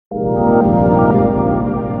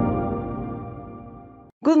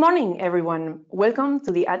Good morning, everyone. Welcome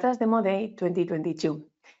to the ATLAS Demo Day 2022.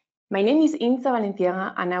 My name is Inza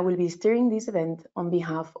Valenciaga, and I will be steering this event on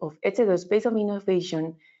behalf of ETSEDO Space of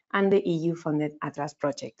Innovation and the EU-funded ATLAS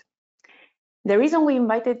project. The reason we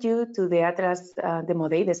invited you to the ATLAS Demo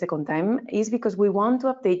Day the second time is because we want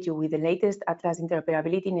to update you with the latest ATLAS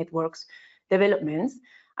Interoperability Network's developments,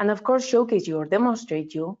 and of course showcase you or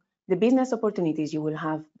demonstrate you the business opportunities you will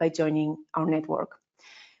have by joining our network.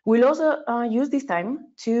 We'll also use this time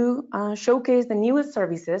to showcase the newest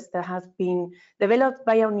services that have been developed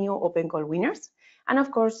by our new open call winners, and of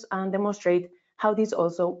course demonstrate how these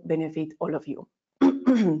also benefit all of you.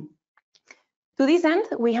 To this end,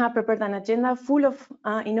 we have prepared an agenda full of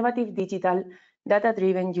innovative digital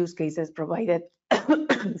data-driven use cases provided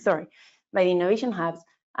sorry, by the Innovation Hubs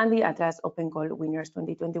and the ATLAS Open Call Winners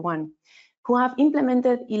 2021, who have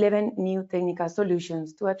implemented 11 new technical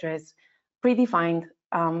solutions to address predefined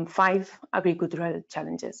 5 agricultural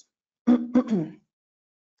challenges.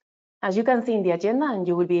 As you can see in the agenda, and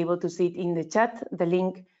you will be able to see it in the chat, the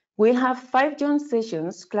link, we'll have 5 joint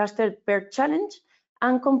sessions clustered per challenge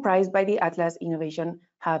and comprised by the ATLAS Innovation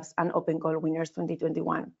Hubs and Open Call Winners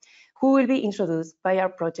 2021, who will be introduced by our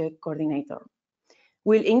project coordinator.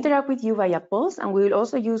 We'll interact with you via polls, and we will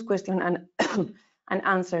also use question and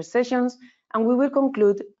answer sessions, and we will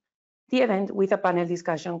conclude the event with a panel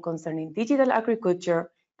discussion concerning digital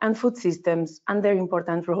agriculture and food systems and their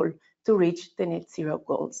important role to reach the net zero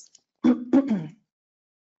goals.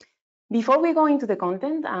 Before we go into the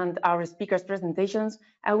content and our speakers' presentations,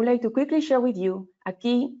 I would like to quickly share with you a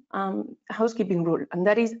key housekeeping rule, and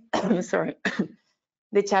that is sorry,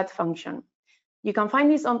 the chat function. You can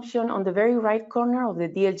find this option on the very right corner of the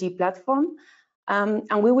DLG platform,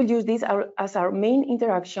 and we will use this as our main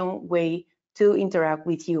interaction way to interact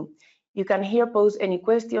with you. You can here post any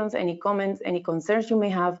questions, any comments, any concerns you may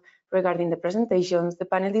have regarding the presentations, the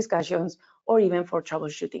panel discussions, or even for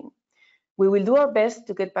troubleshooting. We will do our best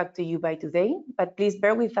to get back to you by today, but please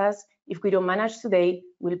bear with us. If we don't manage today,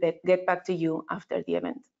 we'll get back to you after the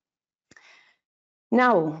event.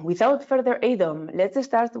 Now, without further ado, let's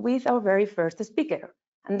start with our very first speaker,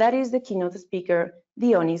 and that is the keynote speaker,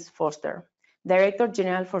 Dionys Foster, Director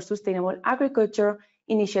General for Sustainable Agriculture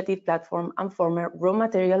Initiative Platform and former raw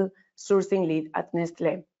material sourcing lead at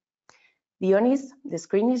Nestlé. Dionys, the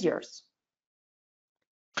screen is yours.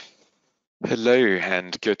 Hello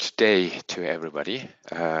and good day to everybody.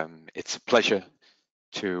 It's a pleasure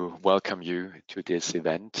to welcome you to this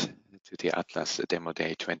event, to the ATLAS Demo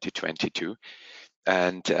Day 2022.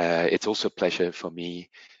 And it's also a pleasure for me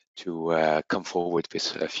to come forward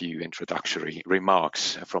with a few introductory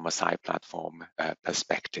remarks from a side platform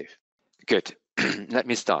perspective. Good, let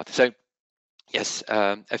me start. So, yes,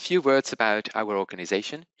 a few words about our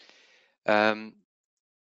organization.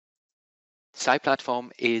 Side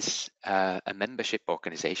Platform is a membership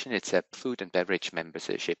organization. It's a food and beverage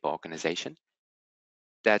membership organization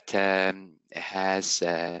that has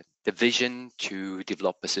the vision to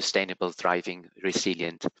develop a sustainable, thriving,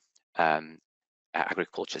 resilient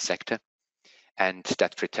agriculture sector, and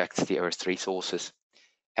that protects the Earth's resources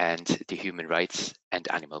and the human rights and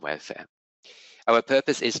animal welfare. Our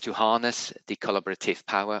purpose is to harness the collaborative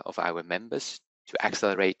power of our members to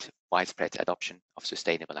accelerate widespread adoption of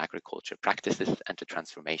sustainable agriculture practices and the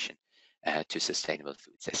transformation to sustainable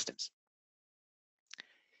food systems.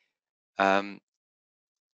 A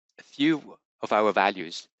few of our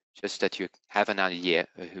values, just that you have an idea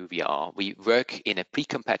of who we are. We work in a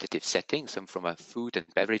pre-competitive setting, so from a food and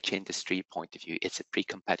beverage industry point of view, it's a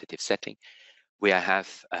pre-competitive setting. We have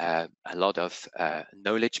a lot of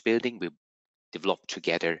knowledge building. We develop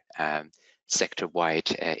together sector-wide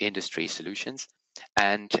industry solutions,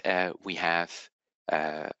 and we have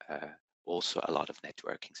also a lot of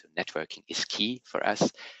networking. So networking is key for us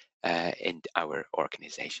in our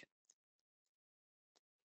organization.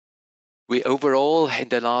 We overall, in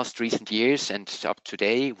the last recent years and up to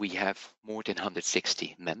today, we have more than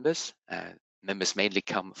 160 members. Members mainly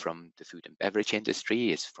come from the food and beverage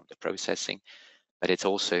industry, it's from the processing, but it's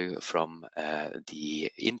also from the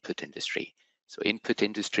input industry. So input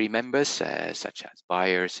industry members, such as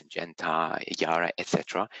Bayer, Syngenta, Yara,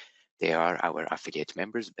 etc., they are our affiliate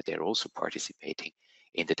members, but they're also participating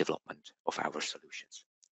in the development of our solutions.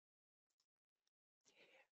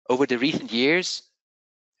 Over the recent years,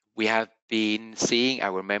 we have been seeing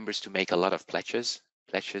our members to make a lot of pledges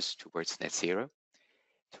towards net zero,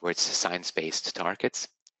 towards science-based targets,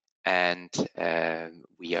 and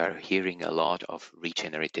we are hearing a lot of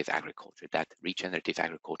regenerative agriculture. That regenerative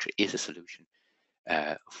agriculture is a solution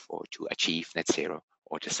to achieve net zero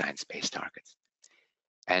or the science-based targets.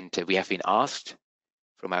 And we have been asked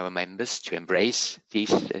from our members to embrace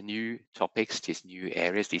these new topics, these new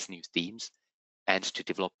areas, these new themes, and to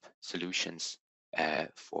develop solutions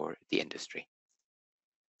for the industry.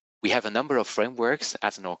 We have a number of frameworks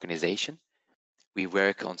as an organization. We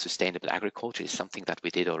work on sustainable agriculture. It's something that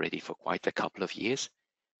we did already for quite a couple of years.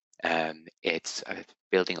 It's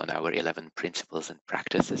building on our 11 principles and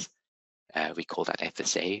practices. We call that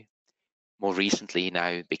FSA. More recently,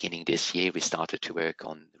 now beginning this year, we started to work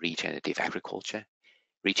on regenerative agriculture.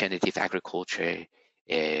 Regenerative agriculture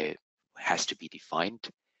has to be defined.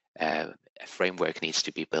 A framework needs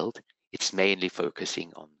to be built. It's mainly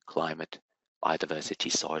focusing on climate,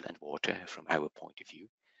 biodiversity, soil, and water from our point of view.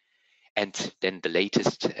 And then the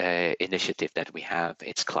latest initiative that we have,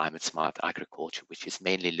 it's climate smart agriculture, which is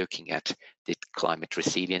mainly looking at the climate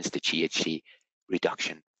resilience, the GHG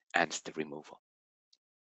reduction, and the removal.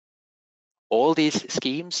 All these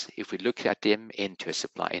schemes, if we look at them into a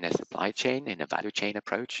supply chain, in a value chain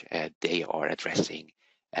approach, they are addressing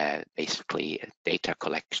basically data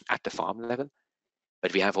collection at the farm level.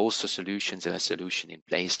 But we have also solutions, a solution in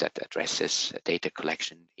place that addresses data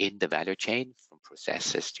collection in the value chain from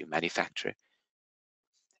processes to manufacture.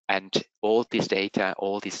 And all this data,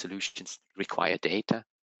 all these solutions require data.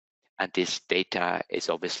 And this data is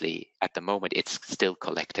obviously, at the moment, it's still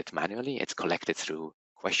collected manually. It's collected through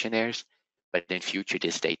questionnaires. But in future,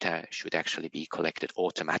 this data should actually be collected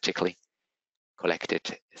automatically,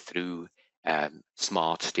 collected through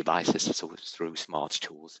smart devices, so through smart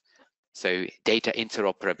tools. So data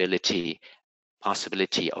interoperability,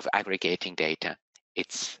 possibility of aggregating data,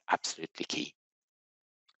 it's absolutely key.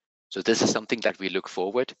 So this is something that we look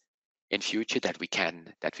forward in future, that we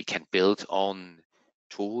can build on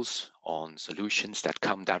tools, on solutions that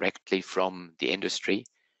come directly from the industry,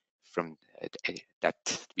 from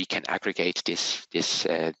that we can aggregate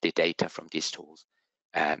the data from these tools,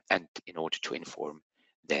 and in order to inform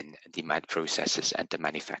then demand processes and the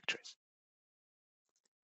manufacturers.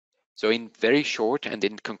 So in very short and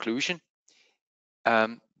in conclusion,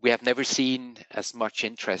 we have never seen as much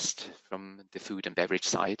interest from the food and beverage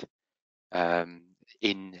side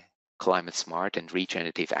in climate smart and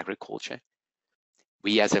regenerative agriculture.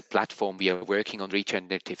 We as a platform, we are working on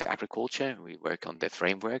regenerative agriculture. We work on the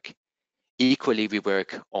framework. Equally, we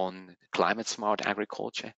work on climate smart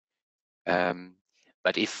agriculture.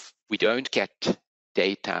 But if we don't get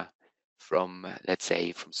data from, let's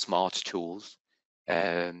say, from smart tools,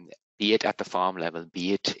 be it at the farm level,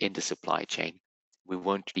 be it in the supply chain, we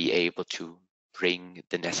won't be able to bring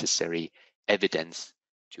the necessary evidence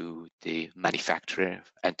to the manufacturer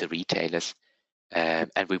and the retailers,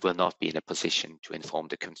 and we will not be in a position to inform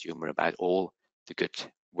the consumer about all the good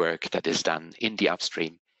work that is done in the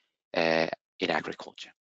upstream in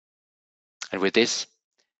agriculture. And with this,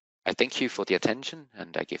 I thank you for the attention,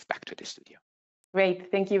 and I give back to the studio. Great,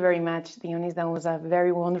 thank you very much, Dionis. That was a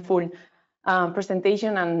very wonderful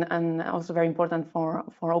presentation and also very important for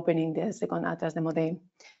opening the second ATLAS Demo Day.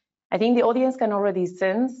 I think the audience can already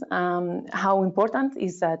sense how important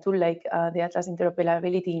is a tool like the ATLAS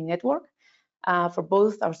Interoperability Network for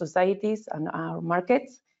both our societies and our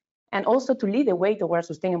markets, and also to lead the way towards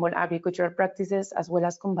sustainable agricultural practices, as well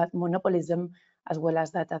as combat monopolism, as well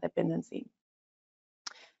as data dependency.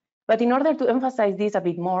 But in order to emphasize this a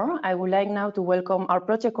bit more, I would like now to welcome our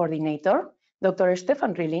project coordinator, Dr.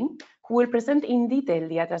 Stefan Rilling, who will present in detail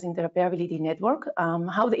the ATLAS Interoperability Network,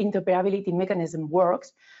 how the interoperability mechanism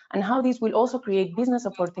works, and how this will also create business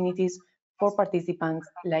opportunities for participants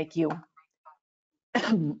like you.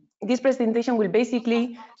 This presentation will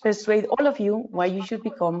basically persuade all of you why you should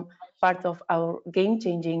become part of our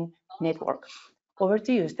game-changing network. Over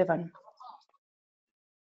to you, Stefan.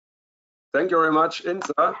 Thank you very much,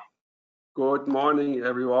 Insa. Good morning,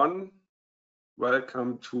 everyone.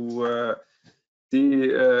 Welcome to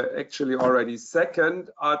the actually already second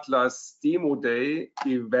ATLAS Demo Day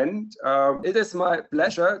event. It is my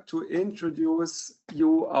pleasure to introduce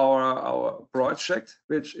you our project,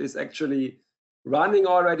 which is actually running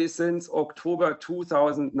already since October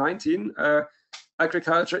 2019,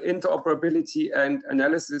 Agriculture Interoperability and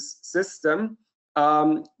Analysis System.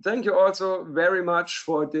 Thank you also very much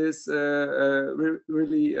for this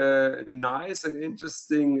really nice and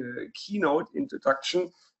interesting keynote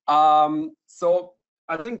introduction. So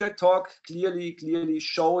I think that talk clearly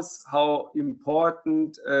shows how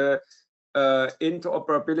important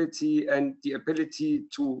interoperability and the ability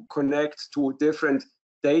to connect to different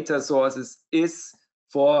data sources is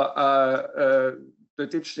for the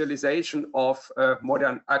digitalization of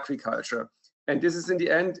modern agriculture. And this is in the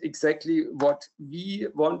end exactly what we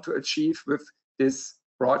want to achieve with this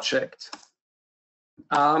project.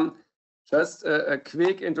 Just a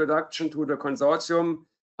quick introduction to the consortium.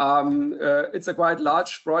 It's a quite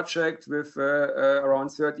large project with around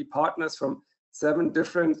 30 partners from 7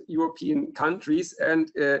 different European countries,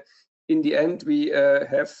 and in the end we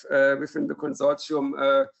have within the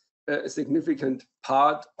consortium a significant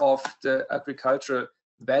part of the agricultural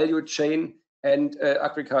value chain and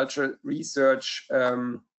agricultural research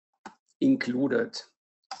included.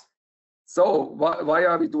 So why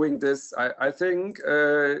are we doing this? I think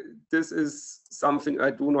this is something I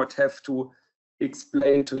do not have to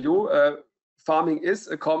explain to you. Farming is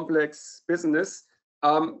a complex business.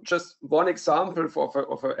 Just one example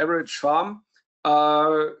of an average farm.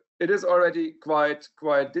 It is already quite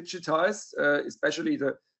digitized, especially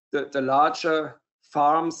the larger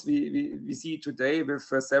farms we see today with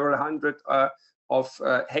several hundred of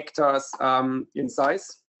hectares in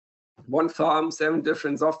size. One farm, 7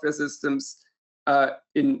 different software systems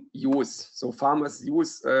in use. So farmers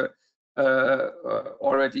use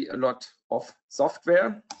already a lot of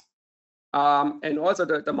software. And also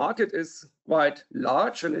the market is quite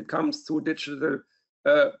large when it comes to digital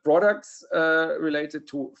products related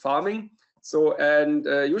to farming. So, and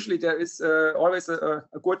usually there is always a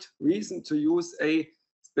good reason to use a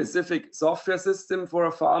specific software system for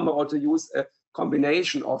a farmer, or to use a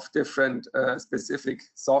combination of different specific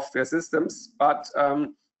software systems. But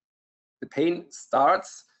the pain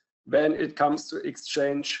starts when it comes to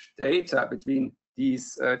exchange data between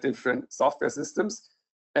these different software systems.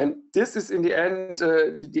 And this is in the end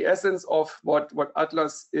the essence of what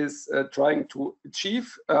ATLAS is trying to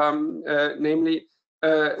achieve, namely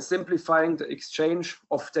simplifying the exchange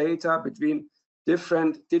of data between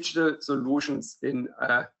different digital solutions in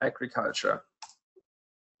agriculture.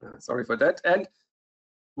 Sorry for that. And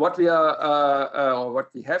what we are, or what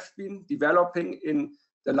we have been developing in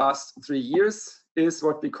the last 3 years is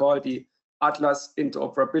what we call the ATLAS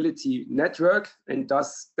Interoperability Network, and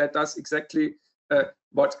that does exactly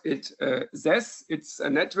what it says. It's a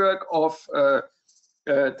network of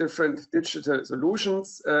different digital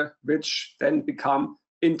solutions which then become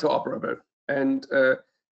interoperable. And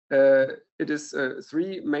it is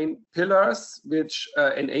 3 main pillars which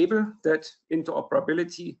enable that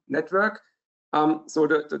interoperability network. So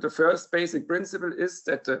the first basic principle is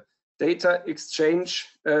that the data exchange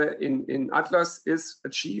in ATLAS is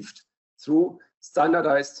achieved through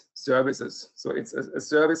standardized services. So it's a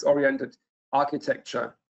service-oriented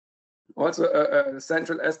architecture. Also, a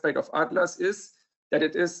central aspect of ATLAS is that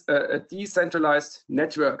it is a decentralized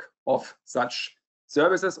network of such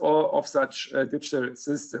services or of such digital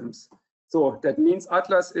systems. So that means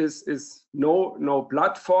ATLAS is no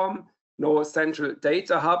platform, no central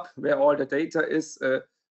data hub where all the data is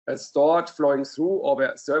stored, flowing through, or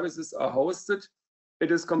where services are hosted.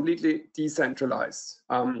 It is completely decentralized.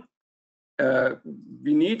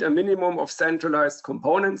 We need a minimum of centralized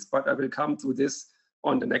components, but I will come to this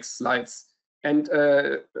on the next slides. And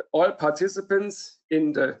all participants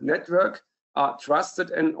in the network are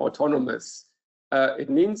trusted and autonomous. It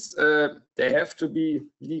means they have to be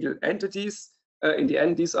legal entities. In the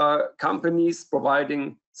end, these are companies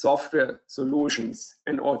providing software solutions.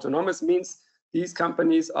 And autonomous means these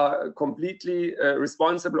companies are completely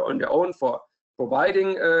responsible on their own for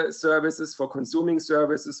providing services, for consuming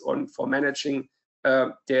services, and for managing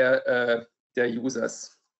their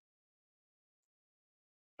users.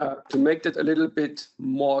 To make that a little bit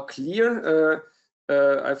more clear,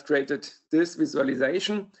 I've created this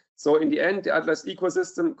visualization. So in the end, the ATLAS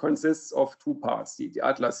ecosystem consists of 2 parts. The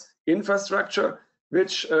ATLAS infrastructure,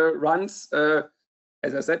 which runs,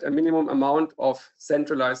 as I said, a minimum amount of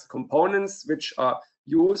centralized components, which are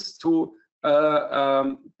used to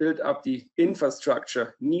build up the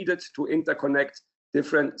infrastructure needed to interconnect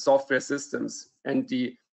different software systems. And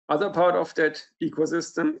the other part of that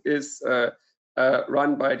ecosystem is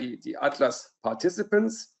run by the ATLAS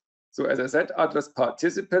participants. So as I said, ATLAS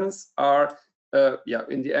participants are,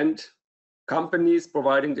 in the end, companies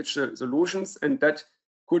providing digital solutions, and that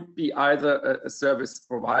could be either a service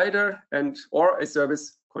provider or a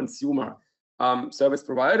service consumer. Service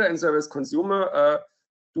provider and service consumer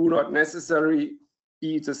do not necessarily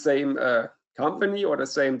be the same company or the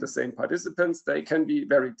same participants. They can be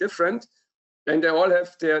very different, and they all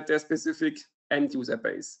have their specific end user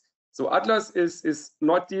base. So ATLAS is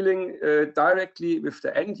not dealing directly with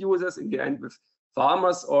the end users, in the end with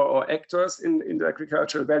farmers or actors in the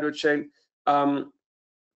agricultural value chain.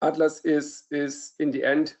 ATLAS is in the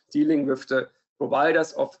end dealing with the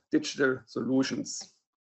providers of digital solutions.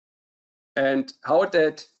 And how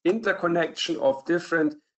that interconnection of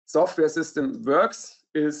different software system works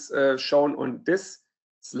is shown on this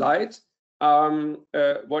slide.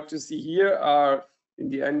 What you see here are in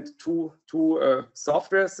the end two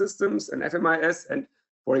software systems, an FMIS and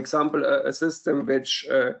For example, a system which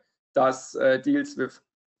deals with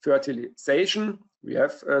fertilization. We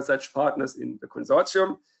have such partners in the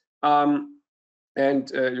consortium.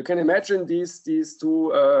 And you can imagine these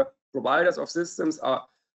two providers of systems are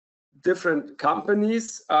different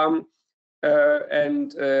companies.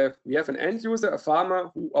 And we have an end user, a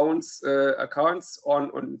farmer, who owns accounts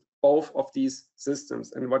on both of these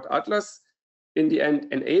systems. And what ATLAS in the end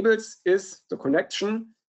enables is the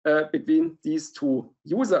connection between these two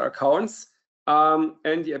user accounts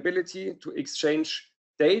and the ability to exchange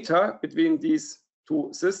data between these two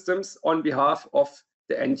systems on behalf of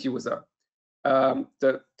the end user.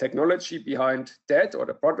 The technology behind that, or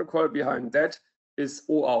the protocol behind that, is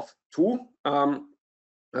OAuth 2.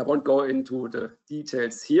 I won't go into the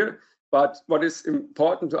details here, but what is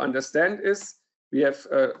important to understand is we have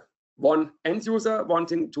one end user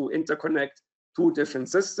wanting to interconnect two different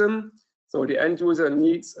systems. So the end user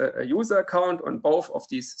needs a user account on both of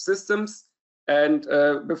these systems. And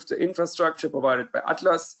with the infrastructure provided by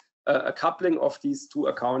ATLAS, a coupling of these two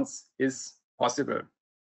accounts is possible.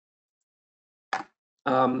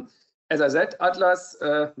 As I said, ATLAS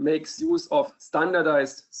makes use of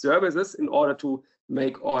standardized services in order to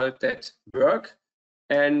make all that work.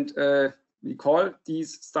 And we call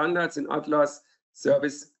these standards in ATLAS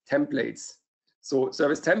service templates. So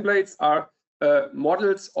service templates are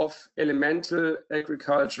models of elemental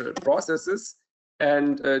agricultural processes.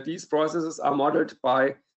 And these processes are modeled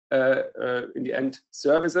by, in the end,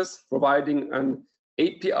 services providing an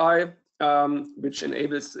API which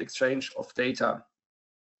enables exchange of data.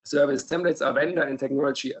 Service templates are vendor and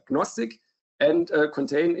technology agnostic and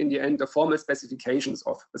contain, in the end, the formal specifications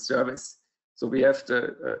of a service. So we have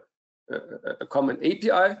a common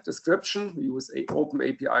API description. We use an open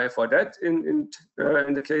API for that in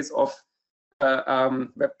the case of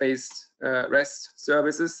web-based REST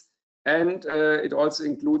services. And it also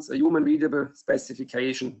includes a human-readable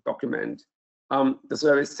specification document. The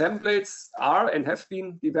service templates are and have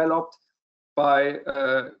been developed by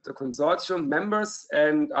the consortium members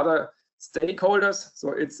and other stakeholders.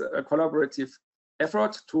 So it's a collaborative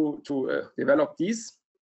effort to develop these.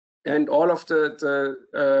 And all of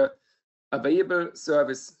the available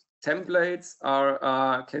service templates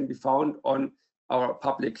can be found on our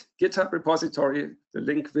public GitHub repository. The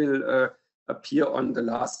link will appear on the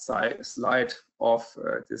last slide of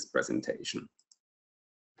this presentation.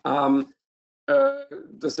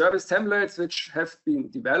 The service templates which have been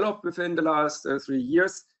developed within the last 3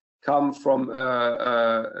 years come from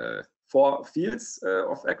 4 fields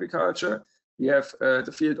of agriculture. We have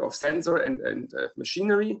the field of sensor and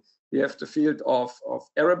machinery. We have the field of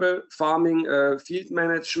arable farming, field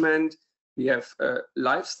management. We have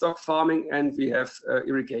livestock farming, and we have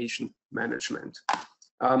irrigation management.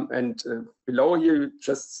 And below here, you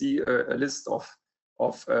just see a list of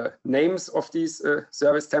names of these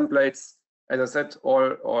service templates. As I said,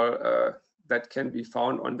 all that can be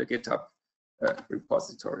found on the GitHub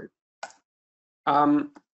repository.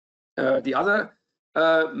 The other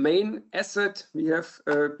main asset we have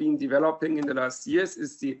been developing in the last years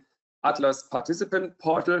is the ATLAS participant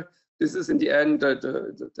portal. This is in the end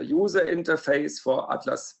the user interface for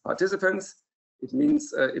ATLAS participants. It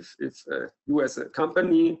means if you as a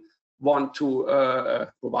company want to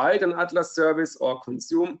provide an ATLAS service or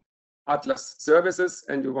consume ATLAS services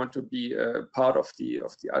and you want to be part of the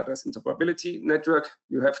ATLAS Interoperability Network,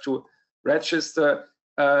 you have to register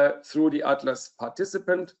through the ATLAS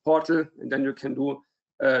participant portal, and then you can do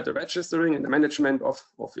the registering and the management of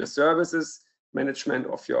your services, management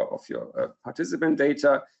of your participant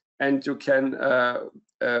data, and you can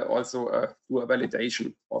also do a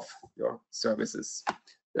validation of your services.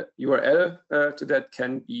 The URL to that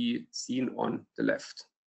can be seen on the left.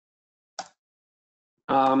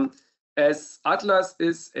 As ATLAS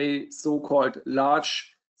is a so-called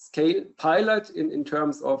large-scale pilot in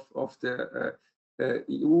terms of the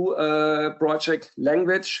EU project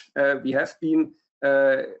language, we have been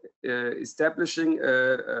establishing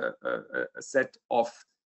a set of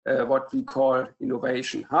what we call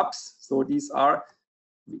innovation hubs. So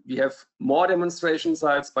we have more demonstration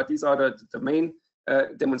sites, but these are the main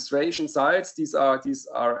demonstration sites. These are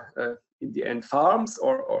in the end farms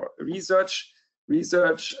or research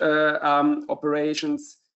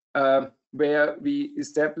operations where we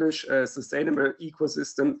establish a sustainable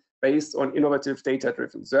ecosystem based on innovative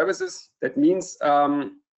data-driven services. That means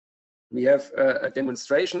we have a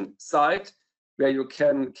demonstration site where you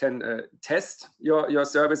can test your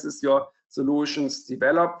services, your solutions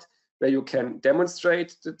developed, where you can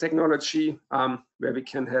demonstrate the technology, where we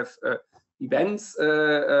can have events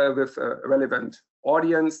with a relevant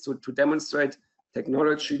audience to demonstrate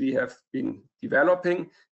technology we have been developing.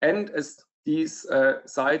 And as these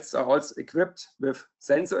sites are also equipped with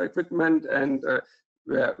sensor equipment and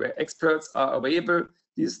where experts are available,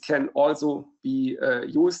 these can also be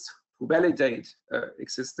used to validate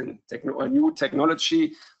existing new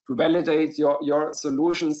technology, to validate your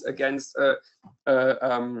solutions against a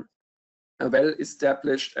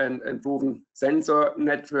well-established and proven sensor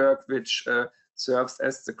network, which serves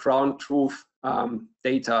as the ground truth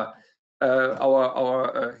data.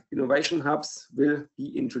 Our innovation hubs will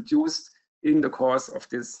be introduced in the course of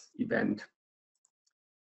this event.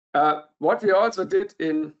 What we also did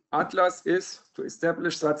in ATLAS is to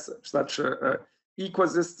establish such an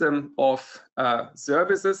ecosystem of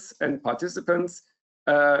services and participants.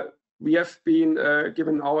 We have been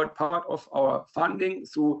given our part of our funding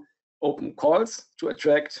through open calls to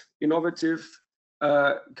attract innovative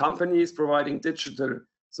companies providing digital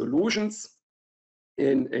solutions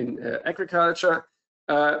in agriculture.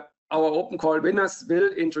 Our open call winners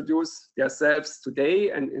will introduce themselves today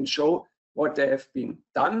and show what they have been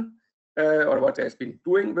done or what they have been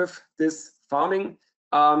doing with this farming.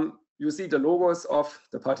 You see the logos of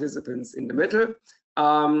the participants in the middle.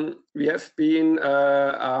 We have been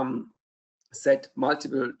set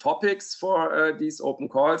multiple topics for these open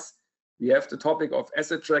calls. We have the topic of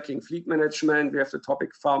asset tracking, fleet management. We have the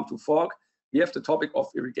topic farm to fork. We have the topic of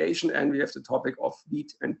irrigation, and we have the topic of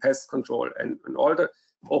weed and pest control. And all the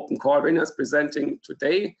open call winners presenting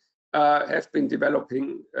today have been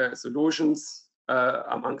developing solutions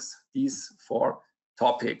amongst these 4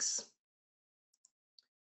 topics.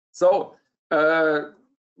 So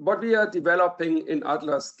what we are developing in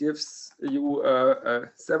ATLAS gives you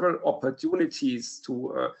several opportunities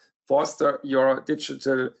to foster your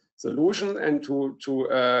digital solution and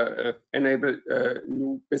to enable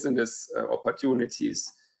new business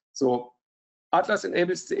opportunities. So ATLAS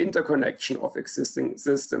enables the interconnection of existing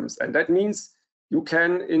systems, and that means you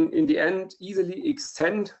can, in the end, easily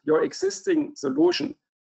extend your existing solution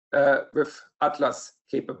with ATLAS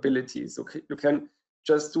capabilities. Okay, you can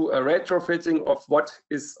just do a retrofitting of what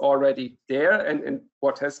is already there and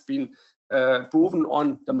what has been proven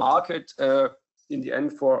on the market in the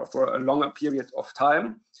end for a longer period of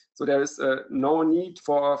time. So there is no need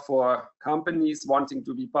for companies wanting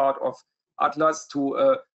to be part of ATLAS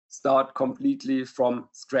to start completely from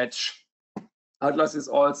scratch. ATLAS is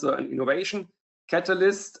also an innovation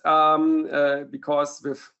catalyst because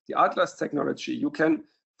with the ATLAS technology, you can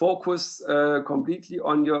focus completely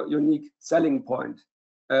on your unique selling point.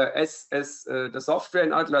 As the software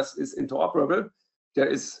in ATLAS is interoperable, there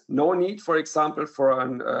is no need, for example, for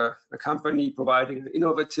a company providing an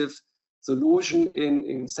innovative solution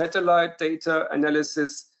in satellite data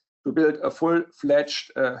analysis to build a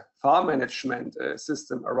full-fledged farm management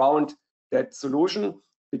system around that solution,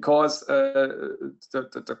 because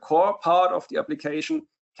the core part of the application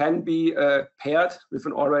can be paired with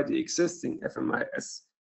an already existing FMIS.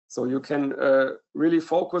 So you can really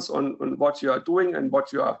focus on what you are doing and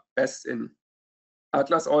what you are best in.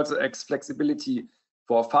 ATLAS also adds flexibility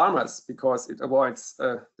for farmers because it avoids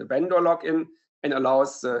the vendor login and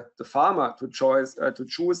allows the farmer to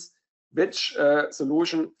choose which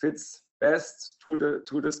solution fits best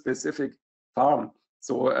to the specific farm.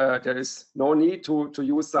 So there is no need to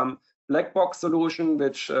use some black box solutions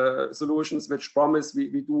which promise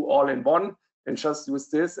we do all in one and just use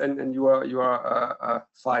this and you are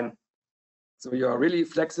fine. So you are really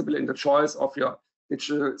flexible in the choice of your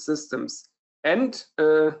digital systems. And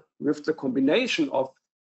with the combination of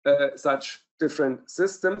such different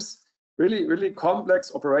systems, really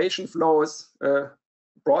complex operation flows,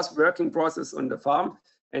 working process on the farm,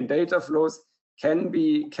 and data flows can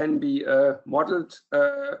be modeled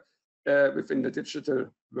within the digital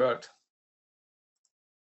world.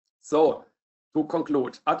 So to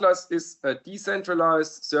conclude, ATLAS is a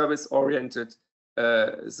decentralized, service-oriented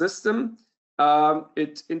system.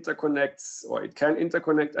 It interconnects, or it can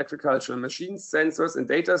interconnect agricultural machines, sensors, and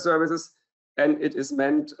data services, and it is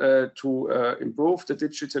meant to improve the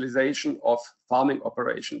digitalization of farming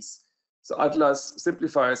operations. So ATLAS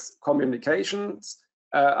simplifies communications,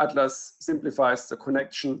 ATLAS simplifies the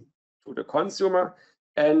connection to the consumer,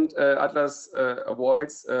 and ATLAS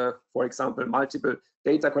avoids, for example, multiple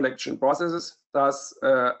data collection processes, thus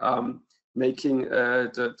making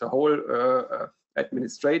the whole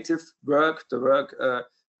administrative work, the work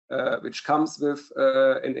which comes with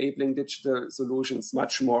enabling digital solutions,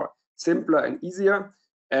 much more simpler and easier.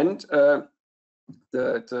 And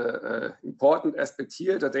the important aspect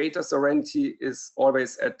here, the data sovereignty, is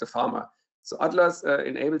always at the farmer. So ATLAS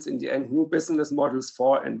enables in the end new business models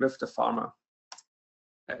for and with the farmer.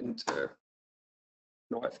 And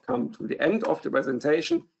now I've come to the end of the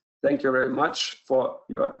presentation. Thank you very much for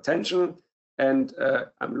your attention, and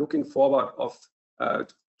I'm looking forward to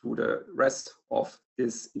the rest of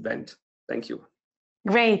this event. Thank you.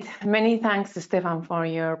 Great. Many thanks, Stefan, for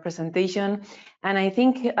your presentation. And I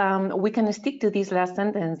think we can stick to this last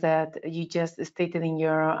sentence that you just stated in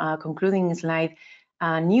your concluding slide,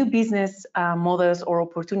 new business models or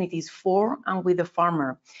opportunities for and with the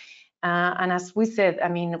farmer. And as we said, I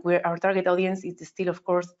mean, our target audience is still, of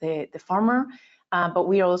course, the farmer, but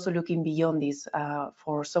we are also looking beyond this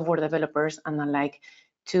for software developers and alike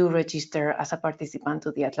to register as a participant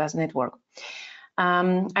to the ATLAS network.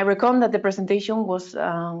 I reckon that the presentation was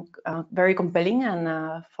very compelling,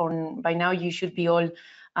 and by now you should be all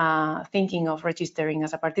thinking of registering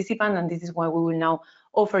as a participant, and this is why we will now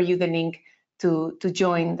offer you the link to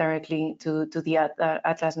join directly to the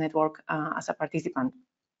ATLAS network as a participant.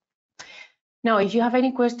 Now, if you have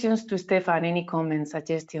any questions to Stefan, any comments,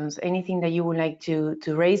 suggestions, anything that you would like to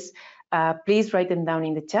raise, please write them down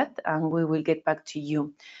in the chat and we will get back to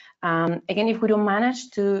you. Again, if we don't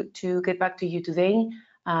manage to get back to you today,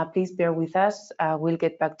 please bear with us. We'll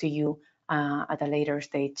get back to you at a later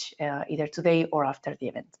stage, either today or after the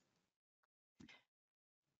event.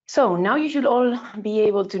 So now you should all be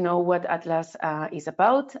able to know what ATLAS is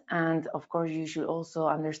about, and of course you should also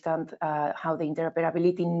understand how the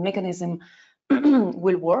interoperability mechanism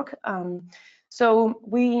will work. So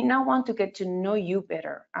we now want to get to know you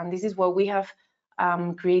better, and this is what we have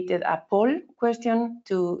created a poll question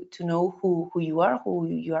to know who you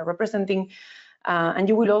are representing, and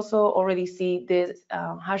you will also already see this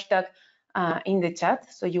hashtag in the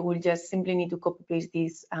chat. So you will just simply need to copy paste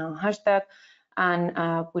this hashtag and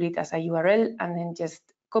put it as a URL, and then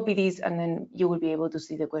just copy this, and then you will be able to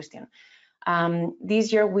see the question.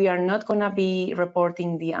 This year we are not going to be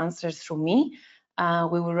reporting the answers through me.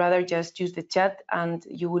 We would rather just use the chat, and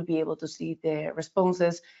you will be able to see the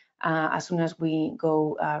responses as soon as we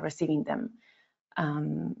go receiving them.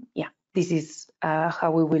 Yeah, this is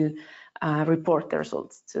how we will report the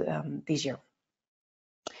results this year.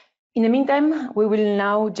 In the meantime, we will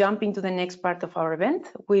now jump into the next part of our event,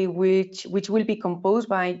 which will be composed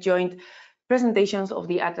by joint presentations of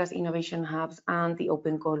the ATLAS Innovation Hubs and the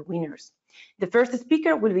Open Call winners. The first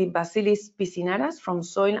speaker will be Vasilis Pisinaras from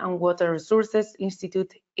Soil and Water Resources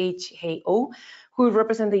Institute, HAO, who will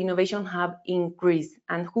represent the Innovation Hub in Greece,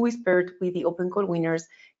 and who is paired with the Open Call winners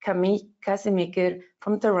Camille Casemaker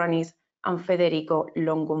from Terranis and Federico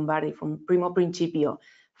Longombardi from Primo Principio,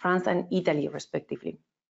 France and Italy, respectively.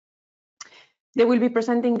 They will be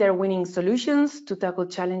presenting their winning solutions to tackle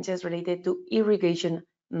challenges related to irrigation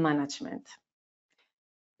management.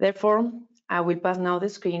 Therefore, I will pass now the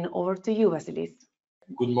screen over to you, Vasilis.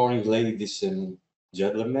 Good morning, ladies and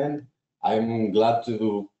gentlemen. I'm glad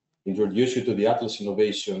to introduce you to the ATLAS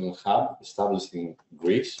Innovation Hub established in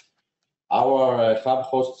Greece. Our hub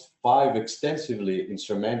hosts 5 extensively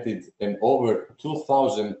instrumented and over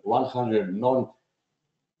 2,100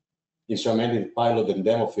 non-instrumented pilot and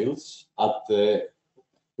demo fields at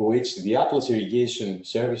which the ATLAS irrigation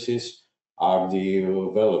services are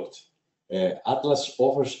developed. ATLAS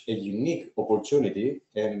offers a unique opportunity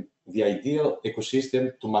and the ideal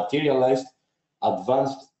ecosystem to materialize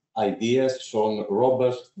advanced ideas on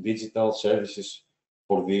robust digital services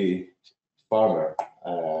for the farmer.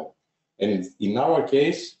 And in our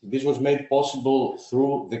case, this was made possible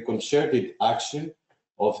through the concerted action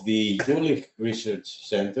of the Jülich Research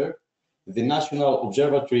Center, the National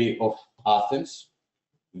Observatory of Athens,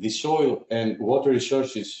 the Soil and Water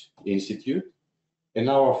Resources Institute, and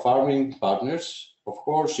our farming partners, of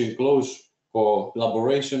course, in close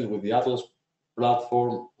collaboration with the ATLAS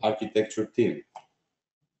platform architecture team.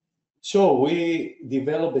 So we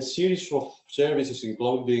developed a series of services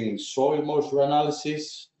including soil moisture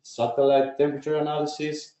analysis, satellite temperature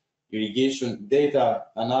analysis, irrigation data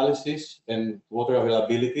analysis, and water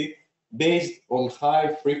availability based on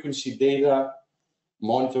high-frequency data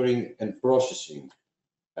monitoring and processing.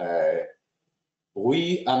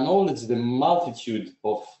 We acknowledge the multitude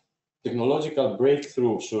of technological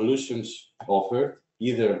breakthrough solutions offered,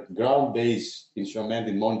 either ground-based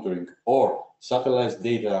instrumented monitoring or satellite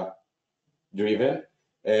data driven,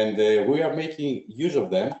 and we are making use of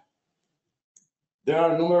them. There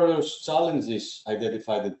are numerous challenges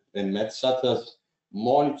identified and met, such as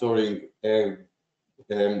monitoring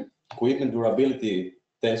equipment durability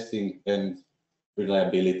testing and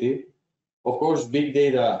reliability, of course, big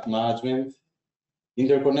data management,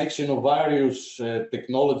 interconnection of various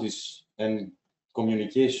technologies and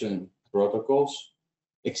communication protocols,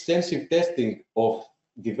 extensive testing of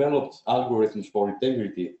developed algorithms for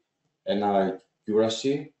integrity and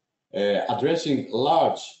accuracy, addressing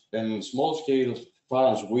large and small-scale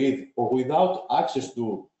farms with or without access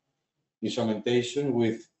to instrumentation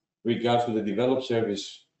with regard to the developed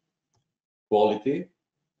service quality,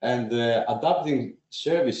 and adapting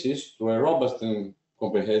services to a robust and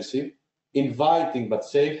comprehensive, inviting but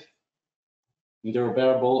safe,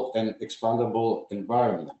 interoperable and expandable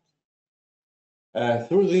environment.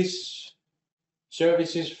 Through these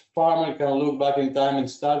services, farmers can look back in time and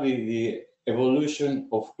study the evolution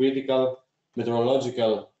of critical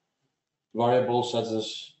meteorological variables such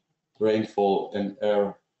as rainfall and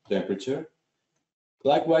air temperature.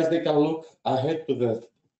 Likewise, they can look ahead to the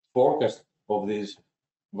forecast of these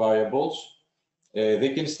variables.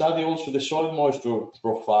 They can study also the soil moisture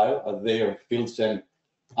profile at their fields and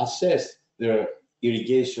assess their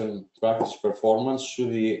irrigation practice performance through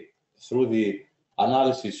the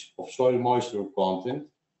analysis of soil moisture content.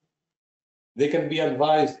 They can be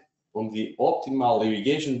advised on the optimal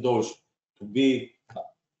irrigation dose to be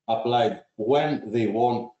applied when they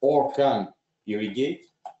want or can irrigate.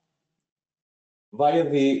 Via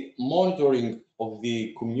the monitoring of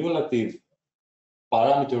the cumulative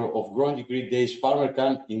parameter of growing degree days, farmer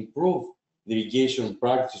can improve the irrigation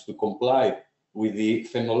practice to comply with the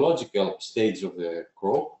phenological stage of the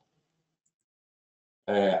crop.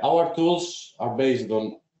 Our tools are based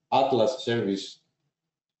on ATLAS service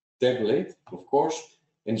template, of course,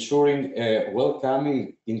 ensuring a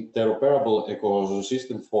welcoming, interoperable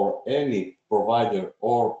ecosystem for any provider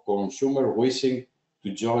or consumer wishing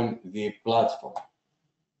to join the platform.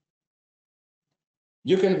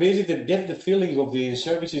 You can visit and get the feeling of the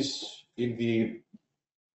services in the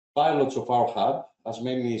pilots of our hub, as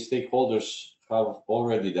many stakeholders have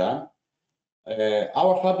already done.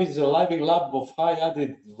 Our hub is a living lab of high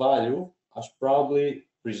added value, as proudly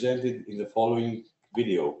presented in the following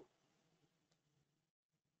video.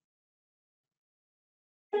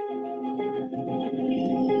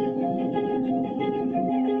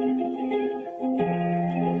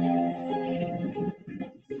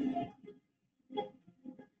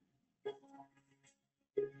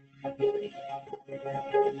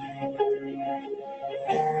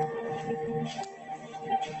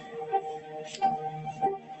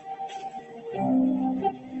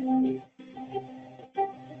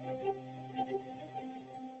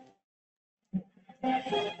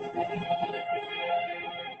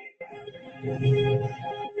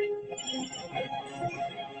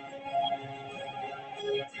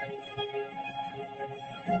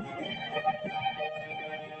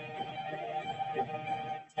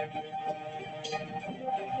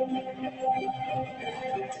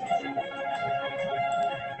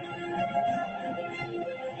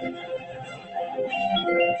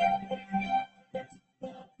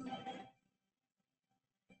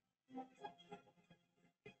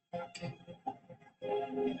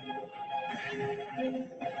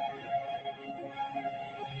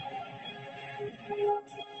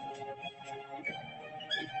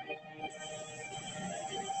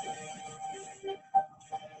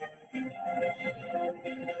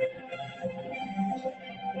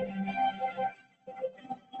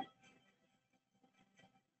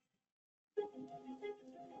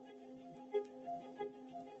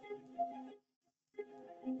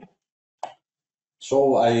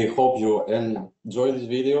 So I hope you enjoyed this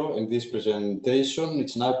video and this presentation.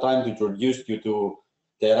 It's now time to introduce you to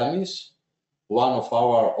Teramis, one of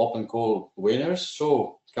our open call winners.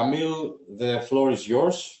 So Camille, the floor is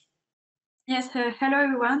yours. Yes, hello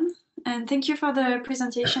everyone, and thank you for the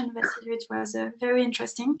presentation, Vassiliou. It was very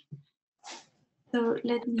interesting. So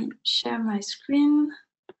let me share my screen.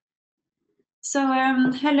 So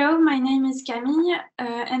hello, my name is Camille,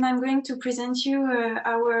 and I'm going to present you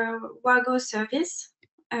our WAGO service.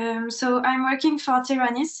 So I'm working for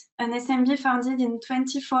Teramis, an SMB founded in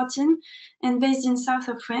 2014 and based in south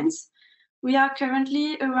of France. We are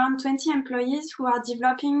currently around 20 employees who are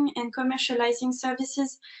developing and commercializing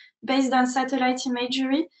services based on satellite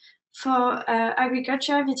imagery for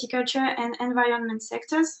agriculture, viticulture, and environment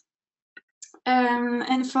sectors.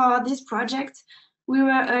 And for this project, we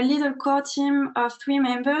were a little core team of 3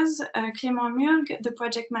 members, Clément Murg, the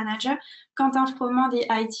project manager, Quentin Froment, the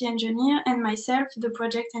IT engineer, and myself, the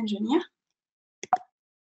project engineer.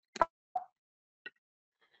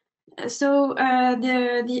 So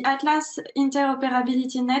the ATLAS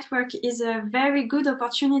Interoperability Network is a very good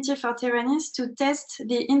opportunity for Teramis to test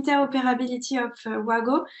the interoperability of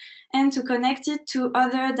WAGO and to connect it to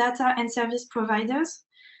other data and service providers.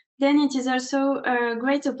 Then it is also a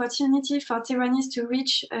great opportunity for Teramis to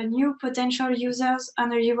reach new potential users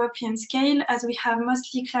on a European scale, as we have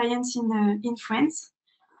mostly clients in France.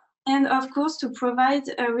 and of course to provide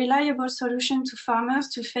a reliable solution to farmers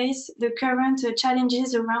to face the current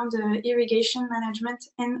challenges around irrigation management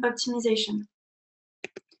and optimization.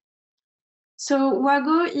 So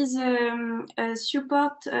WAGO is a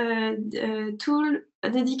support tool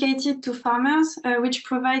dedicated to farmers, which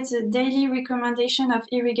provides a daily recommendation of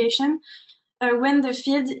irrigation when the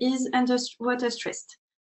field is under water stressed.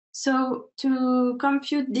 So to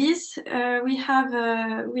compute this, we have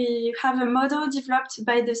a model developed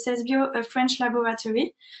by the CESBio, a French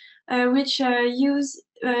laboratory, which use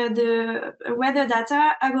the weather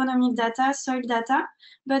data, agronomic data, soil data,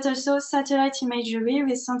 but also satellite imagery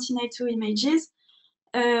with Sentinel-2 images.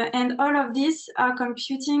 And all of these are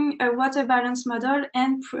computing a water balance model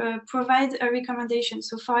and provide a recommendation.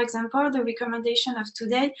 So for example, the recommendation of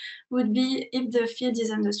today would be if the field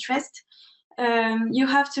is under stress, you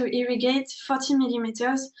have to irrigate 40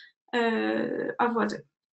 millimeters of water.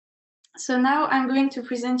 So now I'm going to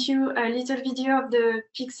present you a little video of the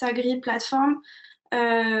Pixagri platform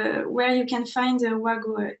where you can find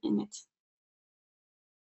WAGO in it.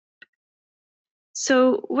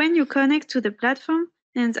 So when you connect to the platform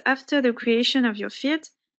and after the creation of your field,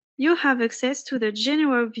 you have access to the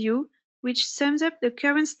general view, which sums up the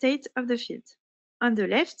current state of the field. On the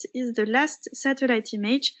left is the last satellite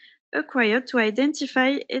image acquired to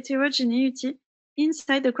identify heterogeneity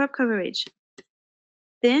inside the crop coverage.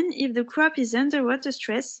 Then, if the crop is under water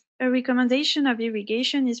stress, a recommendation of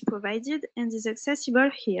irrigation is provided and is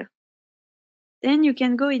accessible here. Then you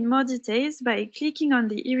can go in more details by clicking on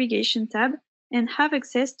the irrigation tab and have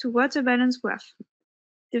access to water balance graph.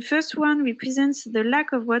 The first one represents the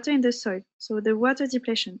lack of water in the soil, so the water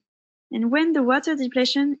depletion. And when the water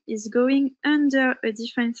depletion is going under a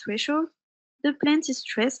defined threshold, the plant is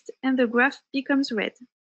stressed and the graph becomes red.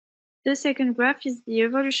 The second graph is the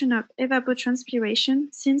evolution of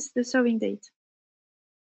evapotranspiration since the sowing date.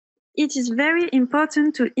 It is very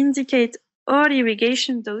important to indicate all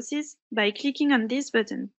irrigation doses by clicking on this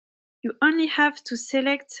button. You only have to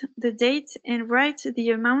select the date and write the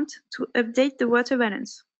amount to update the water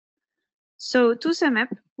balance. So to sum up,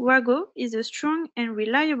 WAGO is a strong and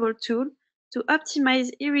reliable tool to optimize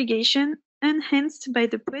irrigation enhanced by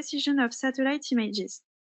the precision of satellite images.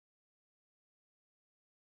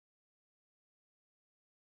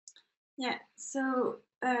 Yeah, so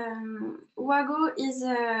WAGO is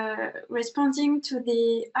responding to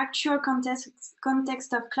the actual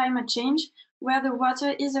context of climate change, where the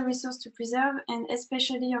water is a resource to preserve, and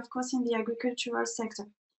especially, of course, in the agricultural sector.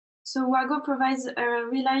 So WAGO provides a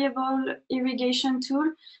reliable irrigation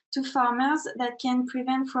tool to farmers that can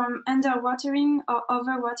prevent from underwatering or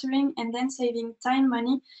overwatering, and then saving time,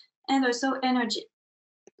 money, and also energy.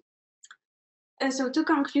 So to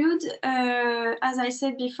conclude, as I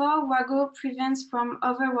said before, WAGO prevents from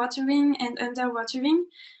overwatering and underwatering.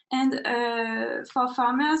 And for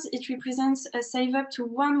farmers, it represents a save up to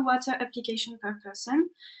 1 water application per person.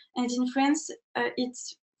 And in France,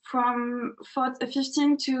 it's from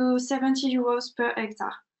 15 to 70 euros per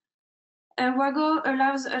hectare. WAGO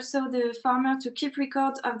allows also the farmer to keep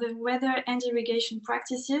record of the weather and irrigation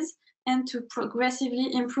practices and to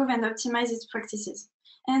progressively improve and optimize its practices.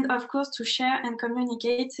 And of course, to share and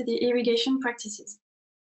communicate the irrigation practices.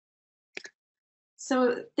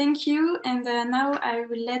 So thank you. And now I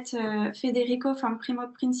will let Federico from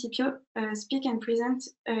Primo Principio speak and present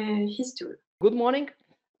his tool. Good morning.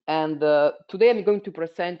 And today I'm going to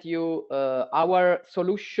present you our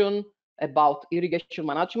solution about irrigation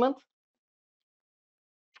management.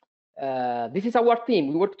 This is our team.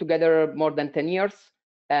 We work together more than 10 years.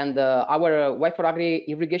 And our Y4Agri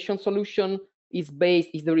irrigation solution is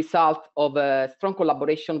the result of a strong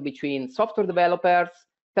collaboration between software developers,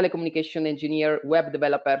 telecommunication engineer, web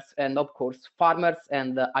developers, and of course, farmers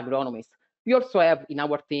and agronomists. We also have in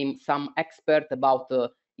our team some experts about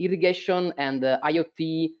irrigation and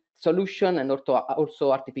IoT solution and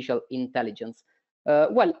also artificial intelligence.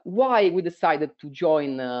 Well, why we decided to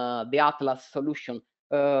join the ATLAS solution?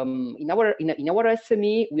 In our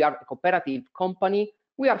SME, we are a cooperative company.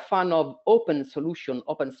 We are fan of open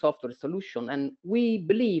software solution, and we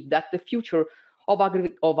believe that the future of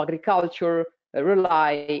agriculture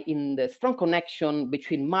rely in the strong connection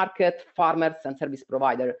between market, farmers, and service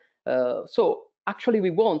provider. So actually,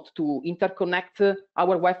 we want to interconnect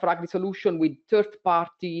our Y4Agri solution with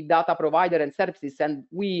third-party data provider and services, and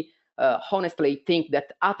we honestly think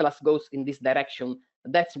that ATLAS goes in this direction.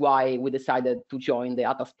 That's why we decided to join the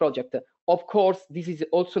ATLAS project. Of course, this is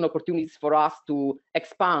also an opportunity for us to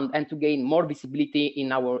expand and to gain more visibility in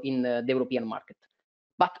the European market.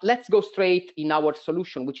 But let's go straight in our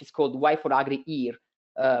solution, which is called Y4Agri here.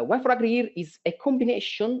 Y4Agri is a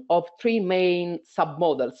combination of three main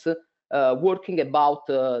submodels working about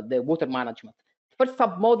the water management. The first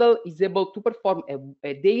submodel is able to perform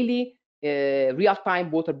a daily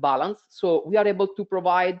real-time water balance. So we are able to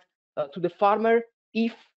provide to the farmer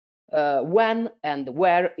if, when, and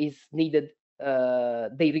where is needed,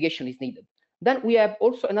 the irrigation is needed. Then we have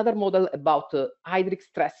also another model about hydric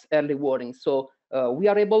stress early warning. So we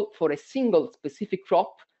are able, for a single specific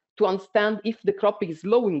crop, to understand if the crop is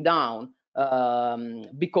slowing down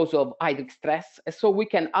because of hydric stress. So we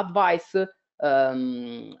can advise the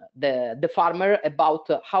farmer about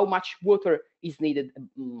how much water is needed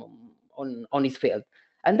on his field.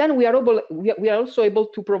 And then we are also able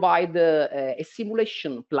to provide a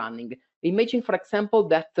simulation planning. Imagine, for example,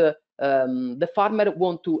 that the farmer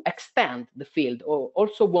want to extend the field or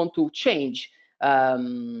also want to change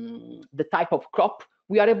the type of crop.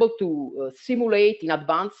 We are able to simulate in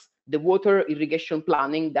advance the water irrigation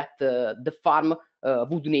planning that the farm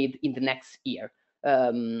would need in the next year.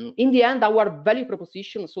 In the end, our value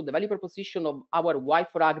proposition, so the value proposition of our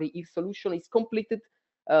Y4Agri solution is completed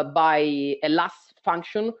by a last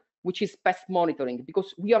function, which is pest monitoring,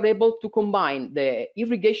 because we are able to combine the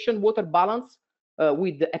irrigation water balance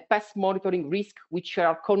with a pest monitoring risk, which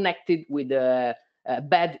are connected with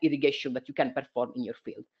bad irrigation that you can perform in your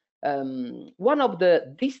field. One of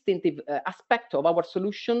the distinctive aspects of our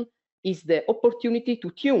solution is the opportunity to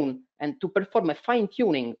tune and to perform a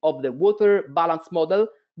fine-tuning of the water balance model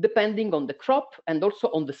depending on the crop and also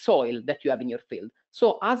on the soil that you have in your field.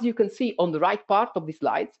 So as you can see on the right part of the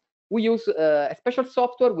slides, we use a special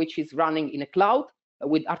software which is running in a cloud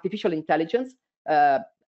with artificial intelligence.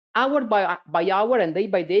 Hour by hour and day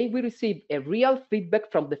by day, we receive a real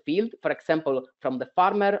feedback from the field, for example, from the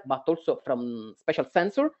farmer, but also from special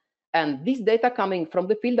sensor. And this data coming from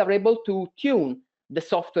the field are able to tune the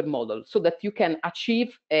software model so that you can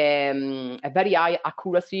achieve a very high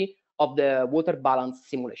accuracy of the water balance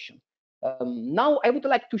simulation. Now I would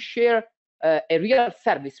like to share a real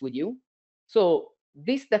service with you. So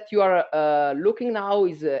this that you are looking now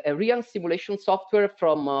is a real simulation software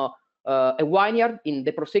from a vineyard in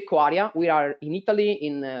the Prosecco area. We are in Italy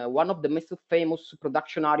in one of the most famous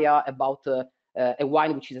production area about a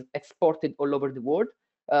wine which is exported all over the world.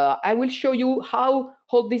 I will show you how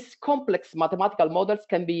all these complex mathematical models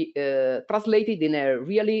can be translated in a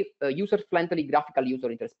really user-friendly graphical user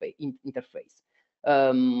interface.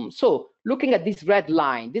 So looking at this red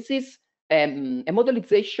line, this is a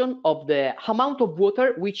modelization of the amount of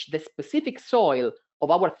water which the specific soil of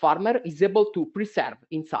our farmer is able to preserve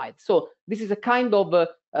inside. So this is a kind of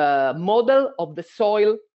model of the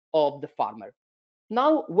soil of the farmer.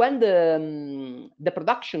 Now, when the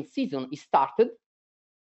production season is started,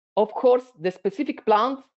 of course, the specific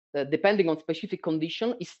plant, depending on specific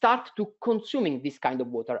condition, is start to consuming this kind of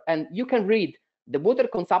water. And you can read the water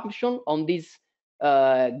consumption on this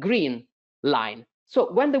green line.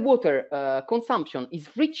 So when the water consumption is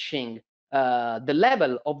reaching the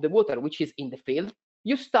level of the water which is in the field,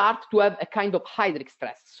 you start to have a kind of hydric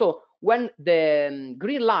stress. So when the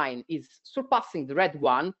green line is surpassing the red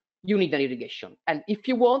one, you need an irrigation. And if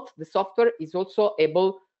you want, the software is also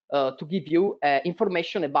able to give you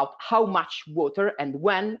information about how much water and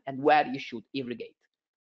when and where you should irrigate.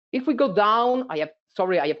 If we go down, I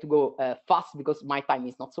have to go fast because my time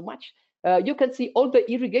is not so much. You can see all the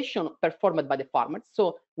irrigation performed by the farmers.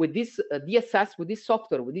 So with this DSS, with this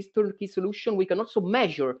software, with this turnkey solution, we can also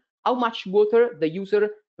measure how much water the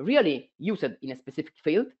user really used in a specific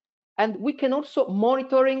field. And we can also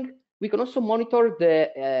monitor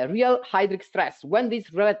the real hydric stress when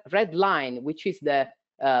this red line, which is the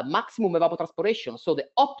maximum evapotranspiration, so the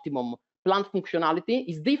optimum plant functionality,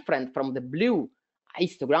 is different from the blue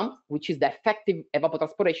histogram, which is the effective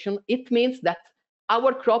evapotranspiration. It means that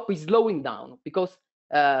our crop is slowing down because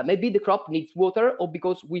maybe the crop needs water or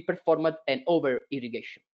because we performed an over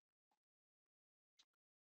irrigation.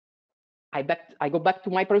 I go back to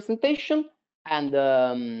my presentation,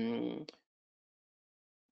 and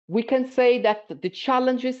we can say that the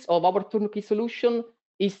challenges of our turnkey solution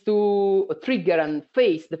is to trigger and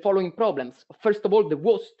face the following problems. First of all,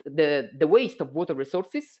 the waste of water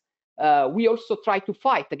resources. We also try to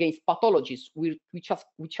fight against pathologies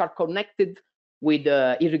which are connected with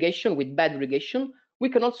irrigation, with bad irrigation. We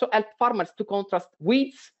can also help farmers to contrast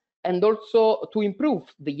weeds and also to improve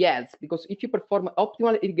the yields, because if you perform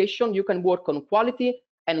optimal irrigation, you can work on quality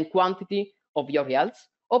and quantity of your yields.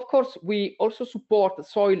 Of course, we also support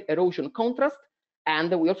soil erosion contrast,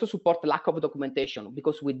 and we also support lack of documentation,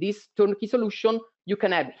 because with this turnkey solution, you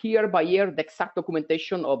can have year by year the exact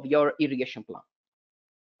documentation of your irrigation plan.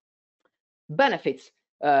 Benefits.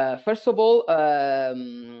 First of all,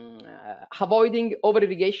 avoiding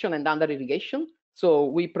over-irrigation and under-irrigation. So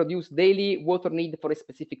we produce daily water need for a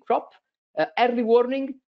specific crop. Early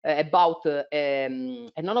warning about a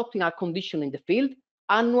non-optimal condition in the field.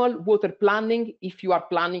 Annual water planning if you are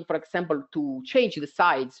planning, for example, to change the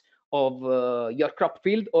size of your crop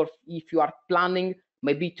field, or if you are planning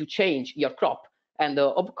maybe to change your crop. And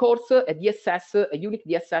of course, a DSS, a unique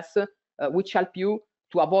DSS, which help you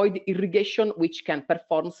to avoid irrigation, which can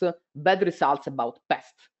perform bad results about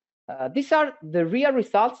pests. These are the real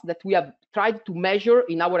results that we have tried to measure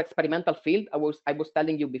in our experimental field. I was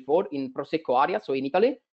telling you before, in Prosecco area, so in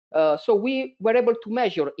Italy. So we were able to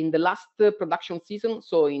measure in the last production season,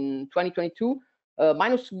 so in 2022,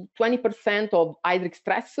 minus 20% of hydric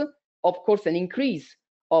stress, of course, an increase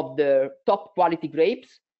of the top quality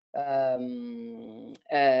grapes,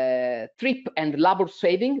 trip and labor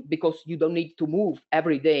saving, because you don't need to move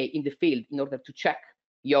every day in the field in order to check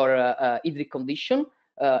your hydric condition,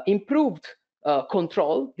 improved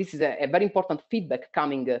control. This is a very important feedback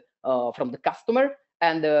coming from the customer.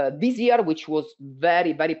 And this year, which was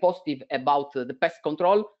very, very positive about the pest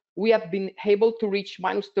control, we have been able to reach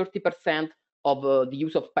minus 30% of the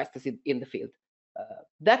use of pesticides in the field.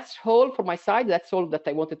 That's all from my side. That's all that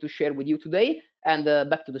I wanted to share with you today. And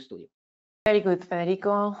back to the studio. Very good,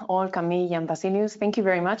 Federico, all Camille and Vasilius. Thank you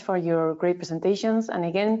very much for your great presentations. And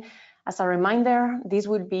again, as a reminder, this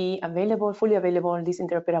will be available, fully available, these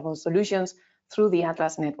interoperable solutions through the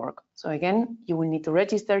ATLAS network. So again, you will need to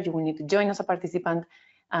register, you will need to join as a participant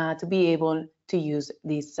to be able to use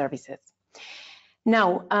these services.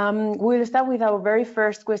 Now, we'll start with our very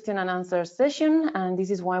first question and answer session, and this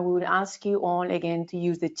is why we will ask you all again to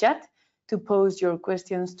use the chat to pose your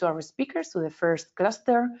questions to our speakers, to the first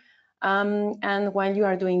cluster. And while you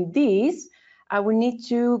are doing this, I will need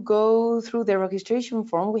to go through the registration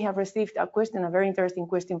form. We have received a question, a very interesting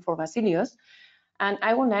question for Vasilius, and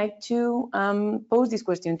I would like to pose this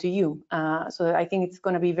question to you. So I think it's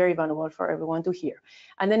going to be very valuable for everyone to hear.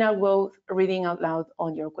 And then I'll go reading out loud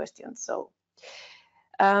on your questions. So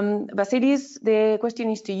Vasilius, the question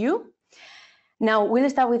is to you. Now we'll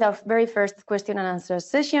start with our very first question and answer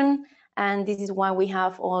session. And this is why we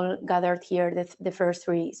have all gathered here, the first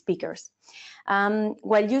three speakers.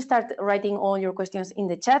 While you start writing all your questions in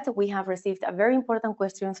the chat, we have received a very important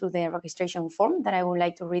question through the registration form that I would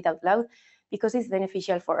like to read out loud because it's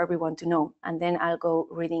beneficial for everyone to know. And then I'll go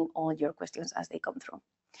reading all your questions as they come through.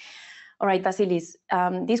 All right, Vasilis,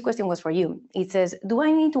 this question was for you. It says, do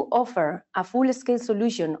I need to offer a full-scale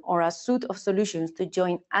solution or a suite of solutions to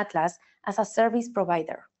join ATLAS as a service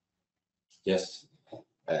provider? Yes.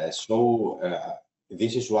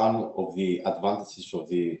 This is one of the advantages of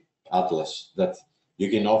the ATLAS, that you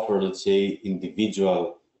can offer, let's say,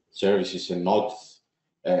 individual services and not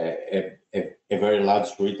a very large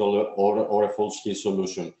suite or a full-scale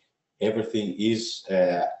solution. Everything is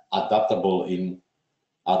adaptable in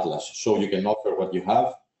ATLAS. So you can offer what you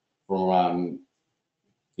have from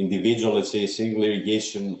individual, let's say, single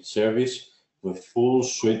irrigation service with full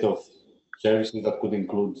suite of services that could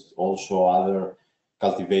include also other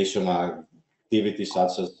cultivation activities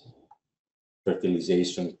such as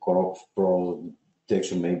fertilization, crop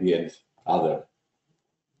protection, maybe, and other.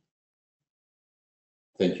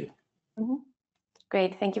 Thank you. Mm-hmm.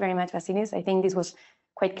 Great. Thank you very much, Vasilis. I think this was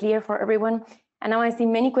quite clear for everyone. And now I see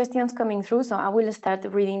many questions coming through, so I will start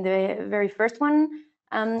reading the very first one.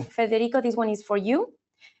 Federico, this one is for you.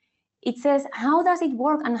 It says, how does it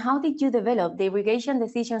work and how did you develop the irrigation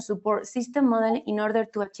decision support system model in order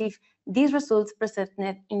to achieve these results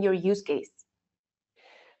presented in your use case?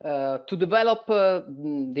 To develop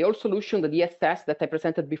the whole solution, the DSS that I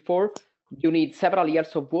presented before, you need several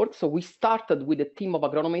years of work. So we started with a team of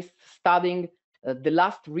agronomists studying the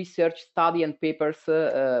last research study and papers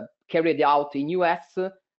carried out in US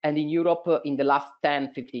and in Europe in the last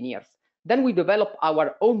 10, 15 years. Then we developed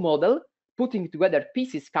our own model, putting together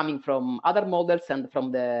pieces coming from other models and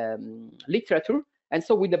from the literature. And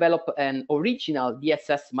so we developed an original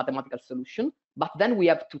DSS mathematical solution, but then we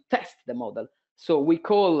have to test the model. So we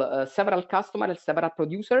call several customers, several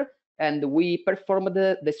producers, and we performed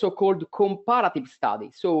the so-called comparative study.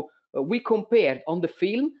 So we compared on the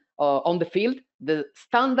field the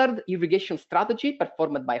standard irrigation strategy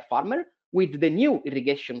performed by a farmer with the new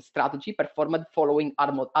irrigation strategy performed following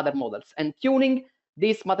other models, and tuning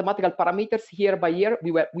these mathematical parameters year by year,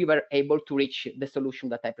 we were able to reach the solution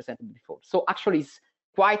that I presented before. So actually, it's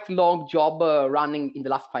quite a long job running in the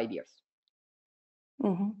last 5 years.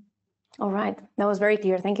 Mm-hmm. All right, that was very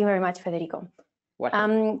clear. Thank you very much, Federico.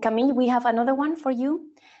 Camille, we have another one for you.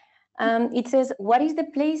 It says, what is the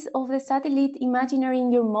place of the satellite imaginary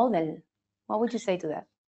in your model? What would you say to that?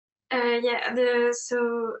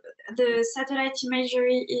 So the satellite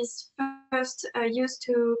imagery is first used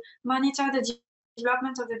to monitor the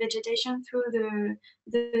development of the vegetation through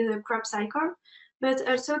the crop cycle, but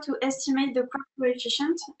also to estimate the crop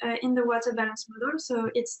coefficient in the water balance model.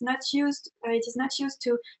 So it is not used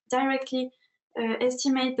to directly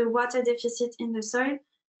estimate the water deficit in the soil,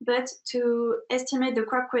 but to estimate the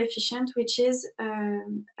crop coefficient, which is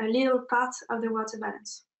a little part of the water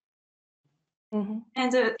balance. Mm-hmm.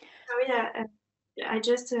 And sorry, I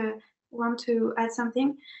just want to add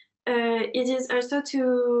something. It is also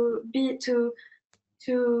to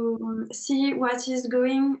see what is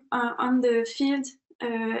going on the field,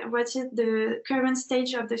 what is the current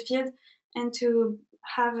stage of the field, and to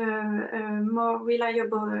have a more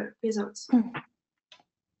reliable results.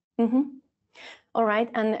 Mm-hmm. All right,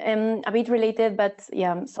 and a bit related, but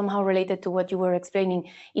yeah, somehow related to what you were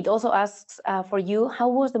explaining. It also asks for you, how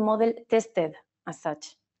was the model tested as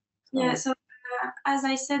such? Yeah, so as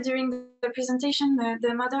I said during the presentation,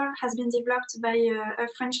 the model has been developed by a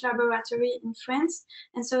French laboratory in France.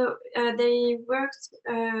 And so they worked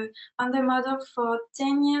on the model for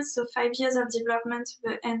 10 years, so 5 years of development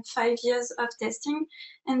and 5 years of testing.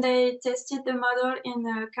 And they tested the model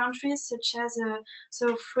in countries such as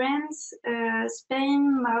so France,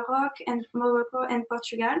 Spain, Morocco, and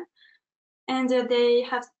Portugal. And they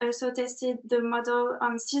have also tested the model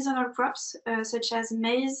on seasonal crops such as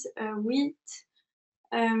maize, wheat,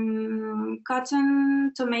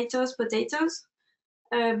 cotton, tomatoes, potatoes,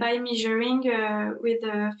 by measuring with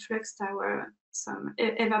the flux tower some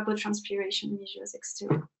evapotranspiration measures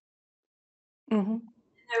external. Mm-hmm.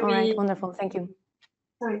 All right, wonderful, thank you.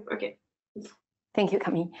 Sorry, okay. Thank you,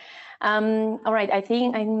 Camille. All right, I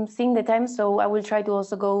think I'm seeing the time, so I will try to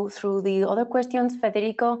also go through the other questions.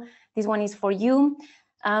 Federico, this one is for you.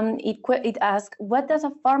 It asks, what does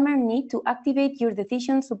a farmer need to activate your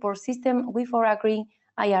decision support system with Agri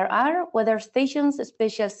IRR, weather stations,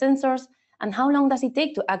 special sensors, and how long does it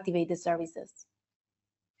take to activate the services?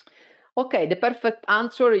 Okay, the perfect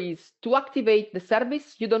answer is to activate the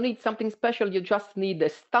service. You don't need something special, you just need a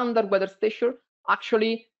standard weather station.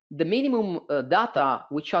 Actually, the minimum data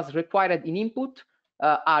which is required in input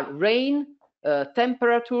are rain,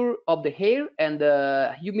 temperature of the air, and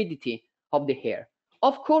humidity of the air.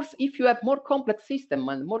 Of course, if you have more complex system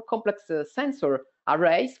and more complex sensor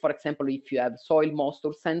arrays, for example, if you have soil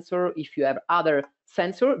moisture sensor, if you have other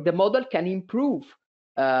sensor, the model can improve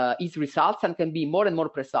its results and can be more and more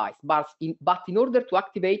precise. But in order to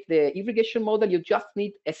activate the irrigation model, you just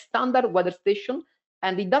need a standard weather station,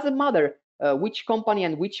 and it doesn't matter which company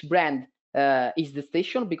and which brand is the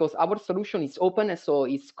station, because our solution is open, and so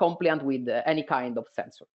it's compliant with any kind of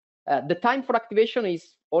sensor. The time for activation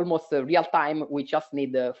is almost real time. We just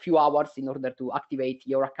need a few hours in order to activate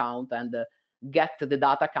your account and get the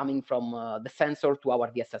data coming from the sensor to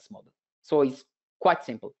our DSS model. So it's quite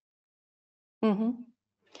simple. Mm-hmm.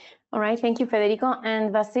 All right, thank you, Federico.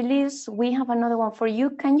 And Vasilis, we have another one for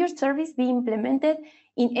you. Can your service be implemented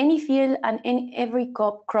in any field and in every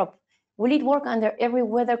crop? Will it work under every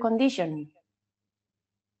weather condition?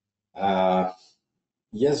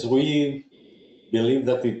 Yes, we believe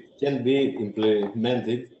that it can be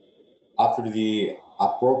implemented after the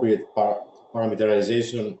appropriate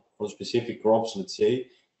parameterization for specific crops, let's say.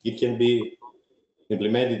 It can be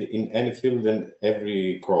implemented in any field and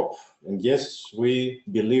every crop. And yes, we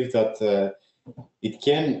believe that it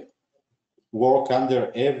can work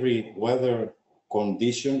under every weather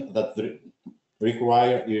condition that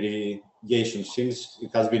require irrigation, since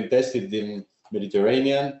it has been tested in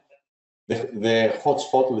Mediterranean, the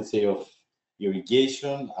hotspot, let's say, of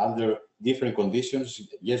irrigation under different conditions.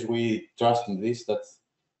 Yes, we trust in this, that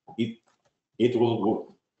it will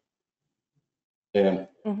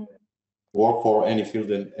work for any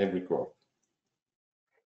field and every crop.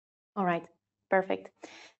 All right, perfect.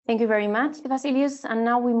 Thank you very much, Vasilius. And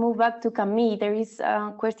now we move back to Camille. There is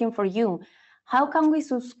a question for you. How can we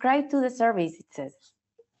subscribe to the service, it says?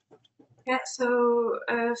 Yeah, so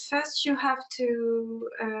first you have to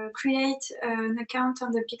create an account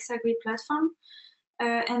on the Pixagri platform,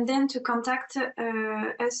 and then to contact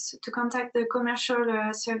us, to contact the commercial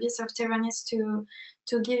service of Terranis to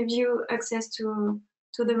give you access to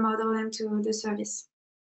the model and to the service.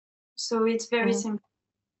 So it's very simple.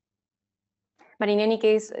 But in any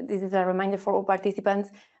case, this is a reminder for all participants,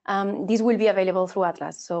 this will be available through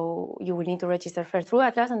ATLAS. So you will need to register first through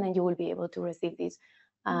ATLAS, and then you will be able to receive this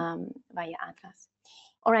via ATLAS.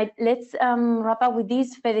 All right, let's wrap up with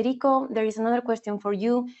this. Federico, there is another question for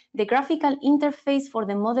you. The graphical interface for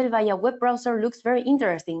the model via web browser looks very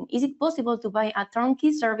interesting. Is it possible to buy a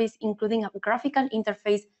turnkey service including a graphical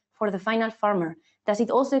interface for the final farmer? Does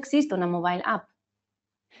it also exist on a mobile app?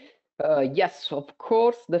 Yes, of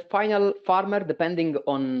course, the final farmer, depending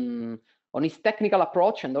on his technical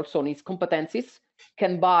approach and also on his competencies,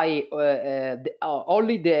 can buy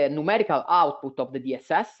only the numerical output of the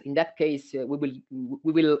DSS. In that case, we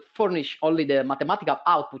will furnish only the mathematical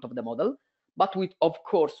output of the model. But of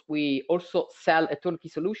course, we also sell a turnkey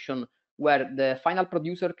solution where the final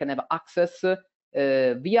producer can have access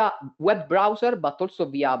via web browser, but also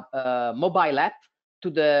via mobile app to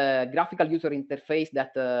the graphical user interface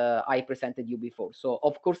that I presented you before. So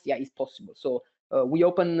of course, yeah, it's possible. So we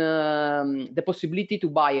open the possibility to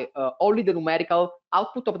buy only the numerical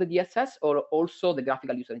output of the DSS or also the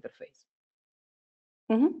graphical user interface.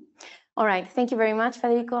 Mm-hmm. All right, thank you very much,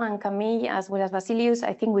 Federico and Camille, as well as Vasilius.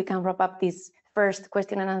 I think we can wrap up this first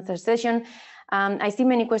question and answer session. I see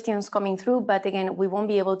many questions coming through, but again, we won't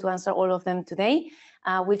be able to answer all of them today.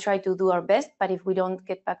 We'll try to do our best, but if we don't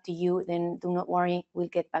get back to you, then do not worry, we'll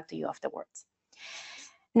get back to you afterwards.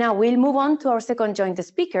 Now we'll move on to our second joint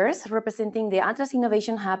speakers, representing the ATLAS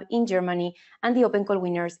Innovation Hub in Germany and the Open Call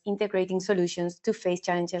winners integrating solutions to face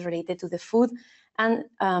challenges related to the food and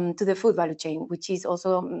to the food value chain, which is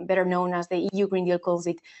also better known as the EU Green Deal calls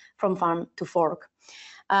it, from farm to fork.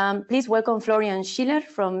 Please welcome Florian Schiller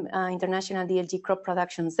from International DLG Crop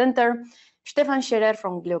Production Center, Stefan Scherer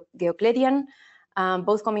from Geocledian,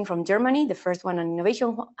 both coming from Germany, the first one an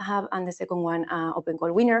Innovation Hub and the second one Open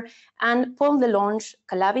Call winner, and Paul Delonge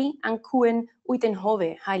Calabi and Koen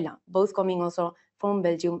Uitenhove Heila, both coming also from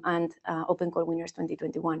Belgium and Open Call winners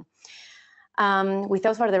 2021.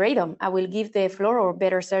 Without further ado, I will give the floor, or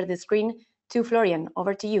better share the screen, to Florian.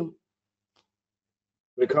 Over to you.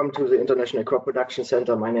 Welcome to the International Crop Production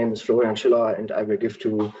Center. My name is Florian Schiller, and I will give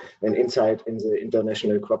you an insight in the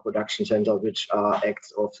International Crop Production Center, which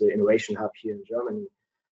acts of the Innovation Hub here in Germany.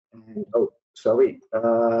 And,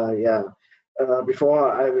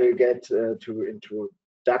 before I will get to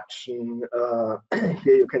introduction,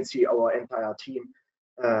 here you can see our entire team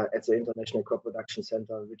at the International Crop Production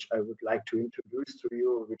Center, which I would like to introduce to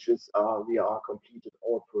you, which is we are completed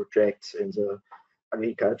all projects in the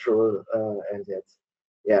agricultural and that's.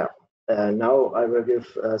 Yeah, now I will give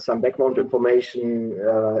some background information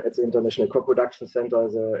at the International Crop Production Center.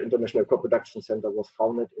 The International Crop Production Center was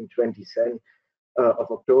founded in 2010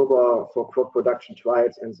 of October for crop production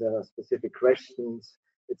trials and the specific questions.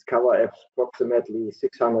 It's covered approximately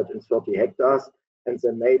 630 hectares, and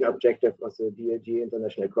the main objective of the DLG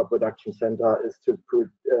International Crop Production Center is to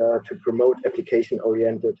promote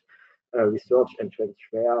application-oriented research and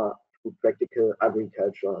transfer to practical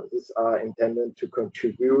agriculture. These are intended to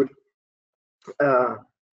contribute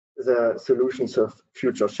the solutions of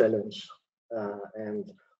future challenge.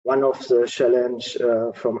 And one of the challenge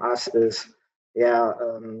from us is,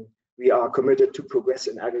 we are committed to progress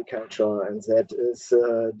in agriculture, and that is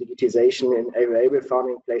digitization in aerial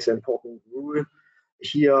farming plays an important role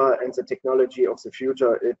here, and the technology of the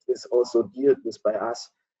future, it is also dealt with by us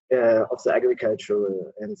of the agriculture,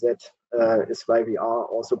 and that is why we are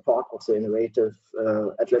also part of the innovative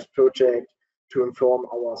ATLAS project to inform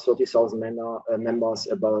our 30,000 members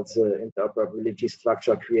about the interoperability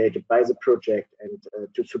structure created by the project, and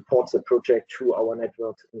to support the project through our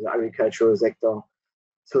networks in the agricultural sector,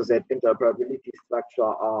 so that interoperability structure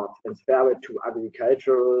are transferred to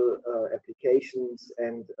agricultural applications.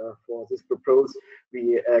 And for this purpose,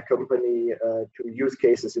 we accompany to use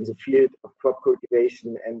cases in the field of crop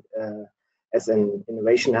cultivation and as an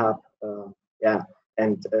innovation hub.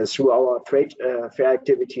 And through our trade fair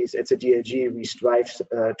activities at the DLG, we strive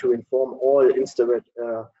to inform all interested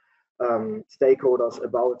stakeholders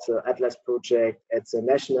about the ATLAS project at the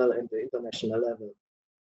national and the international level.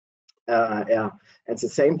 At the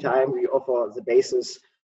same time, we offer the basis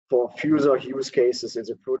for future use cases in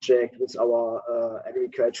the project with our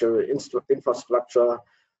agricultural infrastructure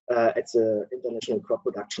at the International Crop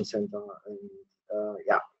Production Center. And,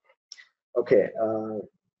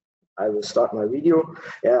 I will start my video.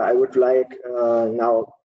 I would like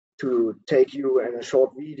now to take you in a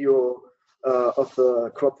short video of the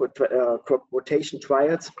crop rotation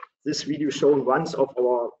trials. This video shows one of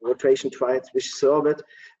our rotation trials, which serve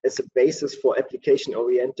as a basis for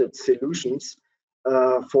application-oriented solutions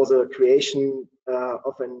for the creation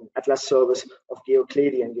of an ATLAS service of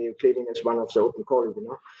Geocledian. Geocledian is one of the open call,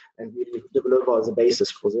 and we develop the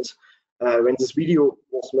basis for this. When this video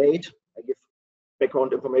was made, I give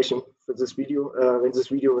background information for this video. When this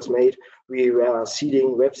video was made, we were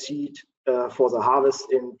seeding web seed for the harvest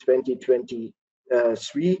in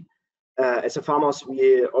 2023. As a farmers,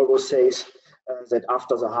 we always say that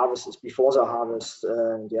after the harvest is before the harvest.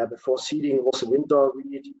 Before seeding was a winter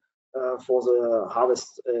wheat, for the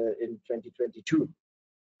harvest in 2022,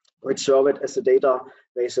 which served as a data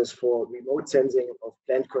basis for remote sensing of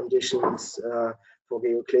plant conditions for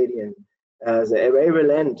Geocladian. The arable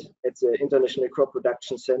land at the International Crop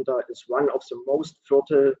Production Center is one of the most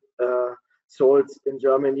fertile soils in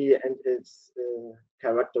Germany, and it's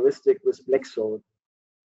characteristic with black soil.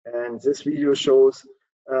 And this video shows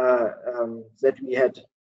that we had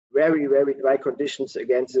very, very dry conditions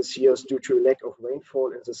again this year due to lack of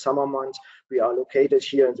rainfall in the summer months. We are located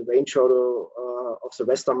here in the rain shadow of the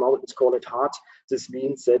Western Mountains, call it Hart. This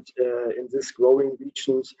means that in these growing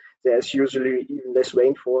regions, there's usually even less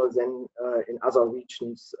rainfall than in other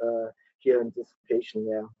regions here in this location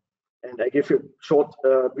there. And I give you short,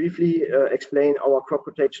 briefly explain our crop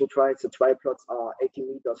protection trials. The trial plots are 80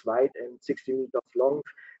 meters wide and 60 meters long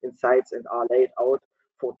in sites and are laid out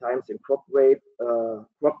 4 times in crop weight,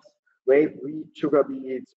 wheat, sugar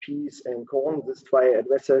beets, peas, and corn. This trial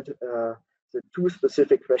addressed the 2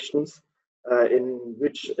 specific questions in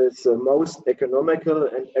which is the most economical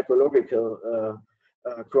and ecological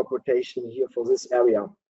crop rotation here for this area.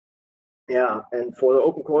 Yeah, and for the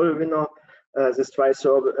open call winner, this trial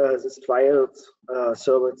served as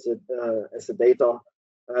a data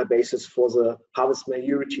basis for the harvest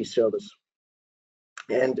maturity service.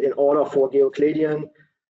 And in order for Geocladian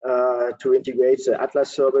to integrate the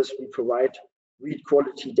ATLAS service, we provide wheat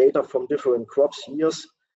quality data from different crops years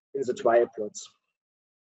in the trial plots.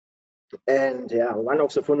 And yeah, one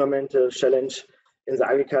of the fundamental challenge in the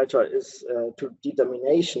agriculture is to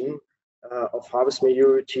determination of harvest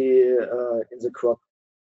maturity in the crop.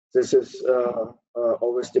 This is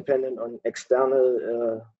always dependent on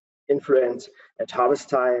external influence at harvest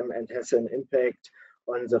time and has an impact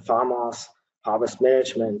on the farmer's harvest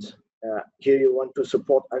management. Here you want to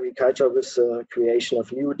support agriculture with the creation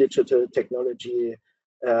of new digital technology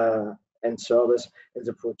and service in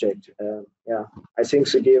the project. Yeah, I think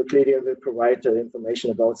the Geocladian will provide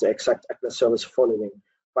information about the exact ATLAS service following.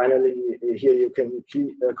 Finally, here you can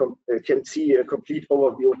see a complete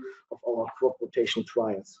overview of our crop rotation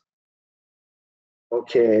trials.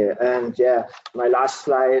 Okay, and yeah, my last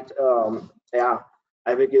slide. Yeah,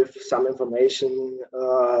 I will give some information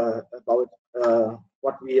about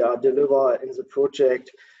what we deliver in the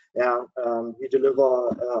project. Yeah, we deliver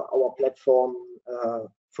our platform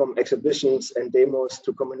from exhibitions and demos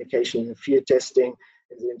to communication and field testing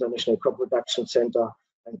in the International Crop Production Center,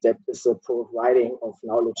 and that is the providing of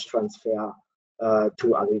knowledge transfer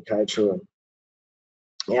to agriculture.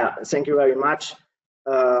 Yeah, thank you very much.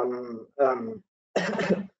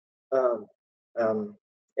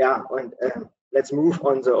 Yeah, and let's move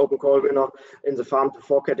on the open call winner in the farm to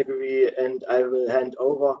fork category, and I will hand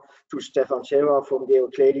over to Stefan Scherer from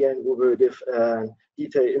Geocladian, who will give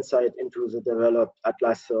detailed insight into the developed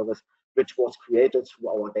ATLAS service, which was created through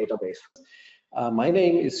our database. My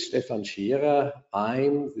name is Stefan Scherer.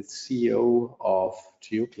 I'm the CEO of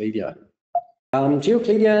Geocladian.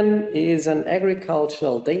 Geocladian is an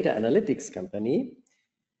agricultural data analytics company.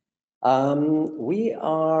 We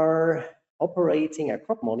are operating a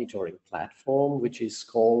crop monitoring platform, which is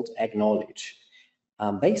called Acknowledge.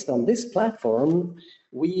 Based on this platform,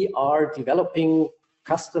 we are developing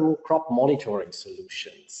custom crop monitoring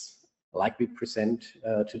solutions, like we present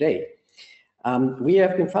today. We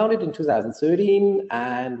have been founded in 2013,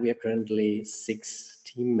 and we are currently 6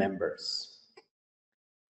 team members.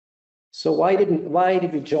 So why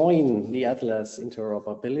did we join the ATLAS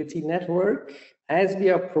Interoperability Network? As we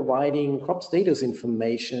are providing crop status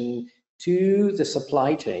information to the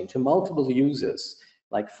supply chain, to multiple users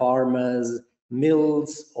like farmers,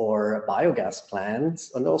 mills, or biogas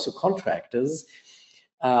plants, and also contractors,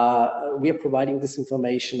 we are providing this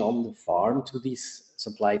information on the farm to these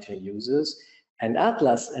supply chain users. And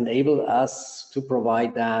ATLAS enabled us to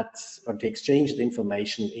provide that, or to exchange the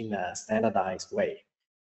information in a standardized way.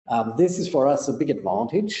 This is for us a big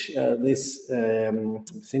advantage,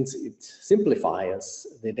 since it simplifies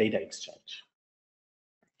the data exchange.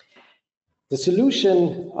 The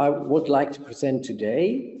solution I would like to present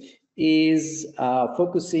today is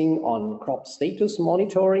focusing on crop status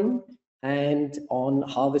monitoring and on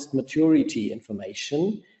harvest maturity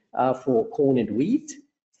information for corn and wheat.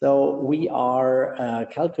 So we are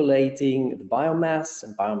calculating the biomass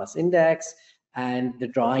and biomass index and the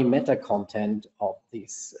dry matter content of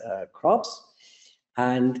these crops.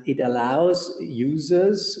 And it allows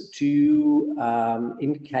users to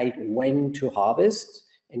indicate when to harvest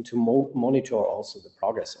and to monitor also the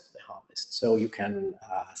progress of the harvest. So you can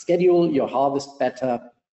schedule your harvest better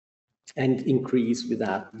and increase with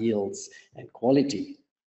that yields and quality.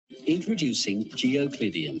 Introducing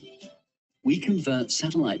Geocladian. We convert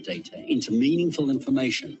satellite data into meaningful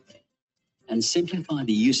information and simplify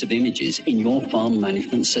the use of images in your farm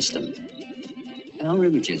management system. Our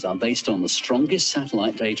images are based on the strongest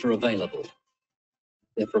satellite data available.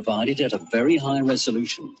 They're provided at a very high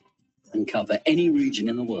resolution and cover any region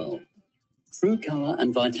in the world. True color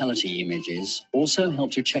and vitality images also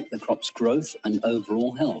help to check the crop's growth and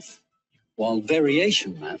overall health, while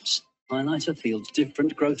variation maps highlight a field's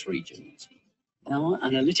different growth regions. Our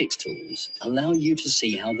analytics tools allow you to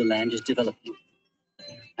see how the land is developing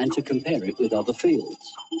and to compare it with other fields.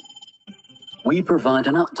 We provide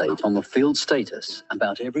an update on the field status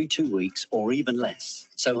about every 2 weeks or even less,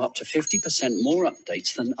 so up to 50% more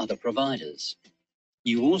updates than other providers.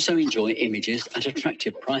 You also enjoy images at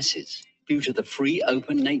attractive prices due to the free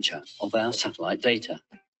open nature of our satellite data.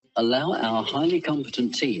 Allow our highly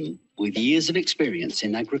competent team with years of experience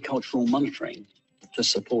in agricultural monitoring to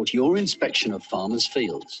support your inspection of farmers'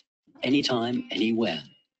 fields, anytime, anywhere,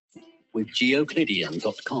 with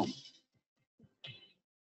geoclidian.com.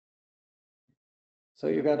 So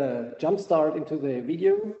you got a jump start into the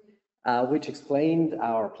video, which explained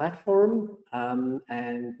our platform.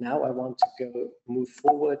 And now I want to move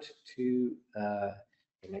forward to the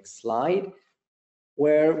next slide,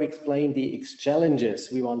 where we explain the challenges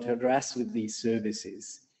we want to address with these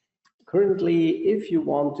services. Currently, if you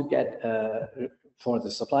want to get, for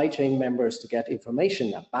the supply chain members to get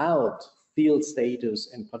information about field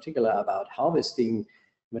status, in particular about harvest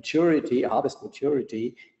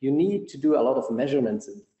maturity, you need to do a lot of measurements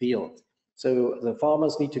in the field. So the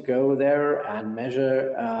farmers need to go there and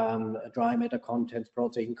measure dry matter contents,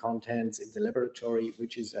 protein contents in the laboratory,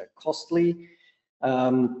 which is costly.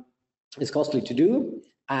 It's costly to do.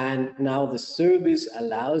 And now the service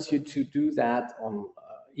allows you to do that on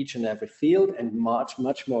each and every field, and much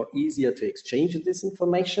more easier to exchange this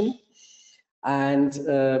information. And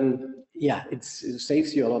yeah, it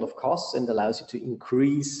saves you a lot of costs and allows you to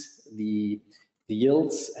increase the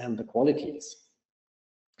yields and the qualities.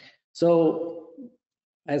 So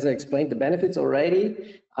as I explained the benefits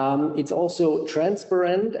already, it's also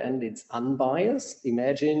transparent and it's unbiased.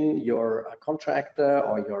 Imagine you're a contractor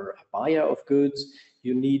or you're a buyer of goods.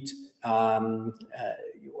 You need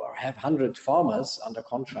you have 100 farmers under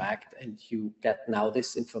contract, and you get now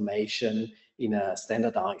this information in a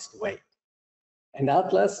standardized way. And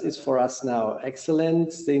ATLAS is for us now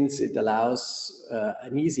excellent, since it allows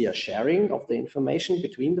an easier sharing of the information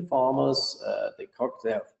between the farmers, the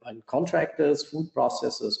contractors, food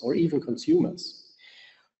processors, or even consumers.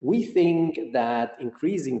 We think that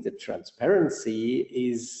increasing the transparency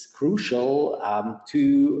is crucial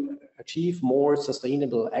to achieve more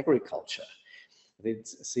sustainable agriculture.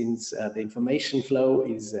 Since the information flow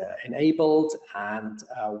is enabled, and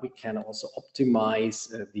we can also optimize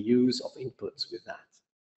the use of inputs with that.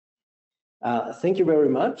 Thank you very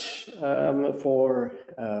much for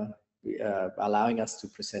allowing us to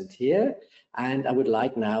present here. And I would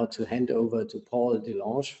like now to hand over to Paul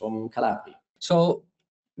Delange from Calabi. So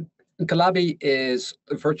Calabi is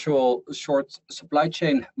a virtual short supply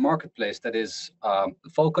chain marketplace that is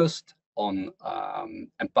focused on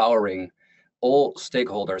empowering all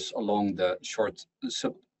stakeholders along the short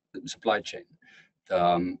supply chain.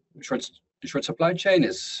 The short supply chain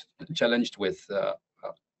is challenged with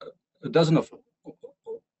a dozen of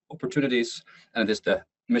opportunities, and it is the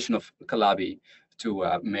mission of Calabi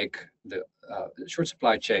to make the short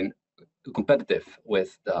supply chain competitive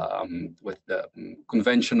with the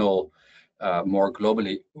conventional, more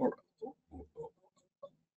globally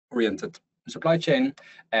oriented supply chain,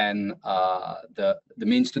 and the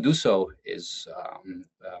means to do so is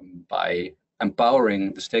by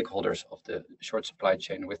empowering the stakeholders of the short supply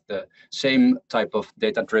chain with the same type of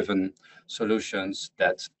data-driven solutions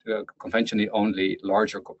that conventionally only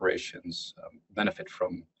larger corporations benefit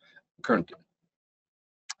from currently.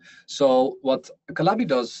 So what Calabi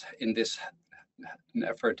does in this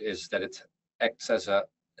effort is that it acts as a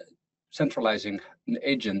centralizing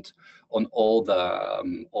agent on all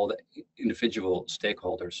the individual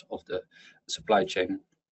stakeholders of the supply chain.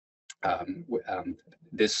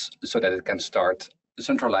 This so that it can start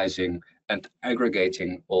centralizing and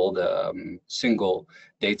aggregating all the single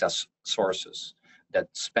data sources that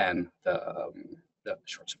span the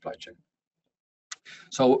short supply chain.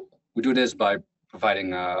 So we do this by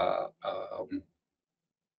providing a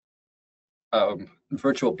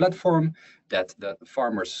virtual platform that the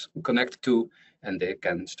farmers connect to, and they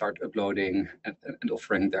can start uploading and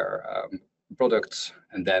offering their products,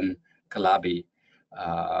 and then Calabi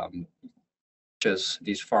reaches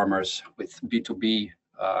these farmers with B2B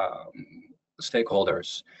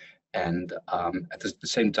stakeholders, and at the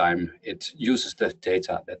same time it uses the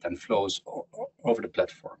data that then flows over the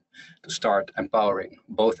platform to start empowering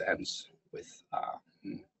both ends with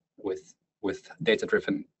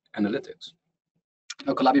data-driven analytics.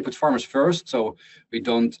 Now, Calabi puts farmers first, so we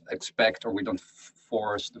don't expect or we don't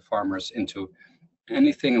force the farmers into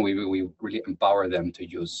anything. We really empower them to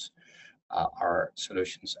use our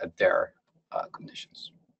solutions at their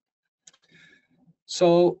conditions.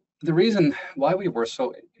 So the reason why we were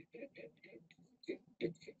so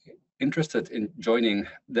interested in joining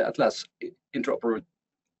the ATLAS Interoperability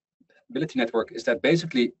Network is that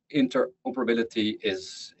basically interoperability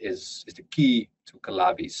is the key to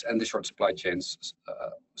Calabi's and the short supply chain's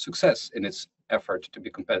success in its effort to be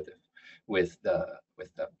competitive with the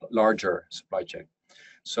larger supply chain.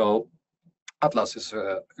 So ATLAS is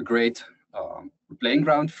a great playing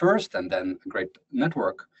ground first, and then a great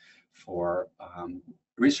network for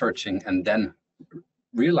researching and then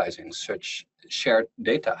realizing such shared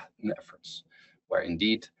data efforts, where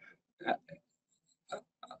indeed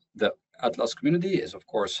the ATLAS community is, of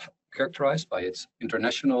course, characterized by its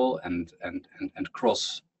international and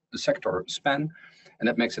cross sector span, and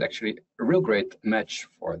that makes it actually a real great match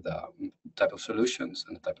for the type of solutions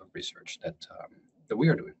and the type of research that we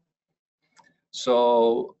are doing.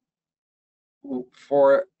 So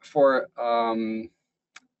for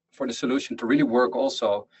the solution to really work,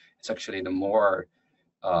 also, it's actually the more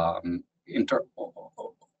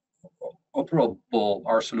interoperable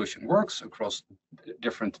our solution works across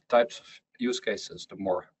different types of use cases, the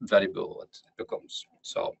more valuable it becomes.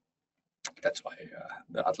 So that's why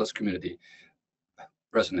the ATLAS community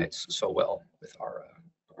resonates so well with our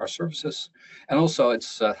services. And also,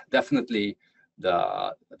 it's definitely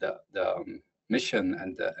the mission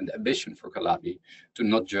and the ambition for Calabi to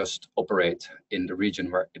not just operate in the region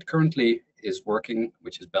where it currently is working,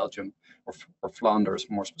 which is Belgium or Flanders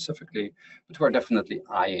more specifically, but we are definitely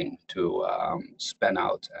eyeing to span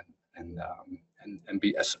out and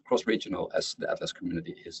be as cross-regional as the ATLAS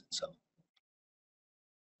community is itself.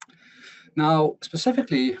 Now,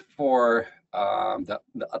 specifically for the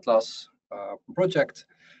ATLAS project,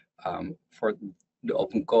 for the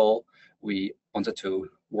open call, we wanted to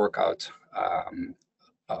work out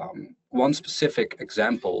one specific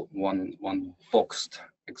example, one boxed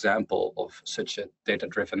example of such a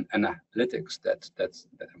data-driven analytics that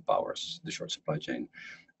empowers the short supply chain,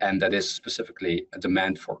 and that is specifically a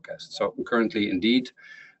demand forecast. So currently, indeed,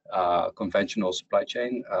 conventional supply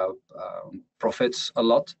chain profits a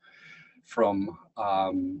lot from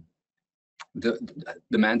the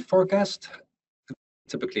demand forecast.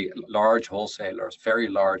 Typically, large wholesalers, very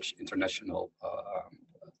large international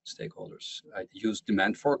stakeholders use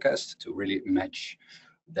demand forecasts to really match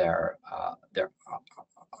their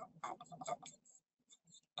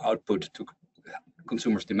output to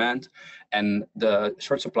consumers' demand, and the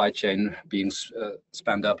short supply chain being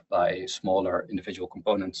spanned up by smaller individual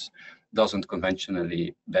components doesn't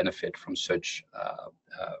conventionally benefit from such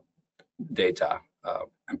data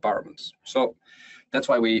empowerments. So that's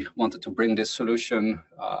why we wanted to bring this solution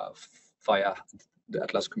via the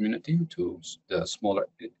ATLAS community to the smaller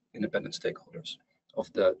independent stakeholders of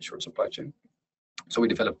the short supply chain. So we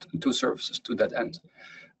developed two services to that end.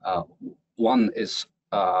 One is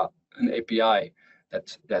an API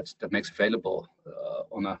that makes available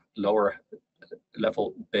on a lower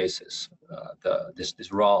level basis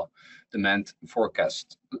this raw demand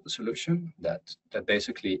forecast solution that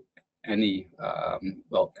basically any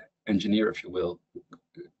engineer, if you will,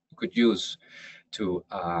 could use to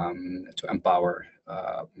empower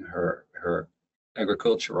her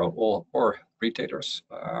agricultural or retailers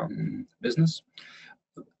business.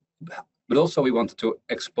 But also we wanted to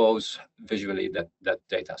expose visually that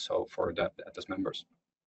data. So for the ATLAS members,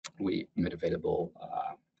 we made available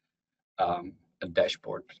a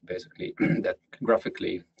dashboard basically that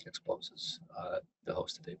graphically exposes the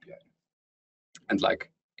hosted API. And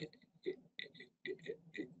like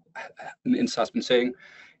Insa has been saying,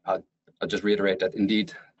 I'll just reiterate that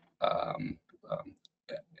indeed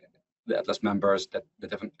the ATLAS members that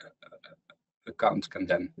have an account can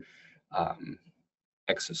then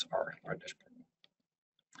access our dashboard.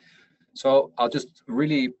 So I'll just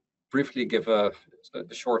really briefly give a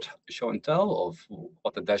short show and tell of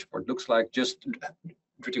what the dashboard looks like, just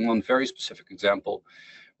treating one very specific example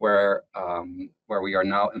where we are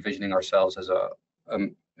now envisioning ourselves as a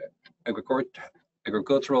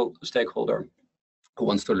agricultural stakeholder who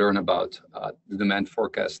wants to learn about the demand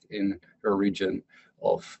forecast in her region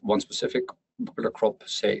of one specific popular crop,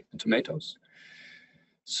 say tomatoes.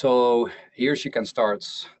 So here she can start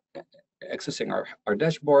accessing our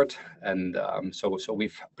dashboard, and so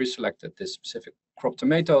we've pre-selected this specific crop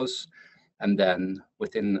tomatoes, and then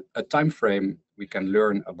within a time frame we can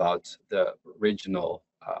learn about the regional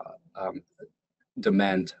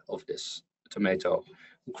demand of this tomato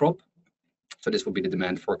crop. So this will be the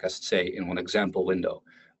demand forecast, say, in one example window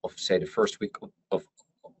of, say, the first week of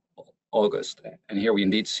August. And here we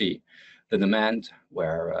indeed see the demand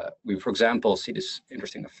where we, for example, see this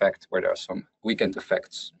interesting effect where there are some weekend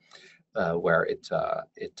effects where it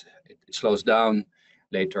slows down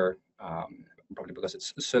later, probably because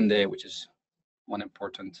it's Sunday, which is one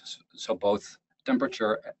important. So both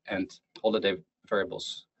temperature and holiday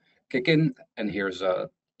variables kick in, and here's a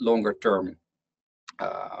longer term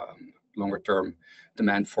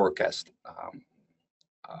demand forecast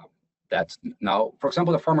that now, for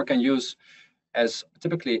example, the farmer can use, as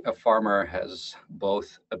typically a farmer has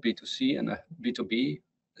both a B2C and a B2B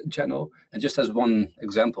channel. And just as one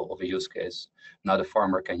example of a use case, now the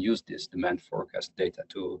farmer can use this demand forecast data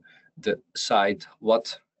to decide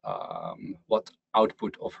what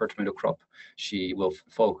output of her tomato crop she will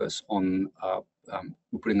focus on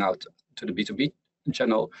putting out to the B2B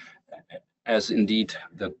channel, as indeed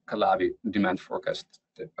the Calabi demand forecast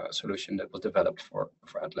solution that was developed for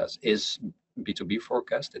ATLAS is B2B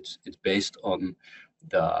forecast. It's based on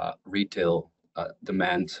the retail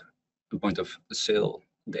demand, the point of sale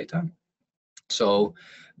data. So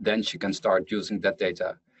then she can start using that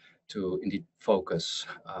data to indeed focus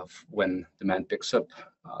when demand picks up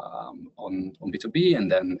on B2B,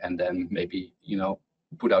 and then maybe, you know,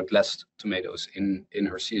 put out less tomatoes in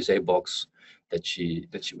her CSA box that she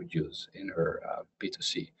would use in her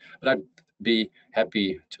B2C. But I'd be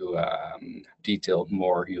happy to detail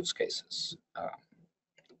more use cases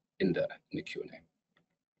in the Q&A.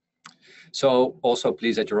 So also,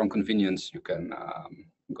 please, at your own convenience, you can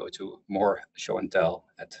go to more show and tell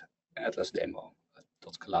at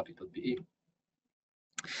atlasdemo.calabi.be.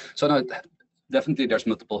 So now, definitely, there's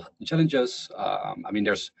multiple challenges. I mean,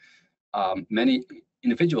 there's many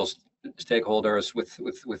individual stakeholders with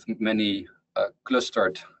many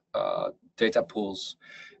clustered data pools,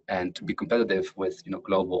 and to be competitive with, you know,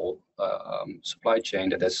 global supply chain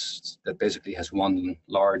that basically has one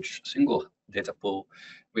large single data pool,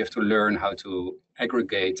 we have to learn how to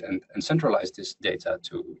aggregate and centralize this data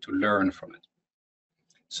to learn from it.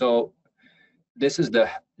 So this is the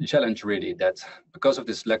challenge, really, that because of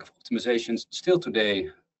this lack of optimizations, still today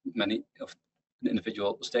many of the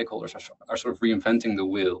individual stakeholders are sort of reinventing the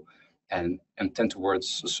wheel and tend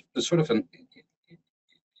towards a sort of an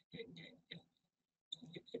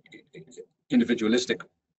individualistic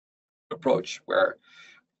approach where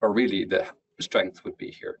really the strength would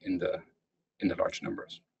be here in the large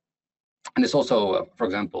numbers. And this also, for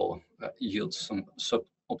example, yields some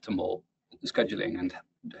suboptimal scheduling and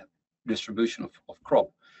distribution of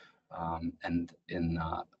crop, and in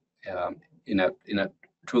a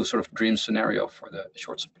true sort of dream scenario for the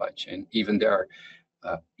short supply chain, even there,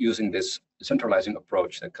 using this centralizing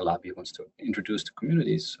approach that Calabi wants to introduce to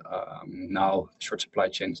communities, now short supply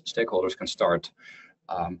chain stakeholders can start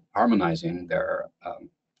harmonizing their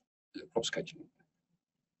crop scheduling.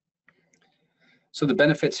 So the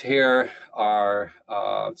benefits here are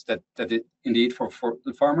that indeed for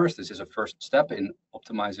the farmers, this is a first step in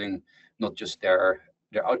optimizing not just their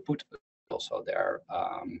output, but also their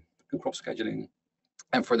crop scheduling.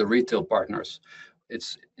 And for the retail partners,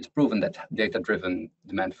 it's proven that data-driven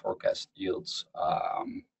demand forecast yields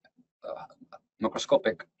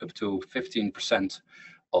macroscopic up to 15%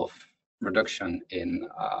 of reduction in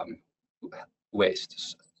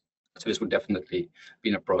waste. So this would definitely be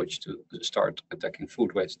an approach to start attacking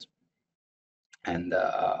food waste. And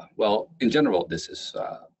well, in general, this is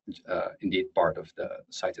indeed part of the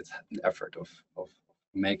cited effort of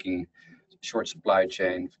making short supply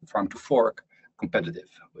chain farm to fork competitive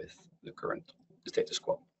with the current status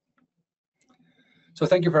quo. So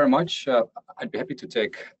thank you very much. I'd be happy to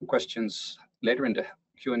take questions later in the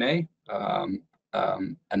Q&A.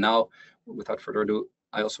 And now, without further ado,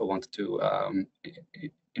 I also want to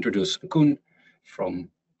introduce Koen from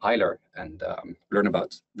Heiler and learn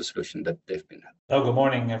about the solution that they've been. Oh, good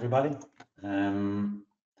morning, everybody.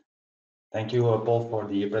 Thank you, Paul, for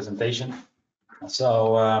the presentation.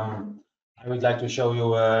 So I would like to show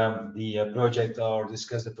you the project, or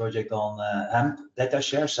discuss the project on hemp data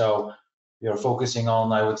share. So we are focusing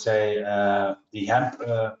on, I would say, the hemp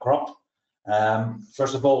crop.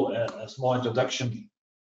 First of all, a small introduction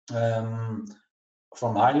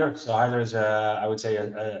from Heiler. So Heiler is, I would say,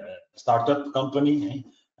 a startup company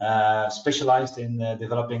specialized in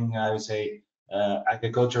developing, I would say,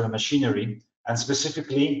 agricultural machinery, and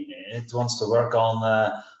specifically, it wants to work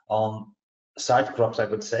on side crops, I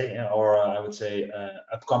would say, or I would say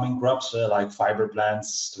upcoming crops like fiber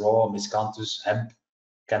plants, straw, miscanthus, hemp,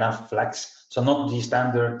 canaf, flax. So not the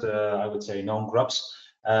standard, I would say, known crops.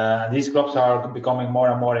 These crops are becoming more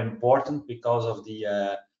and more important because of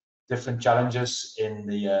the different challenges in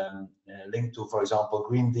the link to, for example,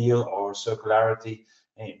 Green Deal or circularity.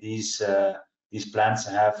 These plants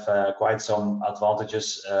have quite some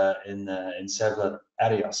advantages in several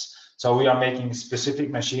areas. So we are making specific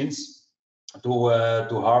machines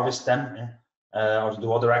to harvest them or to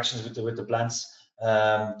do other actions with the plants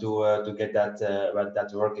to get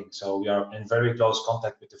that working. So we are in very close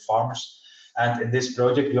contact with the farmers. And in this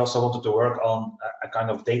project, we also wanted to work on a kind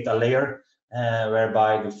of data layer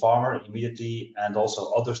whereby the farmer immediately and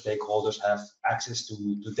also other stakeholders have access to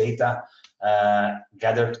data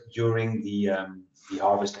gathered during the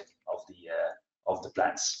harvesting of the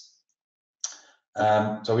plants.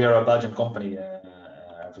 So we are a Belgian company.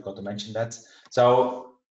 I forgot to mention that. So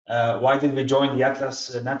why did we join the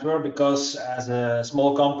ATLAS network? Because as a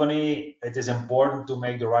small company, it is important to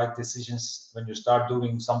make the right decisions when you start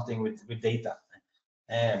doing something with data.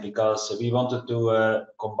 Because we wanted to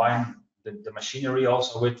combine the machinery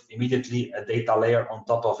also with immediately a data layer on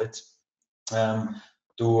top of it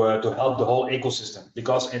to help the whole ecosystem.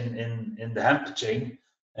 Because in the hemp chain,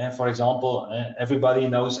 for example, everybody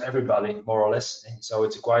knows everybody more or less. So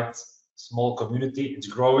it's a quite small community. It's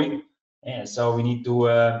growing. So we need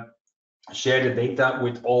to share the data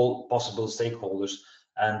with all possible stakeholders.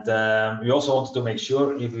 And we also wanted to make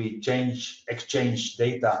sure if we exchange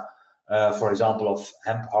data, for example, of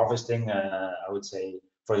hemp harvesting, I would say,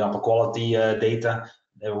 for example, quality data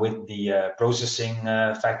with the processing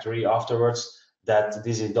factory afterwards, that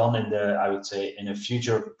this is done in I would say, in a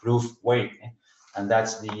future-proof way. And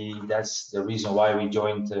that's the reason why we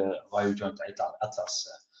joined ATLAS,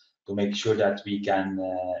 to make sure that we can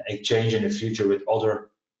exchange in the future with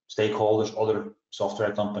other stakeholders, other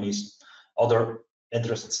software companies, other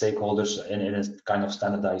interested stakeholders in a kind of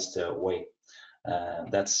standardized way.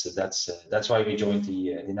 That's why we joined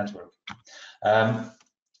the network.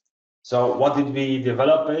 So what did we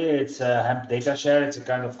develop? It's a hemp data share. It's a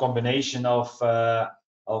kind of combination of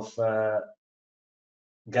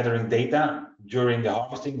gathering data during the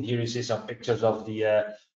harvesting. Here you see some pictures of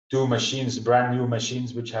the two machines, brand new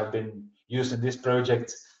machines, which have been used in this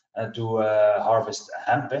project to harvest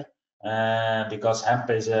hemp. Because hemp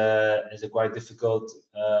is a quite difficult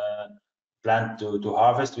plant to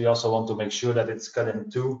harvest. We also want to make sure that it's cut in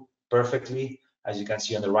two perfectly, as you can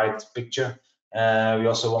see on the right picture. We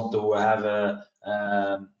also want to have a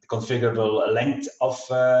configurable length of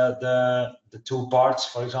the two parts,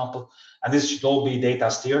 for example. And this should all be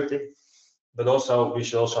data steered, but also we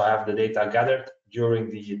should also have the data gathered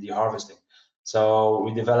during the harvesting. So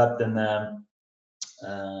we developed an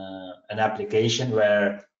application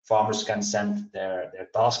where farmers can send their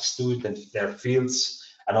tasks to it and their fields,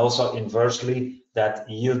 and also inversely that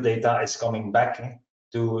yield data is coming back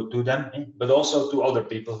to them, but also to other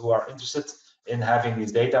people who are interested in having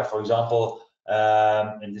this data. For example,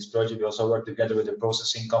 in this project, we also worked together with a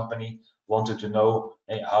processing company, wanted to know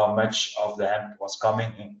how much of the hemp was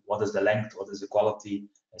coming, what is the length, what is the quality,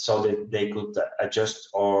 so that they could adjust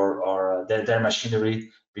or their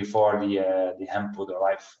machinery before the hemp would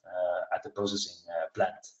arrive at the processing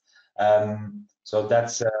plant. So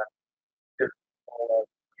that's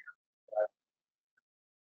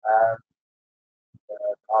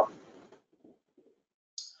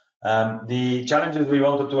the challenges we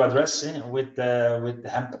wanted to address with the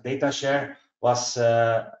hemp data share was,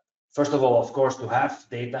 first of all, of course, to have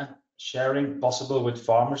data sharing possible with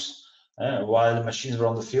farmers while the machines were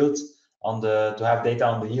on the field, to have data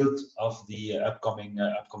on the yield of the upcoming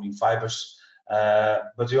fibers.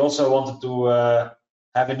 But we also wanted to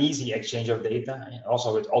have an easy exchange of data,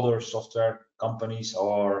 also with other software companies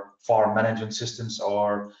or farm management systems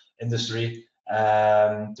or industry,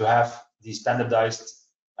 to have the standardized,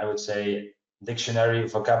 I would say, dictionary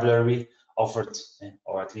vocabulary offered,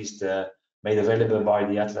 or at least made available by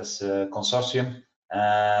the ATLAS consortium,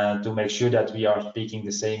 to make sure that we are speaking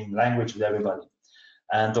the same language with everybody.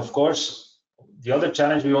 And of course, the other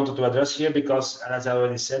challenge we wanted to address here, because as I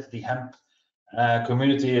already said, the hemp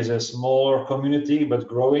community is a smaller community but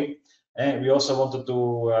growing, and we also wanted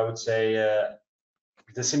to, I would say,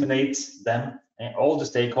 disseminate them, all the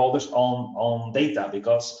stakeholders on data,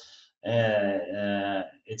 because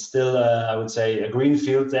it's still, I would say, a green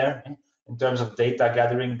field there in terms of data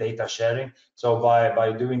gathering, data sharing. So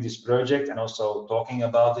by doing this project and also talking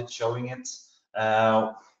about it, showing it,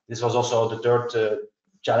 this was also the third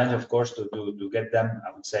challenge, of course, to get them,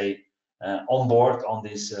 I would say, on board on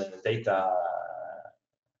this data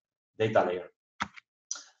layer.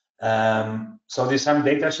 So this hemp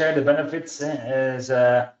data share, the benefits is,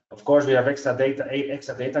 of course, we have extra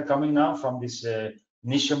data coming now from this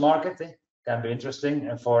niche market. can be interesting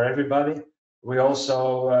for everybody. We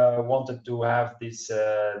also wanted to have this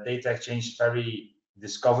data exchange very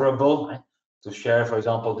discoverable, to share, for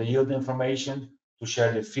example, the yield information, to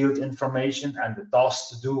share the field information and the tasks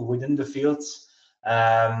to do within the fields.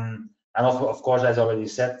 And of course, as already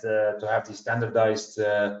said, to have the standardized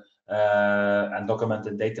and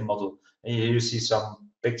documented data model. And here you see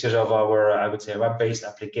some pictures of our, I would say, web-based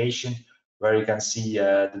application, where you can see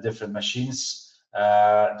the different machines,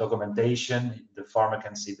 documentation. The farmer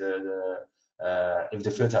can see if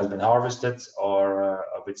the field has been harvested or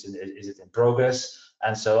is it in progress,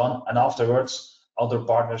 and so on. And afterwards, other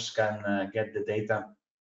partners can get the data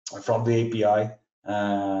from the API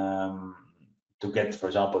to get, for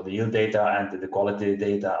example, the yield data and the quality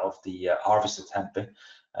data of the harvested hemp.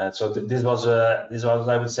 So this was,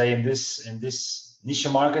 I would say, in this niche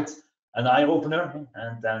market, an eye opener,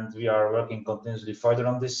 and we are working continuously further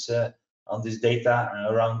on this data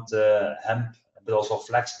around hemp, but also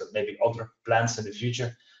flax, but maybe other plants in the future,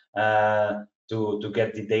 to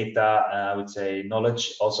get the data, I would say, knowledge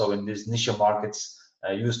also in these niche markets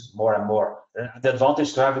used more and more. The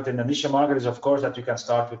advantage to have it in the niche market is, of course, that you can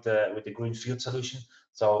start with the green field solution.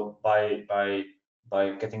 So by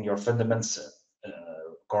getting your fundamentals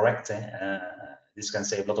correct, this can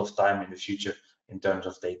save a lot of time in the future in terms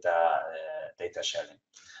of data sharing.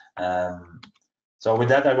 So with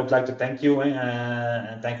that, I would like to thank you,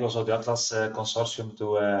 and thank you also the ATLAS consortium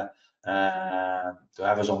to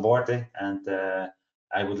have us on board. And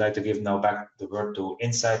I would like to give now back the word to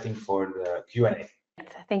Insighting for the Q&A.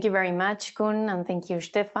 Thank you very much, Koen, and thank you,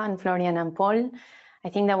 Stefan, Florian, and Paul. I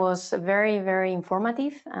think that was very, very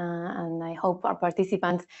informative, and I hope our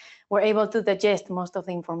participants were able to digest most of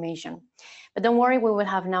the information. But don't worry, we will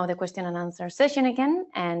have now the question and answer session again,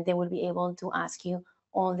 and they will be able to ask you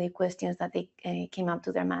all the questions that they came up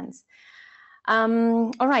to their minds.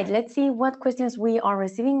 All right, let's see what questions we are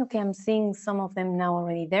receiving. Okay, I'm seeing some of them now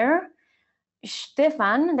already there.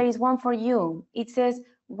 Stefan, there is one for you. It says,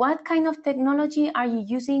 what kind of technology are you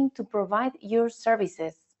using to provide your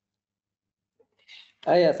services?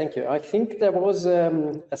 Yeah, thank you. I think there was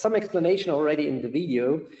some explanation already in the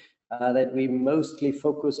video that we mostly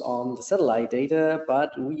focus on the satellite data,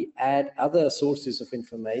 but we add other sources of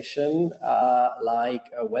information like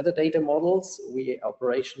weather data models we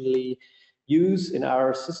operationally use in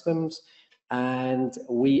our systems, and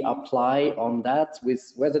we apply on that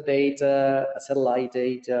with weather data, satellite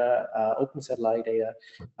data, open satellite data.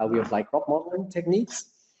 We apply crop modeling techniques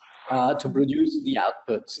to produce the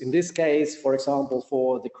outputs. In this case, for example,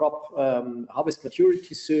 for the crop harvest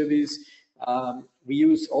maturity service, we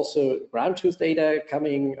use also ground truth data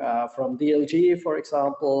coming from DLG, for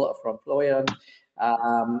example, from Florian,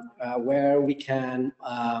 where we can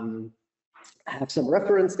have some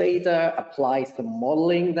reference data, apply some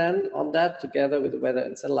modeling then on that together with the weather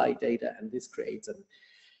and satellite data, and this creates a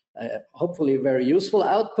hopefully very useful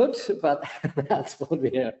output, but that's what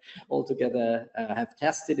we all together have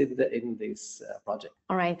tested in this project.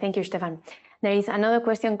 All right, thank you, Stefan. There is another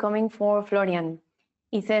question coming for Florian.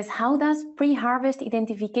 It says, how does pre-harvest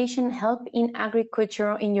identification help in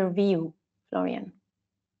agriculture in your view, Florian?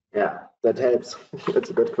 Yeah, that helps. That's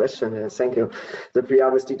a good question. Yes, thank you. The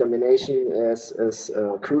pre-harvest determination is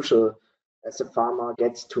crucial as a farmer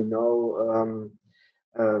gets to know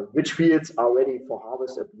which fields are ready for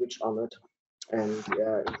harvest and which are not. And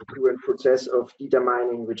the current process of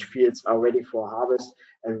determining which fields are ready for harvest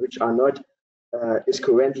and which are not is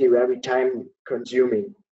currently very time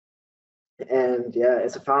consuming. And yeah,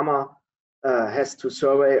 as a farmer has to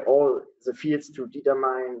survey all the fields to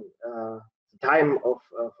determine the time of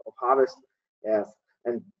harvest, yes,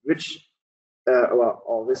 and which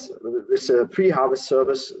or with a pre-harvest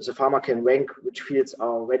service, the farmer can rank which fields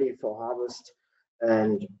are ready for harvest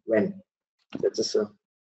and when. That is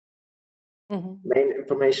main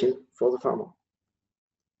information for the farmer.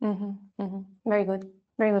 Very good,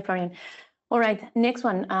 Florian. All right, next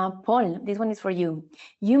one, Paul, this one is for you.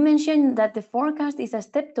 You mentioned that the forecast is a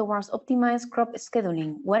step towards optimized crop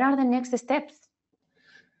scheduling. What are the next steps?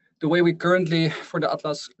 The way we currently, for the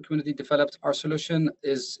ATLAS community, developed our solution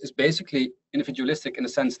is basically individualistic in the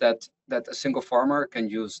sense that a single farmer can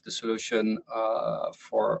use the solution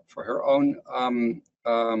for her own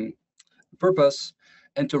purpose,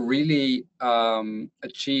 and to really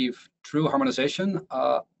achieve true harmonization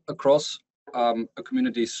across a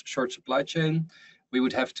community's short supply chain, we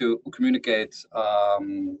would have to communicate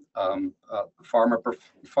farmer per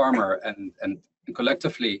farmer and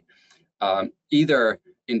collectively, either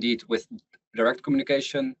indeed with direct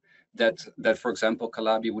communication that for example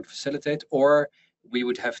Calabi would facilitate, or we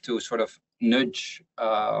would have to sort of nudge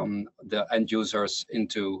the end users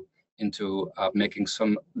into into making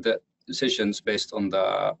some decisions based on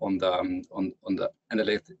the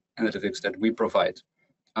analytics that we provide.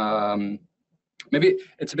 Maybe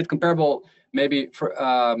it's a bit comparable, maybe for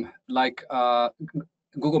like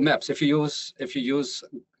Google Maps. If you use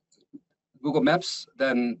Google Maps,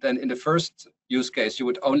 then in the first use case you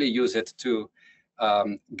would only use it to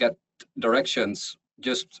get directions,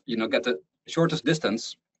 just get the shortest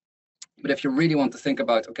distance. But if you really want to think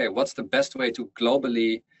about, okay, what's the best way to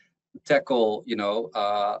globally tackle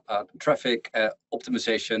traffic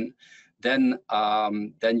optimization, then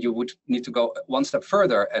you would need to go one step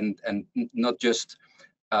further and not just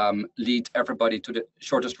lead everybody to the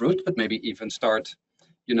shortest route, but maybe even start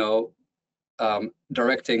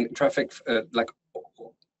directing traffic, like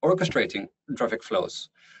orchestrating traffic flows.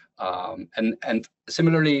 And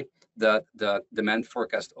similarly, the demand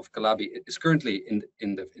forecast of Calabi is currently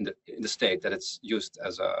in the state that it's used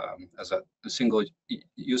as a single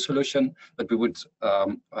use solution, but we would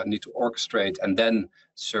need to orchestrate and then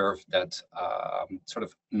serve that sort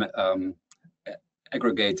of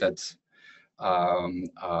aggregated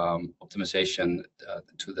optimization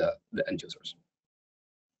to the end users.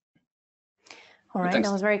 All right,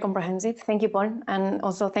 that was very comprehensive. Thank you, Paul. And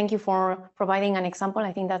also thank you for providing an example.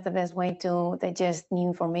 I think that's the best way to digest new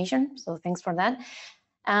information. So thanks for that.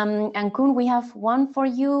 And Koen, we have one for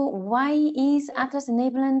you. Why is Atlas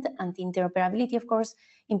enablement and interoperability, of course,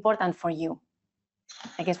 important for you?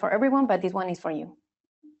 I guess for everyone, but this one is for you.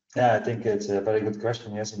 Yeah, I think it's a very good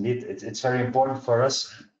question. Yes, indeed. It's very important for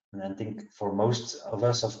us. And I think for most of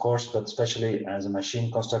us, of course, but especially as a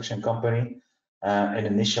machine construction company, in a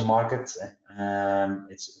niche market,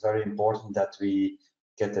 it's very important that we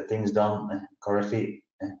get the things done correctly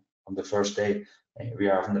on the first day. We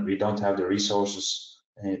don't have the resources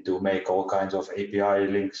to make all kinds of API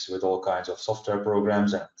links with all kinds of software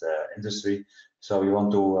programs and industry. So we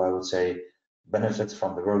want to, I would say, benefit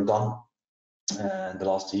from the work done the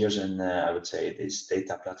last years in, I would say, these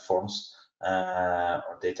data platforms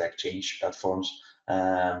or data exchange platforms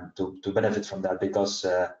to benefit from that, because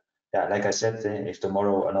yeah, like I said, if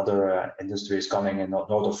tomorrow another industry is coming in north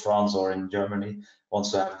of France or in Germany,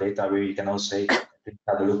 wants to have data, we can also say,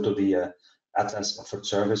 have a look to the Atlas offered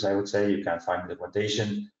service. I would say you can find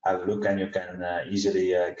documentation, have a look, and you can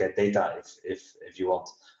easily get data if you want.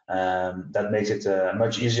 That makes it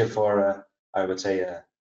much easier for, I would say, a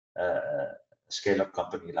scale-up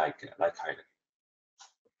company like Heidelberg.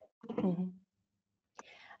 Mm-hmm.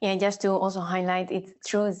 Yeah, just to also highlight, it's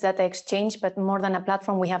true, it's data exchange, but more than a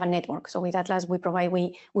platform, we have a network. So with Atlas, we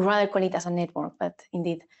rather call it as a network, but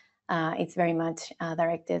indeed, it's very much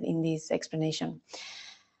directed in this explanation.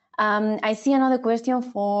 I see another question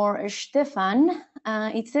for Stefan.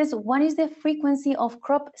 It says, what is the frequency of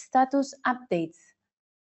crop status updates?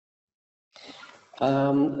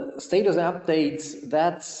 Status updates,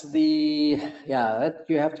 that's that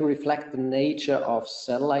you have to reflect the nature of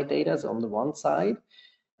satellite data on the one side.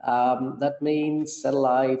 That means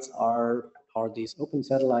satellites are these open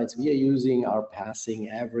satellites we are using are passing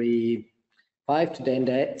every 5 to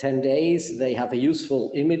 10 days. They have a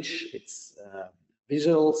useful image. It's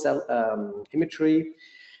visual imagery,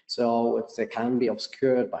 so they can be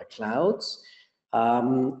obscured by clouds.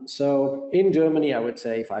 So in Germany, I would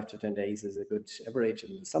say 5 to 10 days is a good average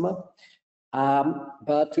in the summer.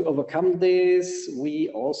 But to overcome this, we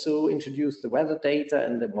also introduced the weather data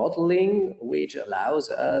and the modeling, which allows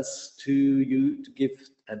us to give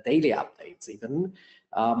daily updates even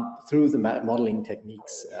through the modeling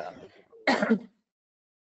techniques.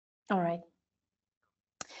 All right.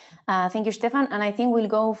 Thank you, Stefan. And I think we'll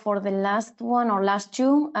go for the last one or last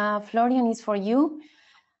two. Florian, is for you.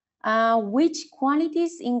 Which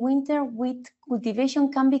qualities in winter wheat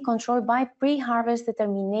cultivation can be controlled by pre-harvest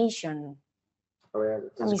determination? Oh yeah,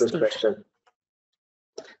 that's a good question.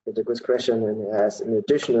 It's a good question, and as in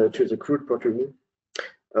addition to the crude protein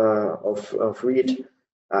of wheat,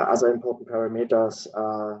 other important parameters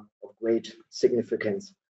are of great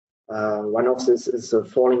significance. One of this is the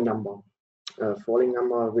falling number. Falling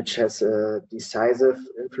number, which has a decisive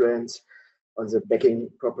influence on the backing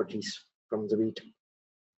properties from the wheat.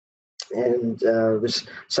 And with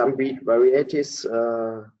some wheat varieties,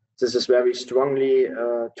 this is very strongly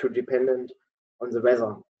too dependent on the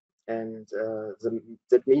weather. And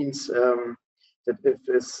that means that if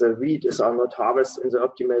this wheat is not harvested in the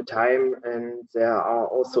optimal time, and there are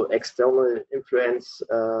also external influence,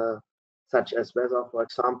 such as weather, for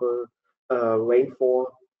example, rainfall,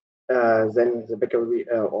 then the bakery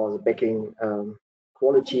or the baking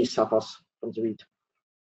quality suffers from the wheat.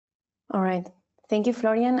 All right. Thank you,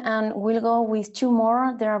 Florian. And we'll go with two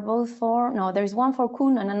more. There are both for, no, there's one for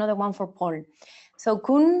Koen and another one for Paul. So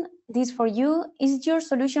Koen, this for you. Is your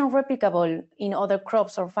solution replicable in other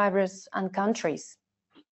crops or fibers and countries?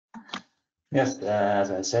 Yes,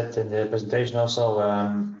 as I said in the presentation also,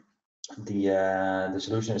 the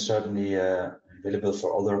solution is certainly available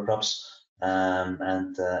for other crops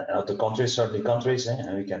and other countries, certainly countries,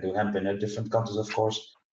 and we can do hemp in different countries, of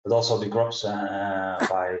course, but also the crops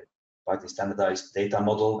by the standardized data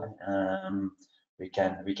model. We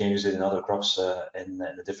can use it in other crops in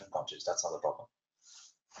the different countries. That's not a problem.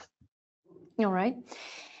 All right.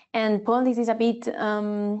 And Paul, this is a bit,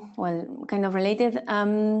 well, kind of related.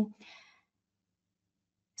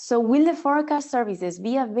 So will the forecast services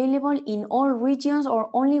be available in all regions or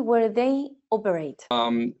only where they operate?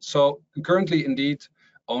 So currently, indeed,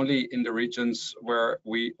 only in the regions where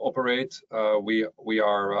we operate, we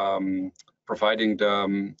are providing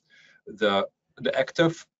the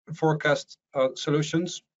active forecast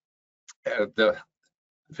solutions. The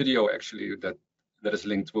video actually that is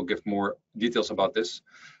linked will give more details about this.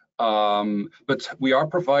 But we are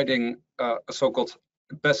providing a so-called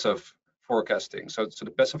passive forecasting. So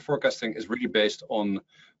the passive forecasting is really based on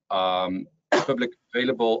public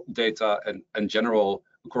available data and general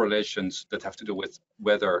correlations that have to do with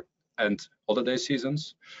weather and holiday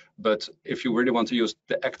seasons. But if you really want to use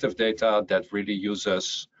the active data that really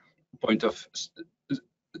uses point of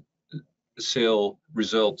sale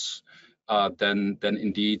results, then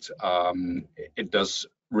indeed it does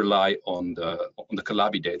rely on the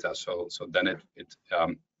Calabi data. So then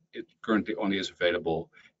it currently only is available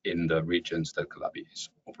in the regions that Calabi is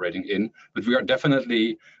operating in. But we are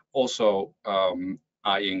definitely also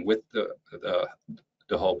eyeing with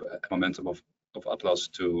the hope and momentum of ATLAS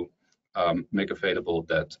to make available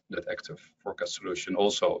that active forecast solution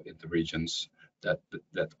also in the regions that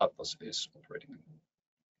ATLAS is operating in.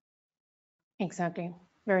 Exactly.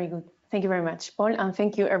 Very good. Thank you very much, Paul, and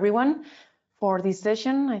thank you everyone for this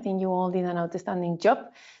session. I think you all did an outstanding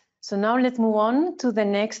job. So now let's move on to the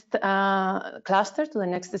next cluster, to the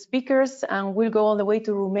next speakers, and we'll go all the way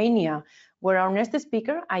to Romania, where our next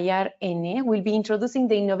speaker, Ayar Ene, will be introducing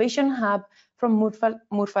the Innovation Hub from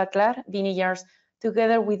Murfatlar Vineyards,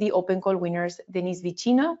 together with the Open Call winners, Denis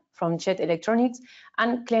Vicino from Chet Electronics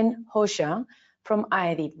and Glenn Hosha from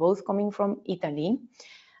AEDIT, both coming from Italy.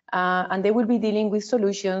 And they will be dealing with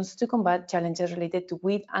solutions to combat challenges related to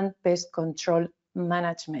weed and pest control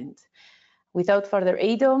management. Without further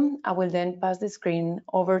ado, I will then pass the screen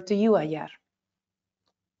over to you, Ayar.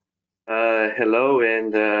 Hello,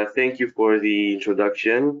 and thank you for the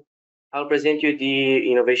introduction. I'll present you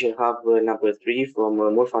the Innovation Hub number 3 from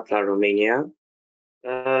Murfatlar, Romania.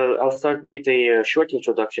 I'll start with a short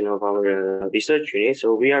introduction of our research unit.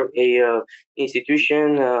 So we are a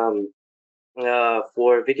institution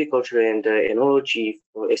for viticulture and enology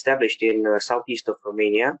established in southeast of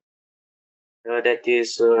Romania. That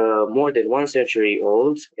is more than 1 century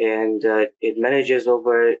old, and it manages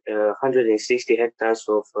over 160 hectares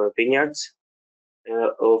of vineyards,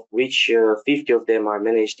 of which 50 of them are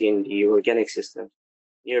managed in the organic system.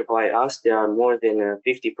 Nearby us, there are more than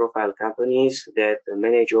 50 profile companies that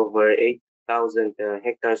manage over 8,000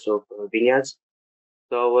 hectares of vineyards.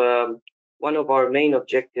 So one of our main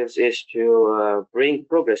objectives is to bring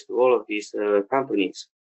progress to all of these companies.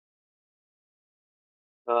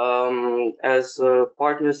 As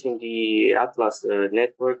partners in the ATLAS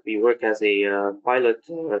network, we work as a pilot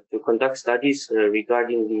to conduct studies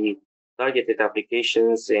regarding the targeted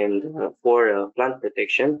applications and for plant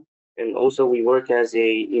protection. And also we work as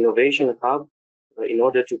a innovation hub in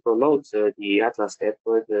order to promote the ATLAS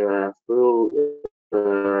network through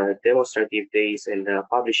demonstrative days and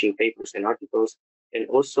publishing papers and articles, and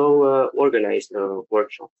also organized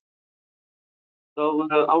workshops. So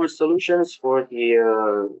our solutions for the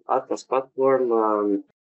ATLAS platform,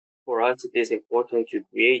 for us it is important to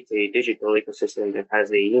create a digital ecosystem that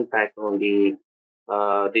has an impact on the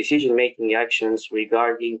decision-making actions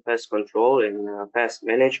regarding pest control and pest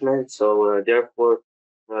management. So therefore,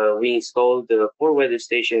 we installed 4 weather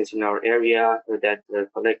stations in our area that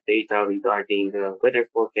collect data regarding weather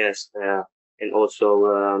forecast and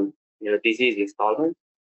also disease installment.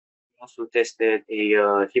 We also tested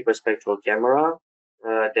a hyperspectral camera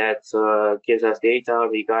that gives us data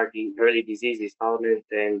regarding early disease installment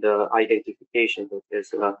and identification, which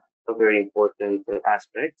is a very important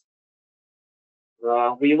aspect.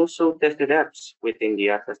 We also tested apps within the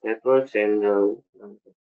ATLAS networks, and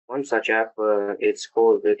one such app, it's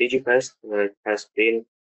called DigiPest. It has been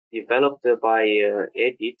developed by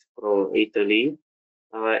AEDIT from Italy,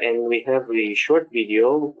 and we have a short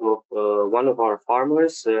video of one of our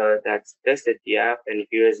farmers that tested the app, and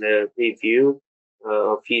here's a review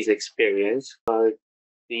of his experience.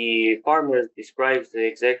 the farmer describes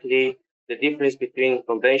exactly the difference between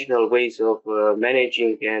conventional ways of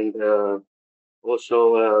managing and also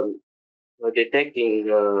detecting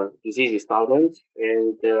disease installments,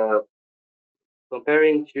 and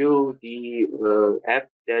comparing to the app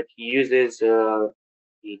that he uses, the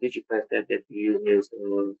DigiPass app that he uses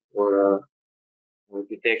for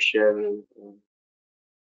detection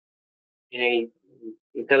in a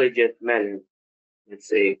intelligent manner, let's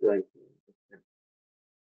say, like.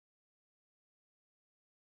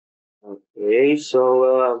 Okay,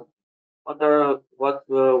 so what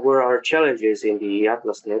were our challenges in the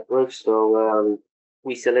ATLAS network? So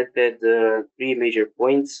we selected 3 major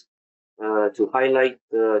points to highlight.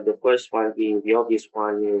 The first one being the obvious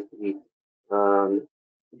one is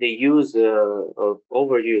the use of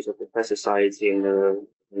overuse of the pesticides in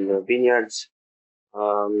the vineyards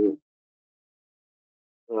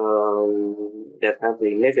that have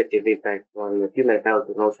a negative impact on human health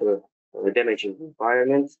and also damaging the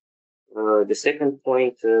environment. The second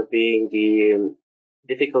point being the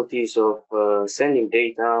difficulties of sending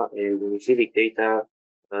data and receiving data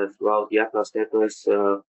throughout the ATLAS networks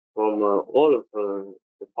from all of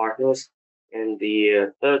the partners. And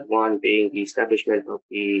the third one being the establishment of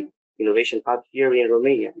the innovation hub here in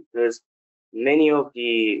Romania, because many of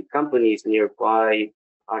the companies nearby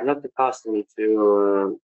are not accustomed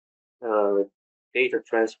to data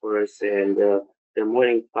transfers, and they're more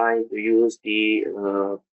inclined to use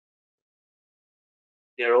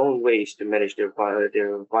their own ways to manage their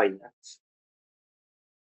vineyards.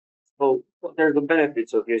 So what are the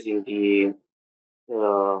benefits of using the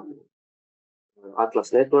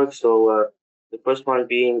ATLAS network? So the first one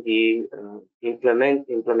being the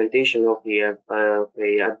implementation of the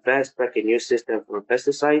advanced track and use system for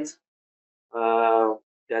pesticides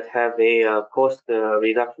that have a cost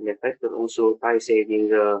reduction effect, but also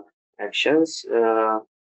time-saving actions.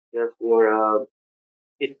 Therefore,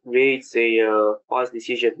 it creates a fast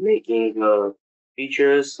decision-making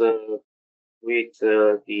features with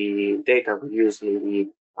the data we use in the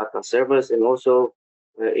ATLAS servers, and also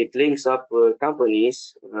it links up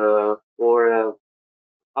companies for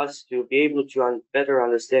us to be able to better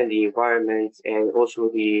understand the environment and also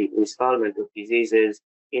the installment of diseases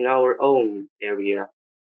in our own area.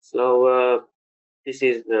 So this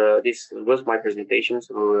was my presentation.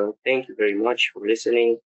 So thank you very much for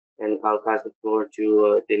listening, and I'll pass the floor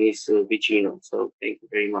to Denise Vicino. So thank you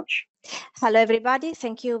very much. Hello, everybody.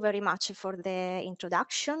 Thank you very much for the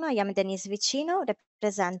introduction. I am Denise Vicino,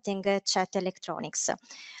 representing CET Electronics.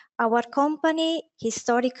 Our company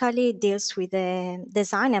historically deals with the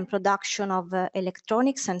design and production of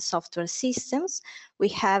electronics and software systems. We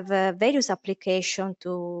have various applications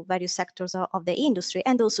to various sectors of the industry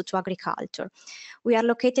and also to agriculture. We are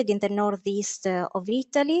located in the northeast of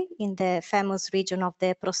Italy, in the famous region of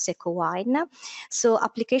the Prosecco wine. So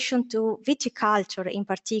application to viticulture in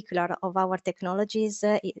particular of our technologies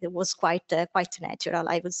it was quite natural,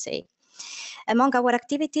 I would say. Among our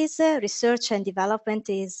activities, research and development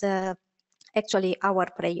is actually our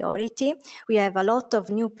priority. We have a lot of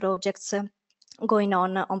new projects going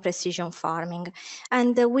on precision farming.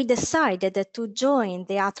 And we decided to join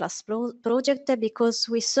the ATLAS project because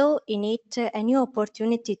we saw in it a new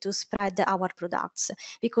opportunity to spread our products,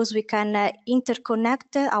 because we can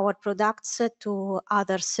interconnect our products to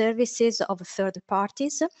other services of third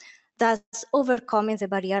parties, thus overcoming the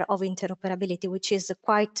barrier of interoperability, which is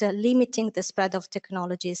quite limiting the spread of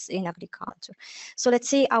technologies in agriculture. So let's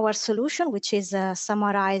see our solution, which is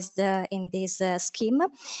summarized in this scheme.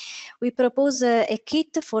 We propose a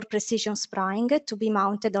kit for precision spraying to be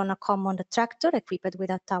mounted on a common tractor equipped with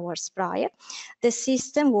a tower sprayer. The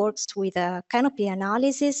system works with a canopy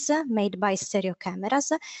analysis made by stereo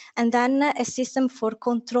cameras, and then a system for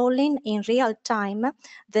controlling in real time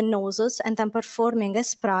the nozzles and then performing a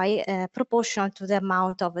spray proportional to the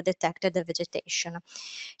amount of detected vegetation.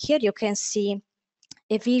 Here you can see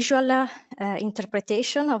a visual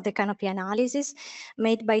interpretation of the canopy analysis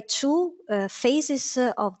made by 2 phases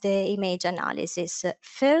of the image analysis.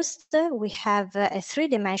 First, we have a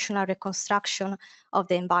 3-dimensional reconstruction of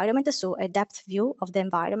the environment, so a depth view of the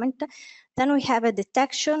environment. Then we have a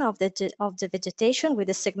detection of the vegetation with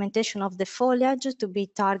the segmentation of the foliage to be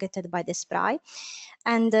targeted by the spray.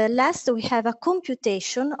 And last, we have a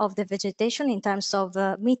computation of the vegetation in terms of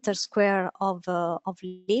meter square of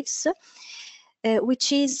leaves,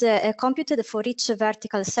 which is computed for each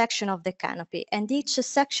vertical section of the canopy. And each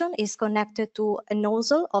section is connected to a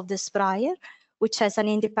nozzle of the sprayer, which has an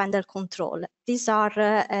independent control. These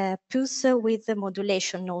are pulse width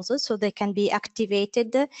modulation nozzles, so they can be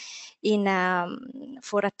activated in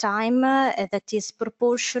for a time that is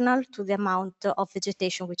proportional to the amount of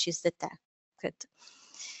vegetation which is detected.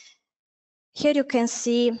 Here you can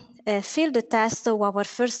see a field test of our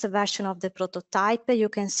first version of the prototype. You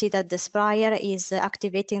can see that the sprayer is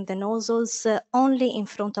activating the nozzles only in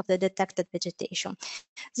front of the detected vegetation.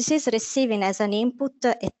 This is receiving as an input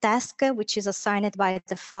a task which is assigned by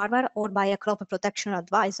the farmer or by a crop protection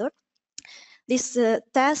advisor. This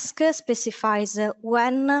task specifies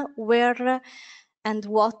when, where, and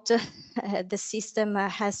what the system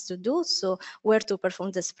has to do, so where to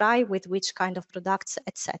perform the spray, with which kind of products,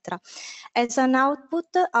 etc. As an output,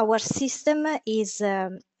 our system is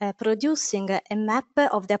producing a map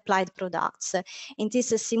of the applied products. In this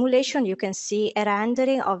simulation, you can see a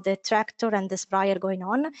rendering of the tractor and the sprayer going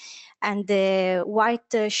on, and the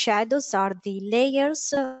white shadows are the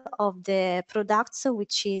layers of the products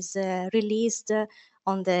which is released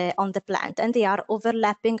on the plant, and they are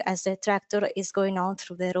overlapping as the tractor is going on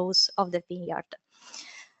through the rows of the vineyard.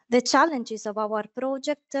 The challenges of our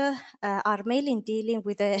project are mainly in dealing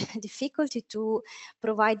with the difficulty to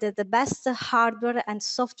provide the best hardware and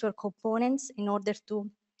software components in order to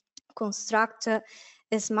construct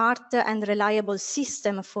a smart and reliable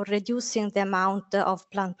system for reducing the amount of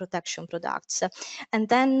plant protection products. And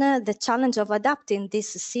then the challenge of adapting this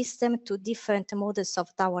system to different models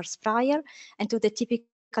of tower sprayer and to the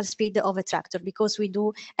typical speed of a tractor, because we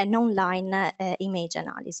do an online image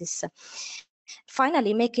analysis.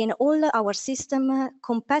 Finally, making all our system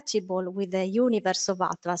compatible with the universe of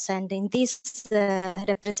ATLAS. And in this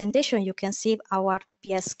representation, you can see our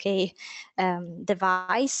PSK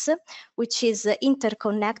device, which is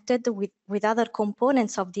interconnected with other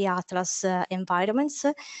components of the ATLAS environments,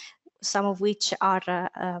 some of which are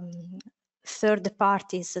third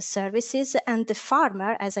parties services, and the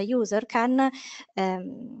farmer as a user can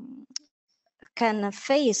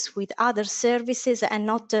face with other services and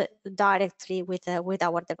not directly with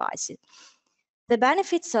our devices. The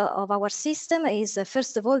benefits of our system is,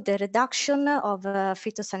 first of all, the reduction of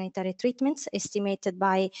phytosanitary treatments, estimated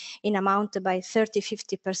in amount by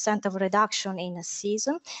 30–50% of reduction in a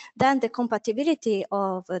season. Then the compatibility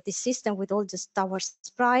of the system with all the tower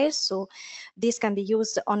sprayers. So this can be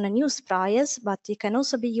used on new sprayers, but it can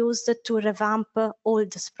also be used to revamp old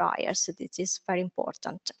sprayers. This is very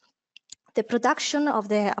important. The production of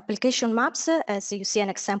the application maps, as you see an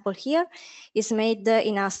example here, is made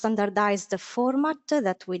in a standardized format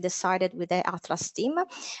that we decided with the ATLAS team.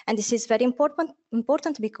 And this is very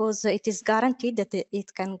important because it is guaranteed that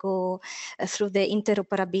it can go through the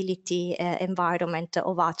interoperability environment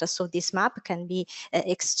of ATLAS. So this map can be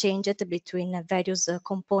exchanged between various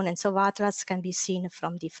components of ATLAS, can be seen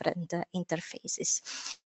from different interfaces.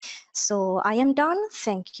 So I am done.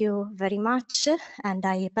 Thank you very much. And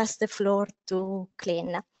I pass the floor to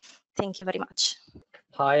Glenn. Thank you very much.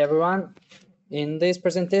 Hi, everyone. In this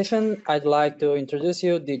presentation, I'd like to introduce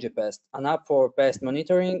you DigiPest, an app for pest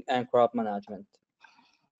monitoring and crop management.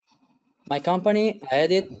 My company,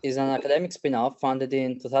 AEDIT, is an academic spin-off founded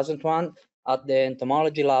in 2001 at the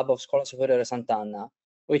Entomology Lab of Scuola Superiore Sant'Anna,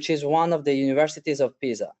 which is one of the universities of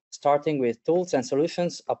Pisa, starting with tools and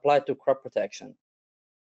solutions applied to crop protection.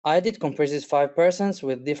 AEDIT comprises 5 persons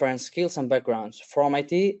with different skills and backgrounds, from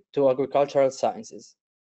IT to agricultural sciences.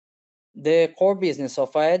 The core business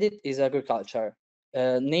of AEDIT is agriculture,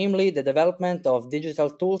 namely the development of digital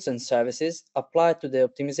tools and services applied to the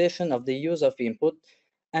optimization of the use of input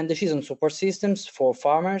and decision support systems for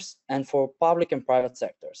farmers and for public and private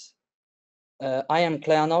sectors. I am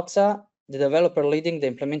Clea Noxa, the developer leading the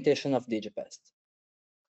implementation of DigiPest.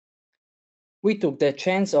 We took the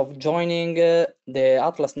chance of joining the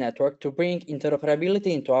ATLAS network to bring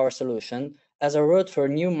interoperability into our solution as a route for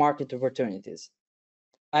new market opportunities.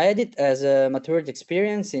 AEDIT has a matured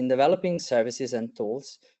experience in developing services and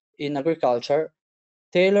tools in agriculture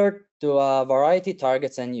tailored to a variety of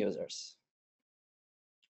targets and users.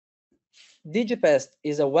 DigiPest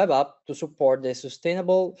is a web app to support the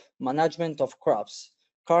sustainable management of crops,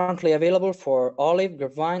 currently available for olive,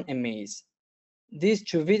 grapevine, and maize. These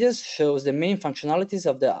 2 videos shows the main functionalities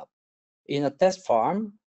of the app in a test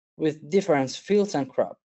farm with different fields and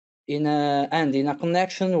crop, and in a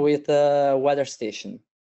connection with a weather station.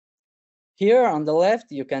 Here on the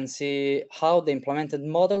left, you can see how the implemented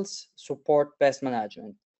models support pest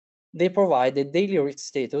management. They provide the daily risk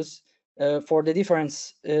status for the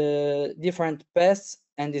different pests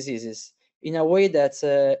and diseases in a way that's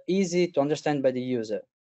easy to understand by the user.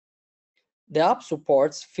 The app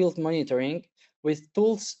supports field monitoring with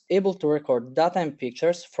tools able to record data and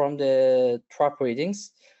pictures from the trap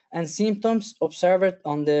readings and symptoms observed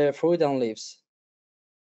on the fruit and leaves.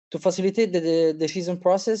 To facilitate the decision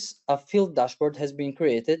process, a field dashboard has been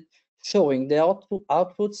created showing the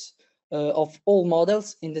outputs of all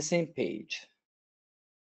models in the same page.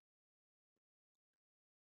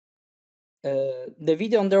 The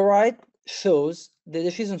video on the right shows the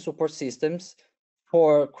decision support systems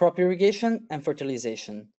for crop irrigation and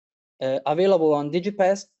fertilization, available on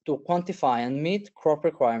DigiPest to quantify and meet crop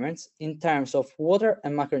requirements in terms of water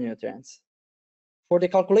and macronutrients. For the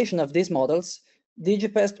calculation of these models,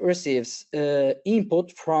 DigiPest receives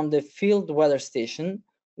input from the field weather station,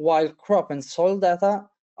 while crop and soil data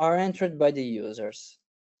are entered by the users.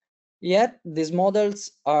 Yet, these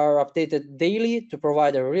models are updated daily to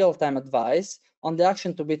provide a real-time advice on the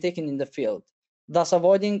action to be taken in the field, thus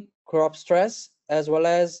avoiding crop stress as well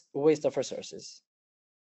as waste of resources.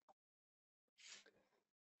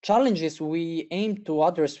 Challenges we aim to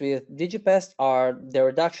address with DigiPest are the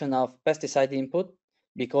reduction of pesticide input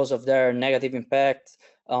because of their negative impact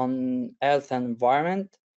on health and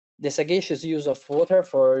environment, the sagacious use of water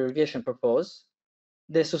for irrigation purpose,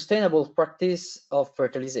 the sustainable practice of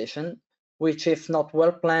fertilization, which if not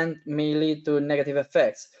well planned may lead to negative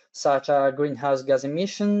effects such as greenhouse gas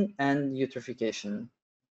emission and eutrophication,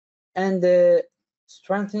 and the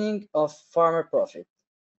strengthening of farmer profit.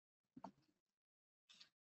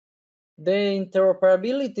 The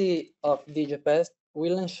interoperability of DigiPest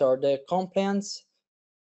will ensure the compliance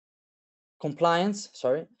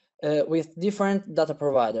with different data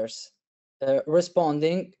providers,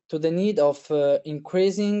 responding to the need of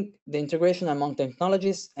increasing the integration among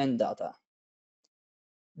technologies and data.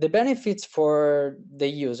 The benefits for the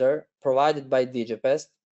user provided by DigiPest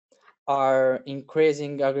are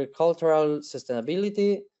increasing agricultural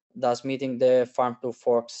sustainability, thus meeting the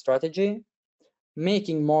farm-to-fork strategy,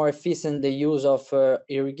 making more efficient the use of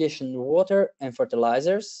irrigation water and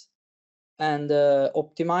fertilizers, and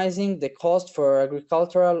optimizing the cost for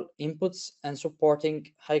agricultural inputs and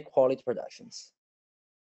supporting high-quality productions.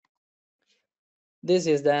 This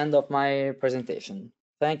is the end of my presentation.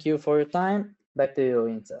 Thank you for your time. Back to you,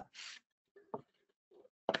 Inza.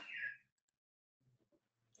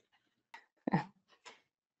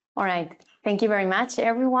 All right. Thank you very much,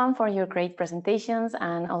 everyone, for your great presentations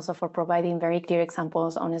and also for providing very clear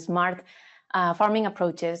examples on smart farming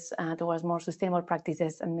approaches towards more sustainable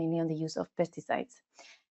practices and mainly on the use of pesticides.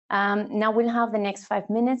 Now we'll have the next 5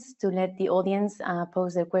 minutes to let the audience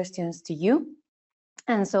pose their questions to you.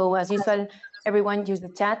 And so, as usual, everyone use the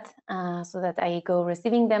chat so that I go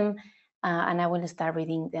receiving them and I will start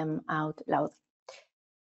reading them out loud.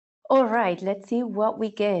 All right, let's see what we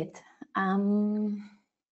get.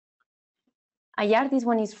 Ayar, this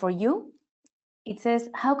one is for you. It says,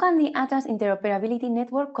 how can the ATLAS Interoperability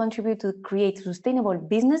Network contribute to create sustainable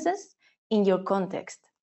businesses in your context?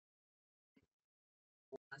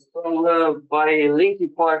 So by linking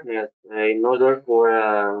partners in order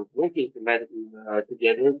for working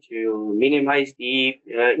together to minimize the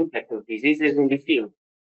impact of diseases in the field.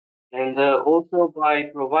 And also by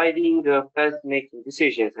providing fast-making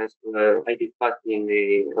decisions, as I discussed in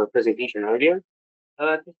the presentation earlier,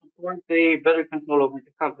 to support a better control over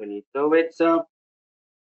the company. So it's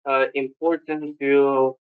important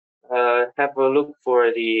to have a look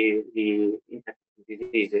for the impact of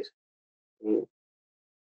diseases.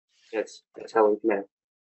 That's how it's meant.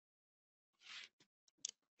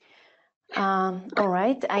 All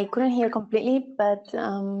right, I couldn't hear completely, but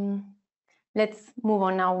let's move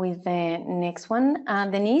on now with the next one.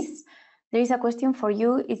 Denise, there is a question for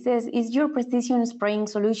you. It says, is your precision spraying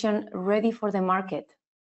solution ready for the market?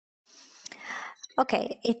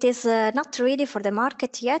 Okay, it is not ready for the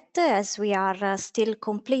market yet, as we are still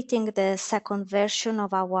completing the second version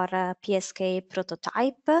of our PSK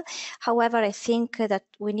prototype. However, I think that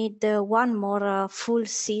we need one more full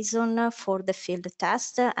season for the field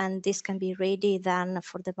test, and this can be ready then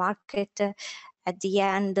for the market at the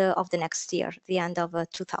end of the next year, the end of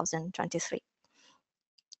 2023.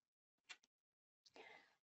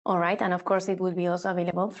 All right, and of course it will be also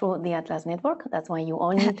available through the ATLAS network. That's why you all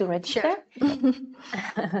need to register.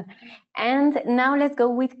 And now let's go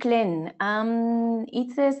with Glenn.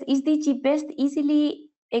 It says, is DigiPest easily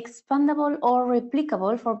expandable or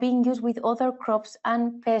replicable for being used with other crops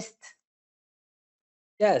and pests?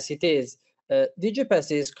 Yes, it is.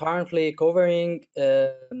 DigiPest is currently covering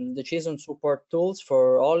the season support tools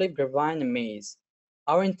for olive, grapevine, and maize.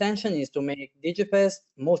 Our intention is to make DigiPest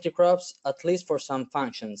multi-crops, at least for some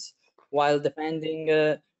functions, while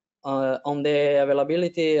depending on the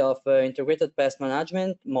availability of integrated pest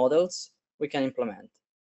management models we can implement.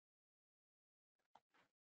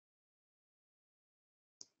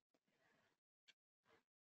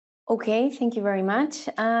 Okay, thank you very much,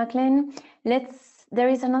 Glenn. There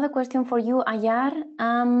is another question for you, Ayar.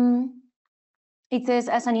 It says,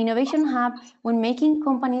 as an innovation hub, when making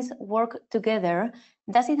companies work together,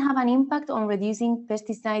 does it have an impact on reducing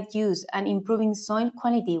pesticide use and improving soil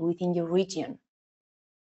quality within your region?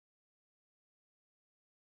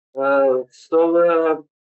 For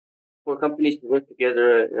companies to work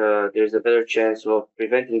together, there's a better chance of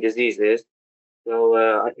preventing diseases. So,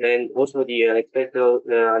 and also the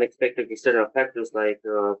unexpected external factors like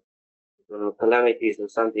calamities or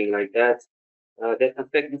something like that, that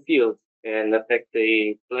affect the field and affect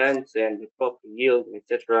the plants and the crop yield,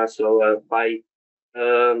 etc. So, by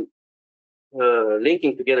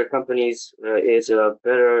linking together companies is a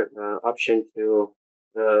better option to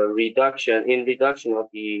reduction of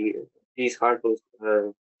these harmful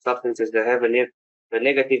substances that have a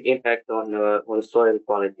negative impact on soil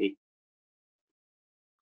quality.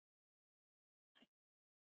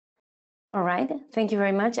 All right, thank you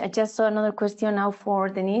very much. I just saw another question now for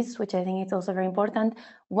Denise, which I think is also very important.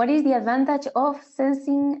 What is the advantage of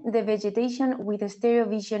sensing the vegetation with a stereo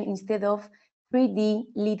vision instead of 3D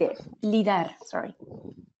LiDAR? Sorry.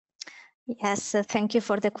 Yes, thank you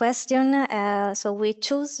for the question. So we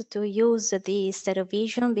choose to use the stereo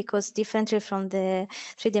vision because differently from the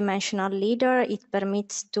three-dimensional LiDAR, it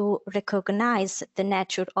permits to recognize the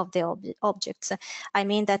nature of the objects. I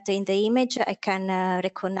mean that in the image, I can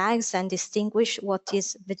recognize and distinguish what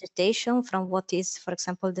is vegetation from what is, for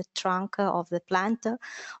example, the trunk of the plant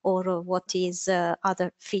or what is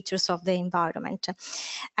other features of the environment.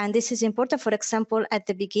 And this is important, for example, at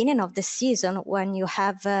the beginning of the season when you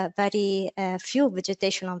have very few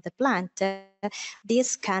vegetation of the plant.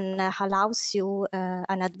 This can allows you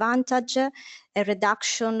an advantage, a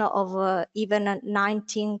reduction of even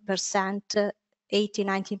 19%,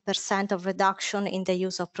 80-90% of reduction in the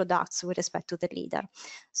use of products with respect to the LiDAR.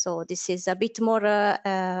 So this is a bit more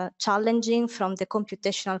challenging from the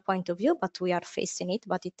computational point of view, but we are facing it,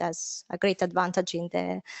 but it has a great advantage in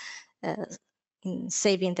the in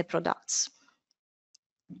saving the products.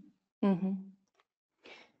 Mm-hmm.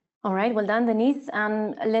 All right, well done, Denise.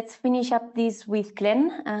 And let's finish up this with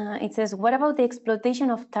Glenn. It says, what about the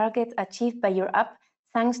exploitation of targets achieved by your app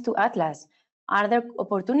thanks to ATLAS? Are there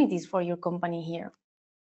opportunities for your company here?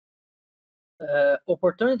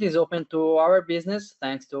 Opportunities open to our business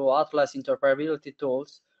thanks to ATLAS interoperability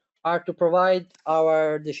tools are to provide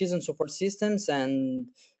our decision support systems and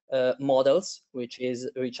models, which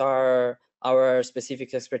are our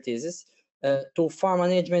specific expertises, to farm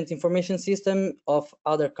management information system of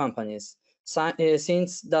other companies,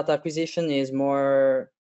 since data acquisition is much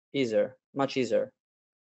easier.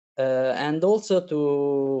 And also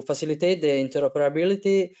to facilitate the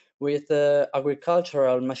interoperability with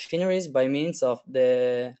agricultural machineries by means of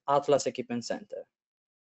the ATLAS Equipment Center.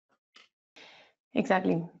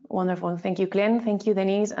 Exactly. Wonderful. Thank you, Glenn. Thank you,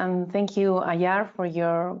 Denise. And thank you, Ayar, for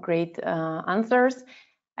your great answers.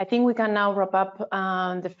 I think we can now wrap up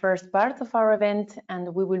the first part of our event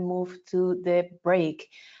and we will move to the break.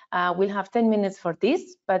 We'll have 10 minutes for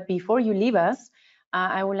this, but before you leave us,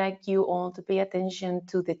 I would like you all to pay attention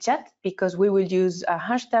to the chat because we will use a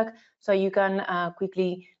hashtag so you can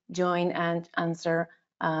quickly join and answer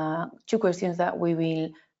 2 questions that we will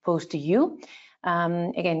pose to you.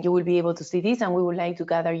 Again, you will be able to see this and we would like to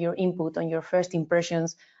gather your input on your first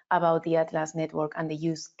impressions about the ATLAS network and the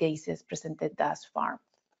use cases presented thus far.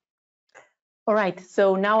 All right,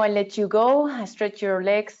 so now I'll let you go, stretch your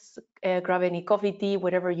legs, grab any coffee, tea,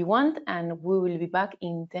 whatever you want, and we will be back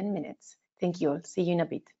in 10 minutes. Thank you all. See you in a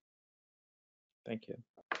bit. Thank you.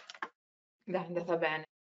 Dai, è andata bene.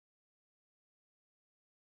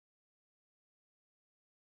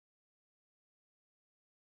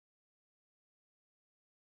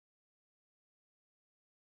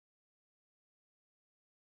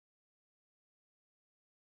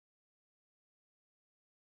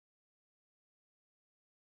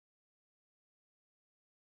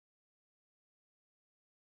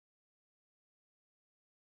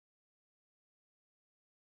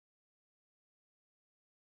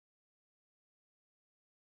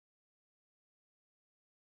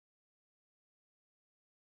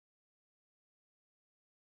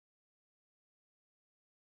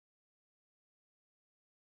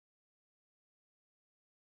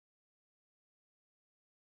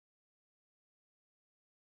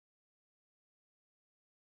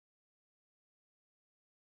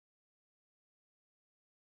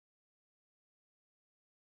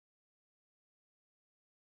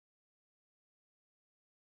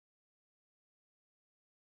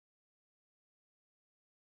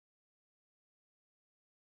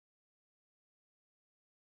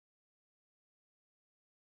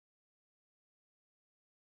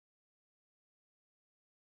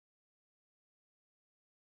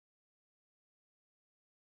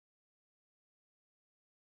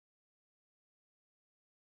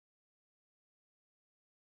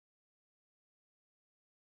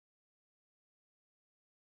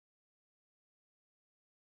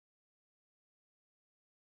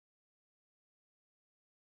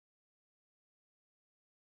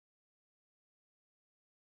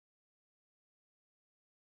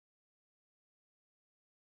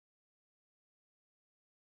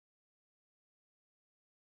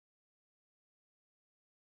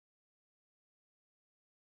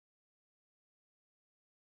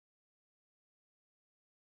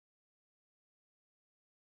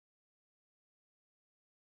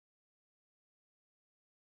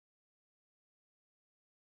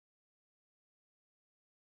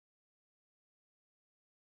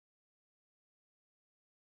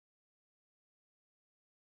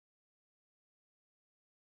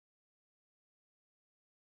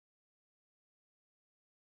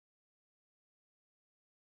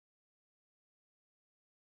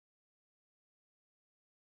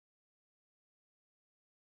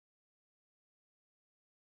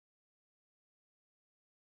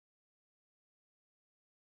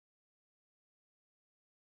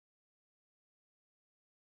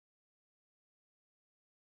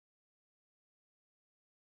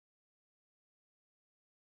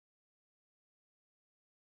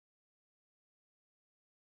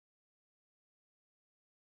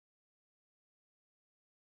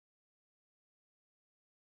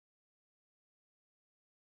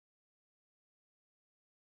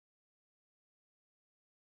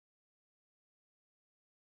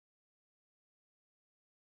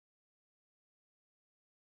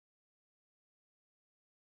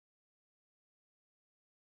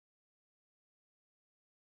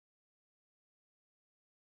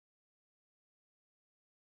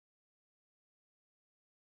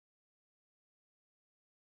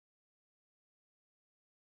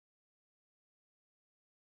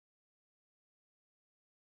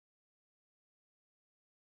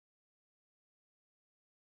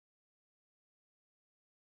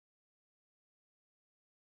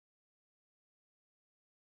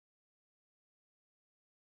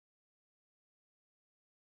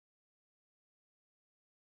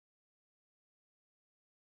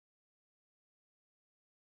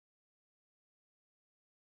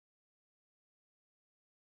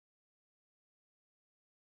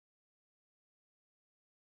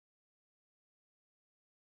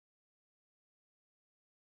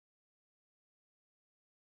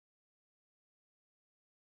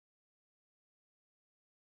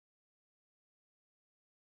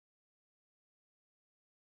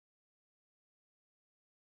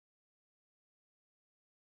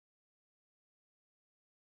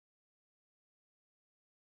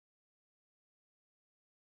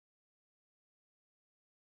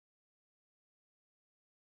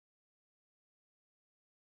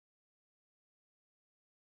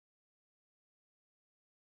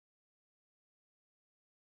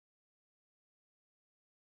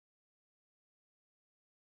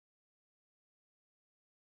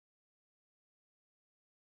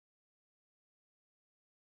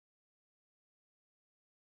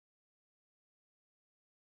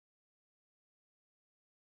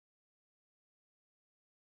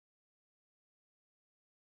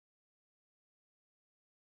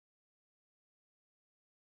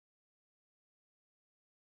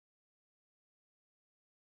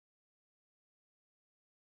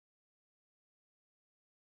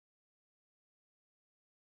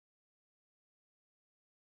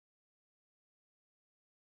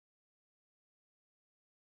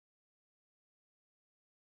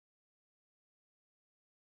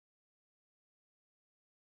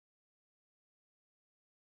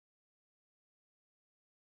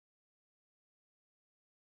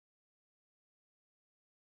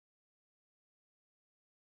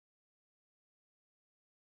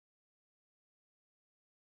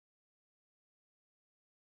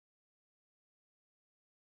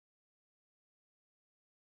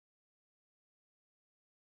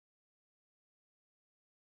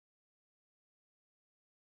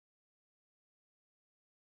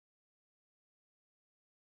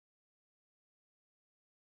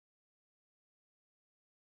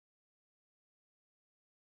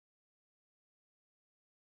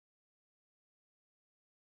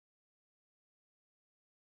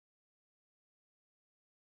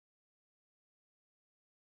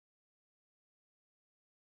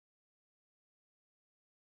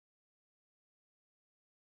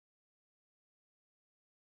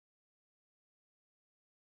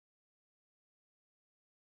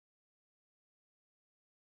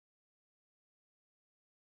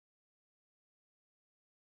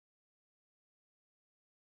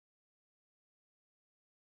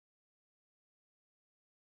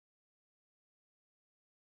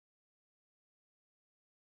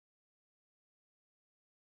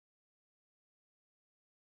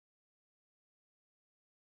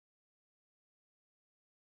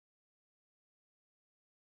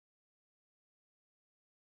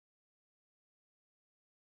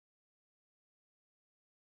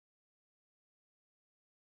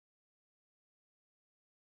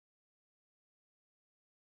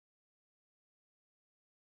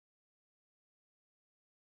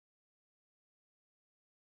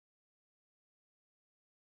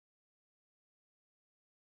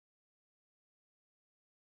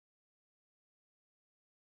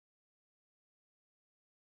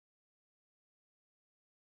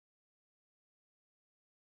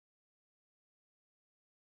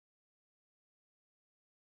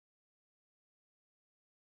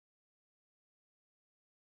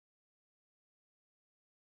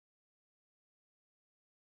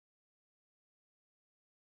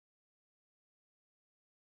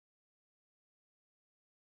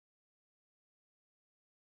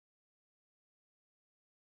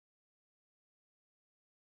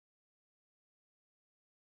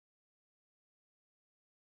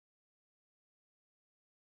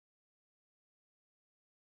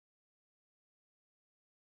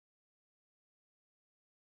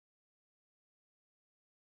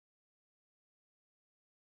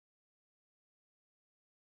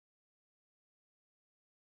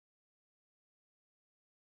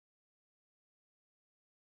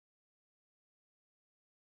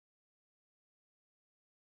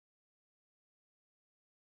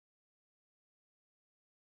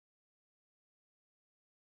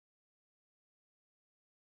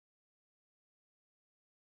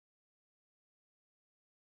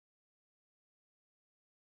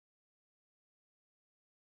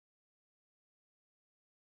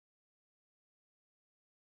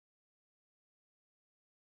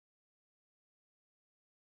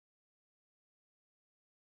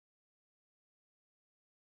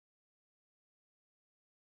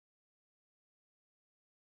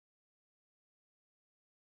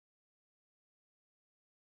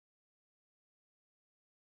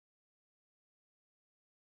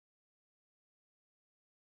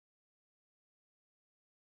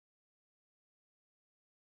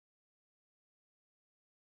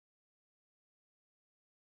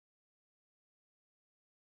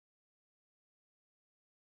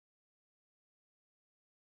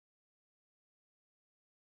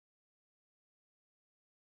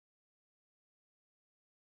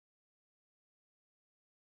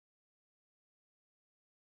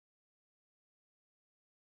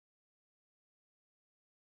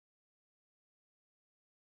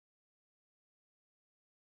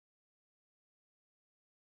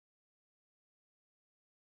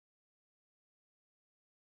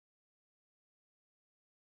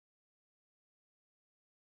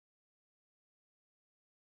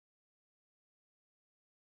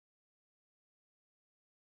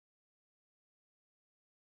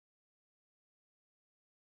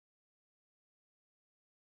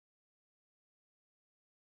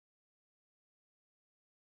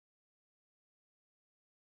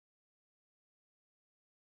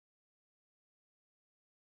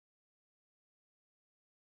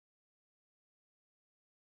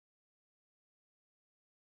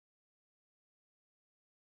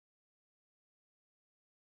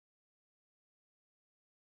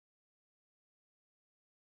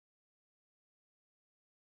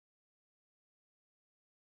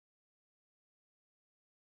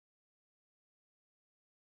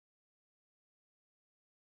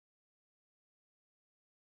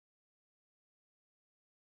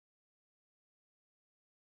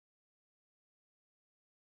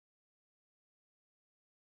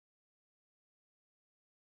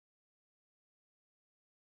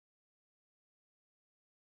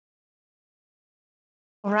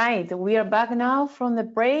 All right, we are back now from the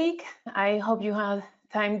break. I hope you had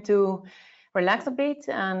time to relax a bit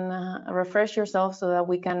and refresh yourself so that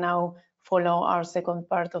we can now follow our second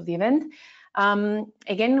part of the event.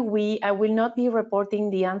 Again, I will not be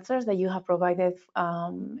reporting the answers that you have provided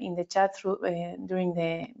in the chat during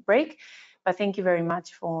the break, but thank you very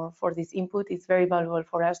much for this input. It's very valuable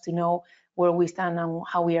for us to know where we stand and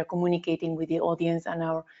how we are communicating with the audience and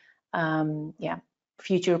our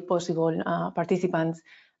future possible participants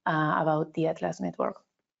about the ATLAS network.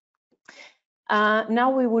 Now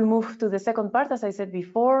we will move to the second part, as I said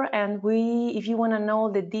before, and if you want to know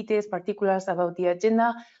the details, particulars about the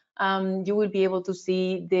agenda, you will be able to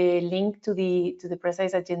see the link to the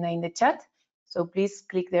precise agenda in the chat. So please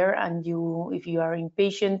click there, and if you are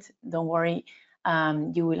impatient, don't worry,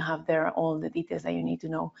 you will have there all the details that you need to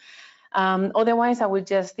know. Otherwise, I will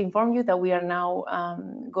just inform you that we are now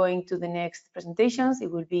going to the next presentations.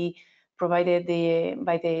 It will be provided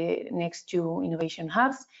by the next two innovation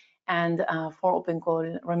hubs and 4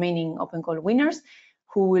 remaining open call winners,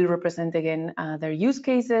 who will represent again their use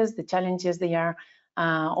cases, the challenges they are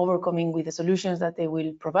overcoming with the solutions that they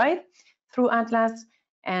will provide through ATLAS.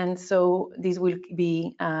 And so this will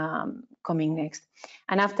be coming next.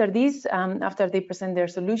 And after this, after they present their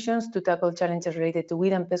solutions to tackle challenges related to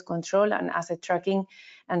weed and pest control and asset tracking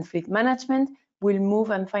and fleet management, we'll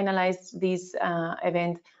move and finalize this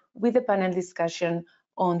event with a panel discussion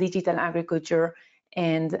on digital agriculture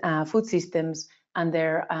and food systems and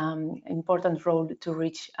their important role to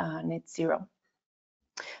reach net zero.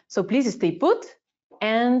 So please stay put.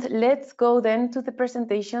 And let's go then to the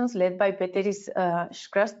presentations led by Peteris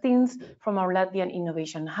Skrastins from our Latvian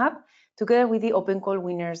Innovation Hub, together with the Open Call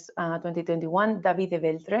winners 2021, Davide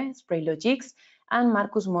Veltre, Spraylogics, and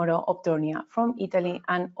Marcus Moro, Optornia, from Italy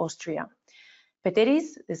and Austria.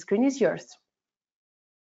 Peteris, the screen is yours.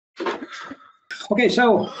 Okay,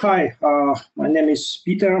 so hi, my name is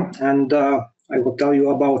Peter, and I will tell you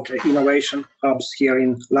about innovation hubs here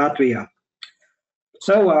in Latvia.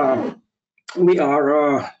 So we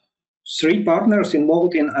are 3 partners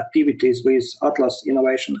involved in activities with ATLAS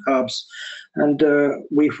Innovation Hubs, and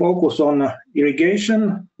we focus on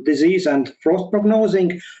irrigation, disease and frost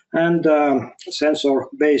prognosing, and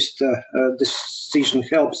sensor-based decision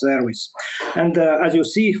help service. And as you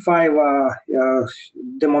see, 5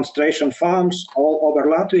 demonstration farms all over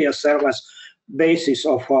Latvia serve as basis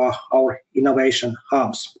of our innovation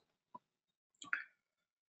hubs.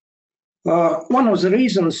 One of the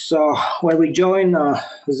reasons why we join the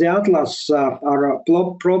ATLAS are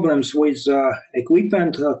problems with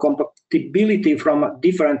equipment compatibility from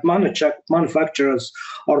different manufacturers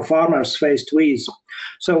or farmers faced with.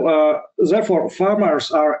 So therefore,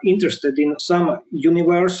 farmers are interested in some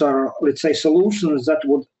universal, let's say, solutions that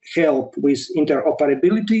would help with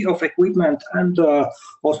interoperability of equipment and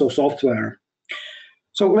also software.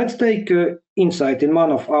 So let's take insight in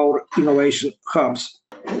one of our innovation hubs.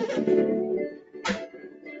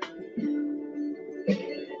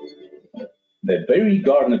 The Berry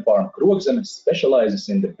Garden Farm Krogzeme specializes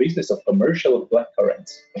in the business of commercial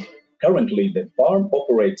blackcurrants. Currently, the farm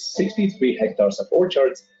operates 63 hectares of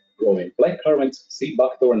orchards, growing blackcurrants, sea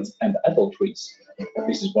buckthorns, and apple trees.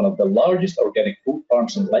 This is one of the largest organic food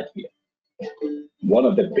farms in Latvia. One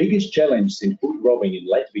of the biggest challenges in food growing in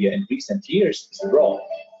Latvia in recent years is drought.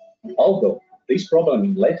 Although this problem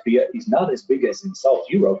in Latvia is not as big as in South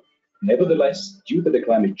Europe, nevertheless, due to the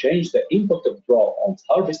climate change, the impact of drought on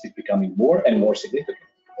harvest is becoming more and more significant.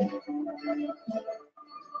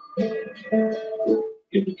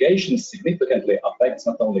 Irrigation significantly affects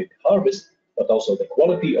not only the harvest, but also the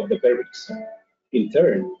quality of the berries. In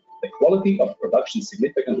turn, the quality of production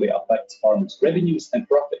significantly affects farmers' revenues and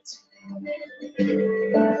profits.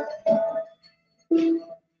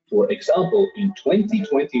 For example, in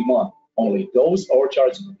 2021, only those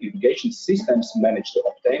orchards with irrigation systems managed to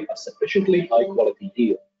obtain a sufficiently high-quality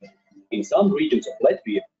yield. In some regions of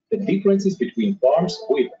Latvia, the differences between farms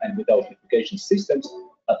with and without irrigation systems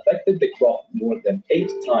affected the crop more than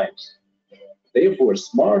 8 times. Therefore,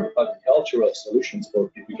 smart agricultural solutions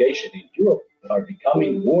for irrigation in Europe are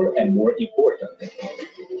becoming more and more important.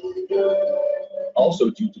 Also,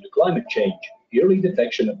 due to the climate change, early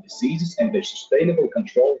detection of diseases and their sustainable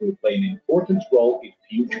control will play an important role in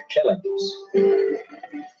future challenges.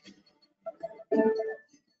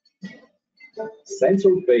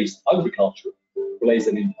 Sensor-based agriculture plays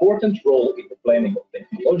an important role in the planning of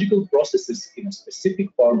technological processes in a specific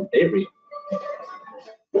farm area.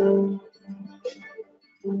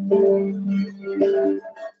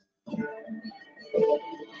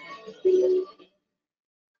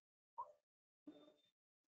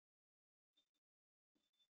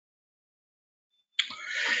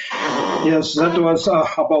 Yes, that was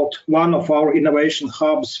about one of our innovation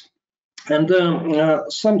hubs. And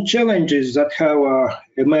some challenges that have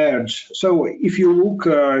emerged. So if you look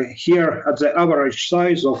here at the average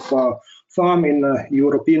size of farm in the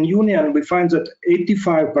European Union, we find that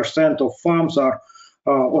 85% of farms are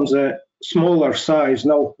on the smaller size,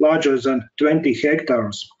 no larger than 20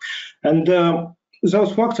 hectares. And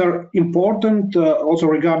those facts are important also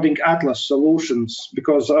regarding ATLAS solutions,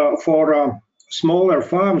 because for smaller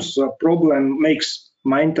farms, the problem makes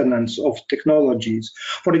maintenance of technologies.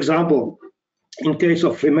 For example, in case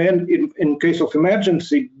of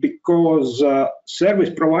emergency, because service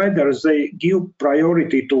providers, they give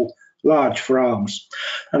priority to large farms,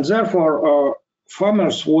 and therefore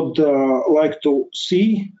farmers would like to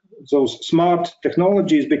see those smart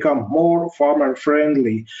technologies become more farmer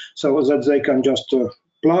friendly, so that they can just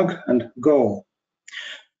plug and go.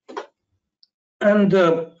 And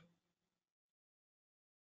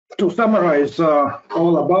to summarize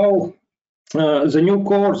all above, the new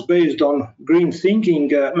course based on green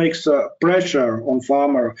thinking makes pressure on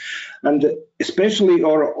farmer, and especially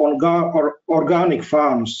on organic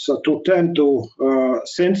farms, to tend to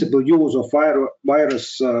sensible use of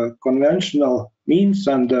various conventional means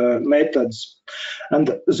and methods.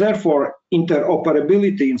 And therefore,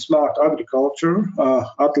 interoperability in smart agriculture,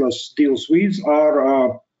 ATLAS deals with,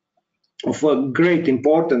 are of great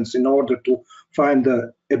importance in order to find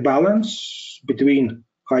a balance between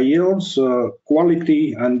high yields,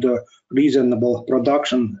 quality, and reasonable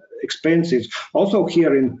production expenses, also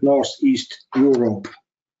here in Northeast Europe.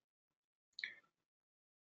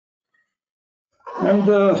 And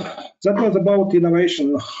that was about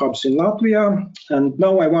innovation hubs in Latvia. And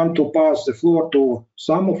now I want to pass the floor to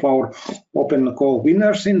some of our open call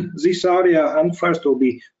winners in this area. And first will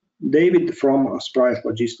be David from Spry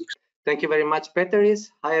Logistics. Thank you very much, Peteris.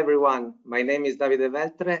 Hi, everyone. My name is Davide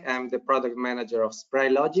Veltre. I'm the product manager of Spry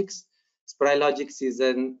Logics. Spry Logics is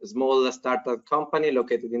a small startup company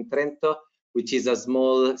located in Trento, which is a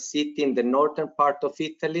small city in the northern part of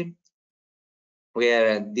Italy,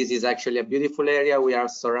 where this is actually a beautiful area. We are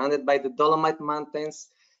surrounded by the Dolomite Mountains,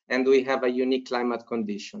 and we have a unique climate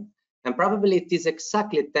condition. And probably it is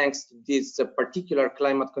exactly thanks to this particular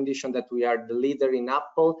climate condition that we are the leader in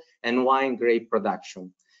apple and wine grape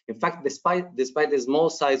production. In fact, despite the small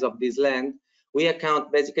size of this land, we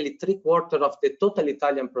account basically 3/4 of the total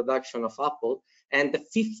Italian production of apple and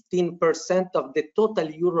 15% of the total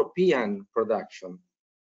European production.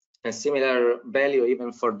 A similar value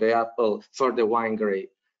even for the apple, for the wine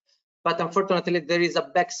grape. But unfortunately, there is a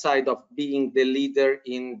backside of being the leader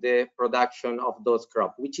in the production of those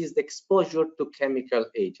crops, which is the exposure to chemical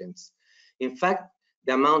agents. In fact,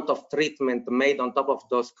 the amount of treatment made on top of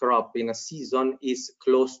those crops in a season is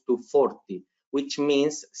close to 40, which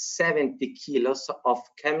means 70 kilos of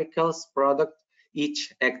chemicals product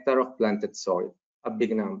each hectare of planted soil, a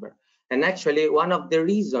big number. And actually, one of the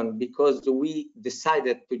reasons because we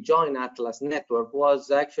decided to join ATLAS Network was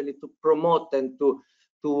actually to promote and to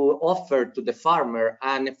offer to the farmer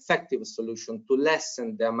an effective solution to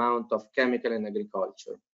lessen the amount of chemical in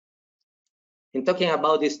agriculture. In talking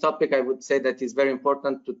about this topic, I would say that it's very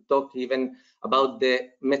important to talk even about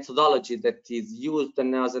the methodology that is used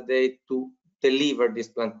nowadays to deliver this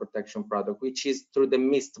plant protection product, which is through the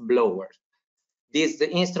mist blower. This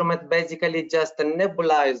instrument basically just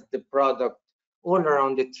nebulizes the product all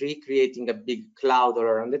around the tree, creating a big cloud all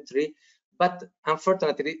around the tree. But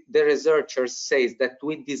unfortunately, the researchers say that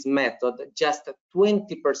with this method, just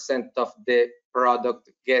 20% of the product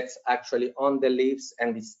gets actually on the leaves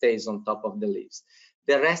and it stays on top of the leaves.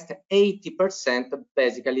 The rest, 80%,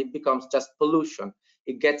 basically becomes just pollution.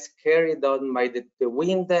 It gets carried on by the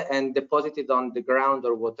wind and deposited on the ground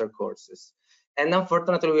or water courses. And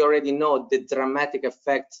unfortunately, we already know the dramatic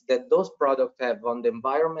effects that those products have on the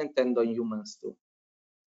environment and on humans too.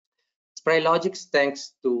 Spry Logics,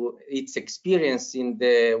 thanks to its experience in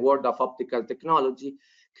the world of optical technology,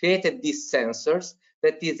 created these sensors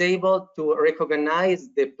that is able to recognize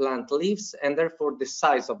the plant leaves and therefore the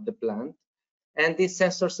size of the plant. And this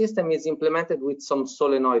sensor system is implemented with some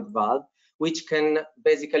solenoid valve, which can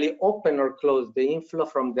basically open or close the inflow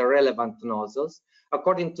from the relevant nozzles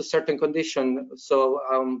according to certain conditions. So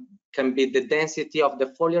can be the density of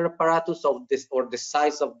the foliar apparatus of this or the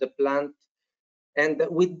size of the plant. And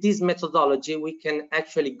with this methodology, we can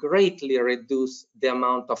actually greatly reduce the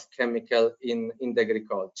amount of chemical in the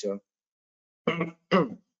agriculture.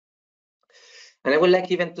 And I would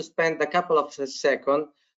like even to spend a couple of seconds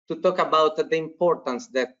to talk about the importance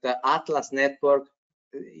that the ATLAS Network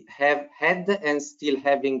have had and still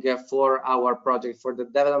having for our project, for the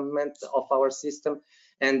development of our system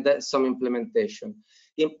and some implementation.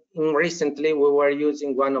 Recently, we were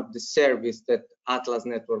using one of the service that ATLAS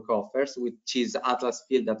Network offers, which is ATLAS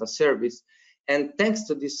Field Data Service. And thanks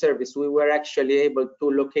to this service, we were actually able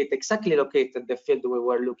to exactly locate the field we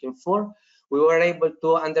were looking for. We were able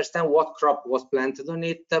to understand what crop was planted on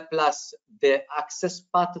it, plus the access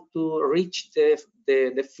path to reach the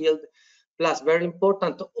field, plus, very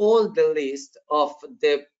important, all the list of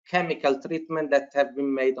the chemical treatment that have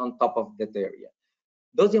been made on top of that area.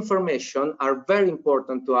 Those information are very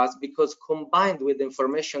important to us because combined with the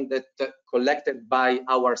information that collected by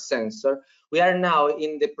our sensor, we are now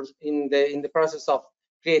in the process of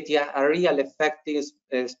creating a real effective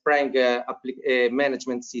spraying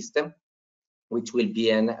management system, which will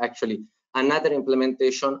be actually another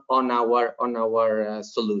implementation on our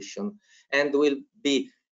solution, and will be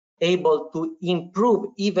able to improve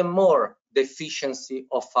even more the efficiency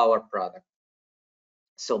of our product.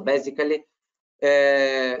 So basically,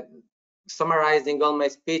 summarizing all my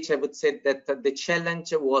speech, I would say that the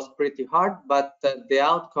challenge was pretty hard, but the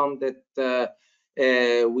outcome that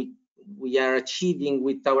we are achieving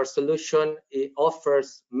with our solution, it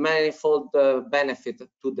offers manifold benefit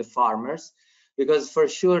to the farmers, because for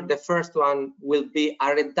sure the first one will be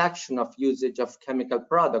a reduction of usage of chemical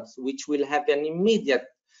products, which will have an immediate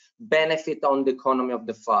benefit on the economy of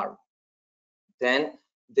the farm. Then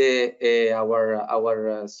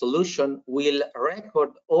our solution will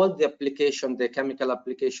record all the application, the chemical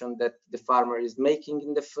application that the farmer is making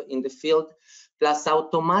in the field, plus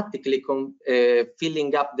automatically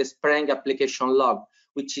filling up the spraying application log,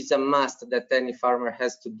 which is a must that any farmer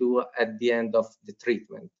has to do at the end of the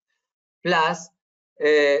treatment. Plus,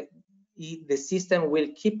 the system will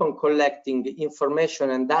keep on collecting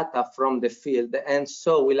information and data from the field, and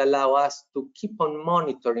so will allow us to keep on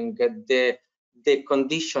monitoring the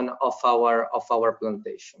condition of our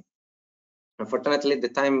plantation. Unfortunately, the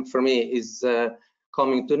time for me is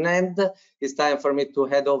coming to an end. It's time for me to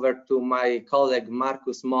head over to my colleague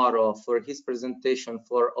Marcus Moro for his presentation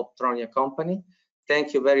for Optronia company.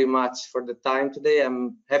 Thank you very much for the time today.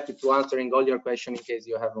 I'm happy to answering all your questions in case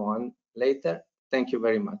you have one later. Thank you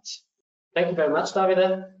very much. Thank you very much,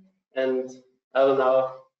 Davide. And I will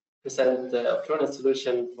now present the Optronia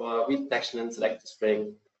solution for weed detection and selective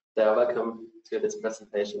spraying. Welcome to this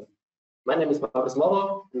presentation. My name is Marcus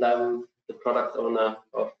Moro, and I'm the product owner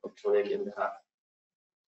of Optronia GmbH.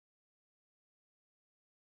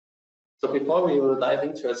 So before we will dive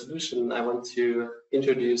into our solution, I want to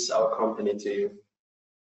introduce our company to you.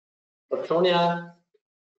 Optronia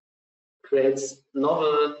creates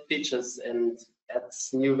novel features and adds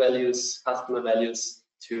new values, customer values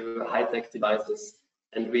to high-tech devices.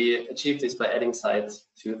 And we achieve this by adding sites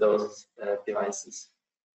to those devices.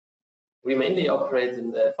 We mainly operate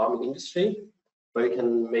in the farming industry, where we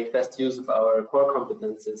can make best use of our core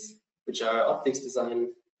competences, which are optics design,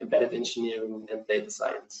 embedded engineering, and data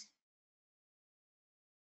science.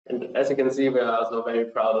 And as you can see, we are also very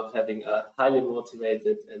proud of having a highly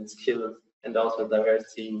motivated and skilled and also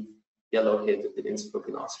diverse team here located in Innsbruck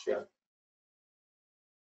in Austria.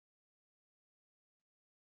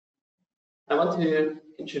 I want to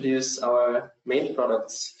introduce our main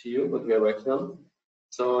products to you, what we are working on.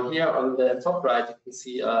 So here on the top right, you can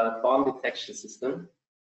see a fawn detection system.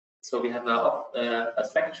 So we have a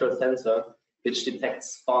spectral sensor which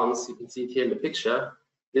detects fawns. You can see it here in the picture,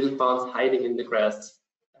 little fawns hiding in the grass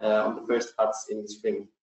on the first cuts in the spring.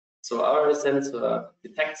 So our sensor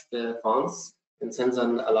detects the fawns and sends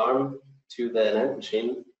an alarm to the land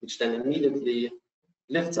machine, which then immediately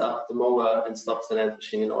lifts up the mower and stops the land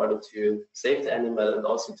machine in order to save the animal and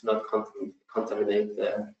also to not contaminate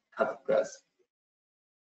the cut grass.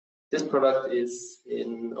 This product is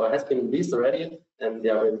in, or has been released already, and they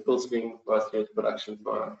are in full swing for series production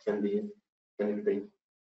for 2023.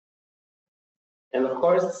 And of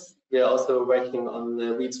course, we are also working on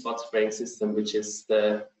the weed spot spraying system, which is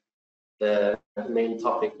the main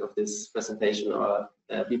topic of this presentation, or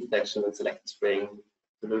weed detection and selective spraying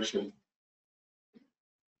solution.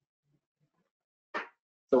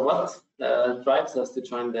 So what drives us to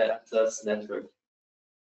join the ATLAS network?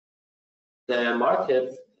 The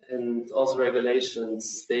market and also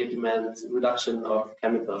regulations, they demand reduction of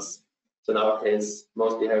chemicals. So in our case,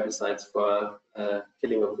 mostly herbicides for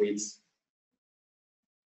killing of weeds.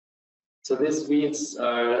 So these weeds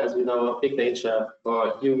are, as we know, a big danger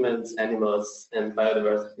for humans, animals, and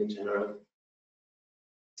biodiversity in general.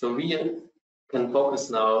 So we can focus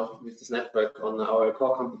now with this network on our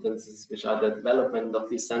core competencies, which are the development of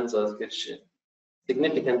these sensors, which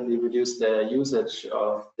significantly reduce the usage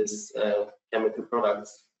of these chemical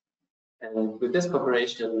products. And with this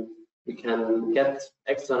cooperation, we can get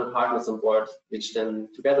external partners on board, which then,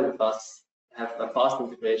 together with us, have a fast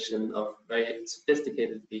integration of very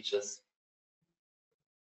sophisticated features.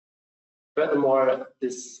 Furthermore,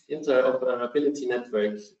 this interoperability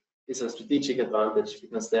network is a strategic advantage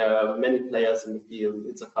because there are many players in the field.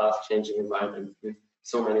 It's a fast-changing environment with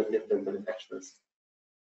so many different manufacturers.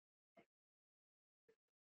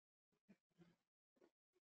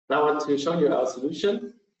 Now I want to show you our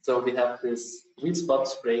solution. So we have this wheel spot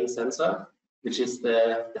spraying sensor, which is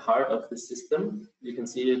the heart of the system. You can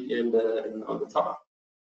see it here on the top.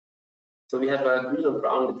 So we have a green and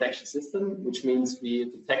brown detection system, which means we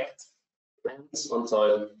detect plants on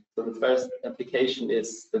soil. So the first application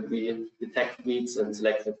is that we detect weeds and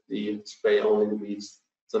selectively spray only the weeds.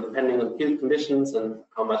 So depending on field conditions and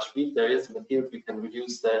how much weed there is in the field, we can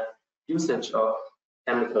reduce the usage of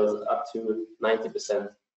chemicals up to 90%.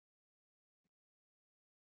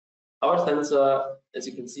 Our sensor, as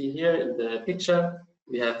you can see here in the picture,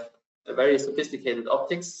 we have a very sophisticated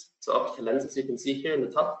optics. So optical lenses you can see here in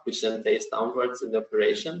the top, which then face downwards in the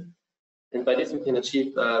operation. And by this we can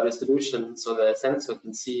achieve resolution, so the sensor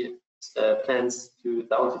can see plants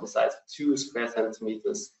down to the size of 2 square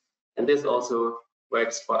centimeters. And this also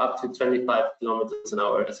works for up to 25 kilometers an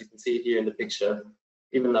hour, as you can see here in the picture.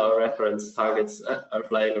 Even our reference targets are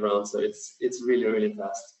flying around, so it's really, really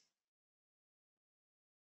fast.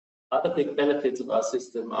 Other big benefits of our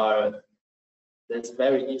system are that it's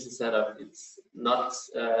very easy setup. It's not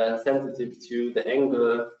sensitive to the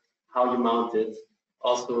angle, how you mount it.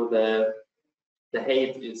 Also, the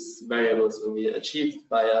height is variable, so we achieved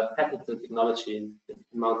by a patented technology that you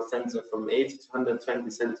can mount the sensor from 80 to 120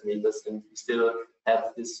 centimeters, and we still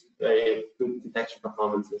have this very good detection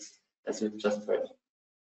performances, as you've just heard.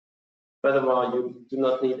 Furthermore, you do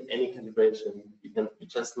not need any calibration. You can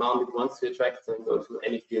just mount it once to your tractor and go to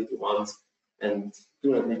any field you want, and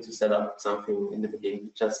do not need to set up something in the beginning.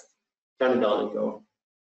 You just turn it on and go.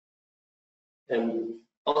 And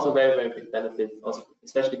also very, very big benefit, also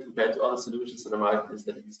especially compared to other solutions in the market, is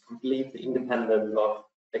that it's completely independent of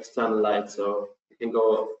external light. So you can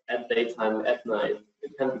go at daytime, at night.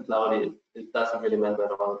 It can be cloudy. It doesn't really matter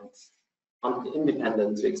at all. It's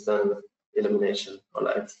independent to external illumination or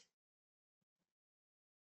light.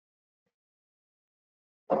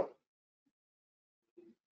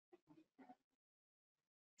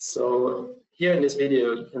 So here in this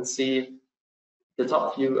video, you can see the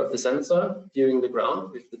top view of the sensor viewing the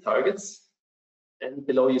ground with the targets, and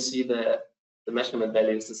below you see the measurement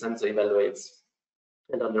values the sensor evaluates.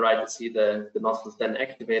 And on the right, you see the nozzles then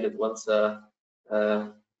activated once a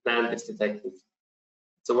plant is detected.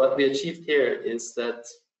 So what we achieved here is that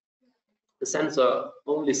the sensor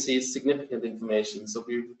only sees significant information. So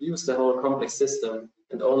we reduce the whole complex system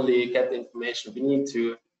and only get the information we need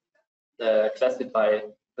to classify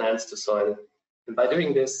plants to soil. And by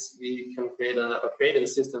doing this, we can create a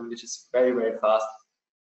system which is very, very fast,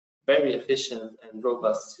 very efficient, and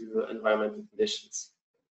robust to environmental conditions.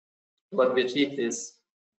 What we achieved is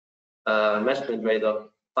a measurement rate of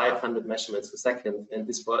 500 measurements per second, and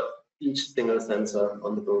this for each single sensor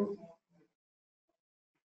on the boom.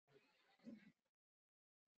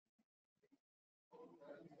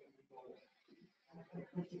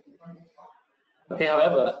 Okay,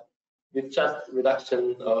 however, with just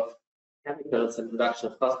reduction of chemicals and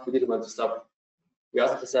reduction of cost, we didn't want to stop. We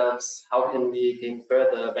asked ourselves, how can we gain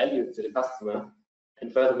further value to the customer?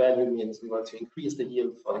 And further value means we want to increase the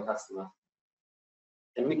yield for the customer.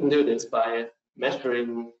 And we can do this by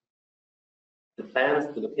measuring the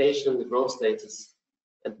plants, the location, the growth status,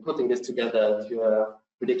 and putting this together to a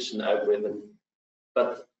prediction algorithm.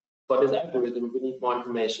 But for this algorithm, we need more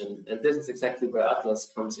information. And this is exactly where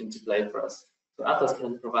ATLAS comes into play for us. So ATLAS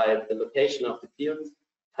can provide the location of the field,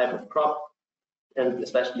 type of crop, and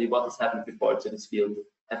especially what has happened before to this field.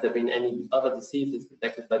 Have there been any other diseases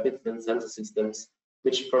detected by different sensor systems?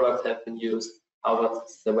 Which products have been used? How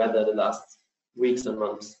was the weather the last weeks and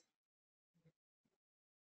months?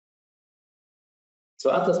 So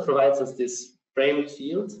ATLAS provides us this framed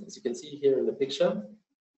field, as you can see here in the picture,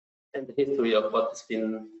 and the history of what has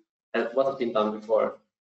been done before.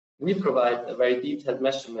 We provide a very detailed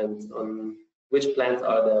measurement on which plants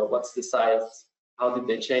are there, what's the size, how did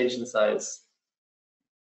they change in size,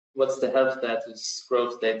 what's the health status,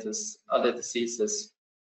 growth status, other diseases.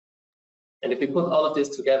 And if we put all of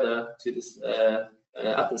this together to this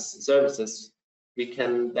ATLAS services, we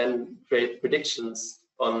can then create predictions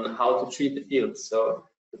on how to treat the field. So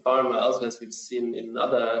the farmer, also as we've seen in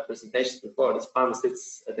other presentations before, this farmer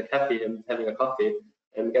sits at a cafe and having a coffee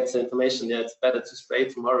and gets the information, yeah, it's better to spray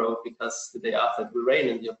tomorrow because the day after it will rain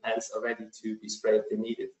and your plants are ready to be sprayed if they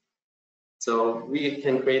need it. So we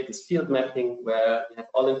can create this field mapping where we have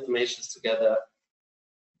all information together,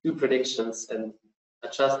 do predictions and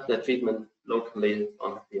adjust the treatment locally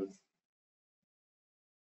on the field.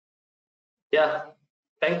 Yeah,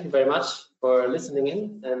 thank you very much for listening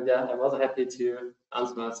in, and yeah, I'm also happy to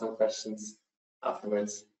answer some questions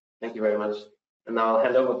afterwards. Thank you very much. And now I'll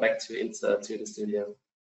hand over back to Insa to the studio.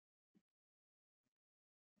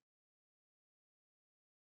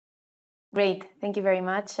 Great, thank you very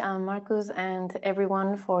much, Marcus and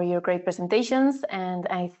everyone, for your great presentations. And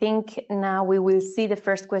I think now we will see the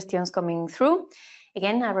first questions coming through.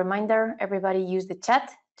 Again, a reminder, everybody use the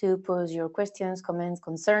chat to pose your questions, comments,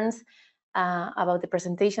 concerns about the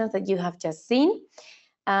presentations that you have just seen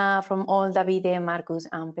from all Davide, Marcus,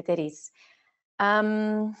 and Peteris.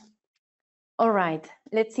 All right,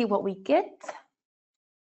 let's see what we get.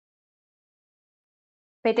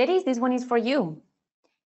 Peteris, this one is for you.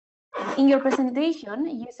 In your presentation,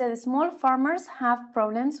 you said small farmers have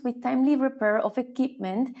problems with timely repair of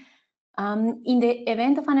equipment in the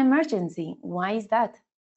event of an emergency. Why is that?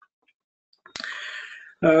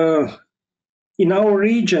 In our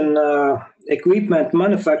region, equipment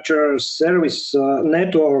manufacturers service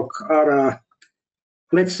network are,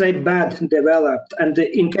 let's say, bad developed. And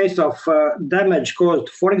in case of damage caused,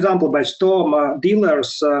 for example, by storm,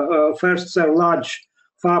 dealers first sell large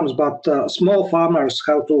farms, but small farmers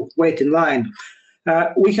have to wait in line.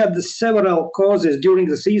 We had several causes during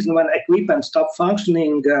the season when equipment stopped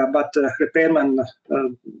functioning, but repairmen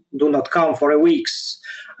do not come for weeks.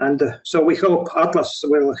 And so we hope ATLAS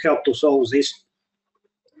will help to solve this.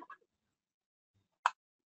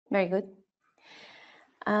 Very good.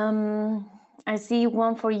 I see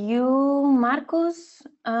one for you, Marcus.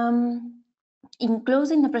 In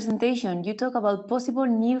closing the presentation, you talk about possible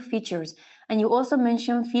new features, and you also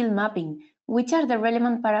mention field mapping. Which are the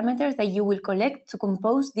relevant parameters that you will collect to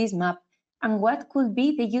compose this map, and what could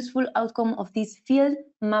be the useful outcome of this field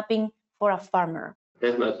mapping for a farmer?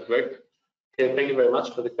 Okay, thank you very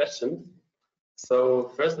much for the question.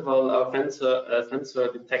 So first of all, our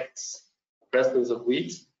sensor detects presence of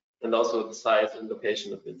weeds and also the size and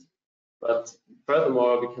location of it. But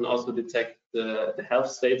furthermore, we can also detect the health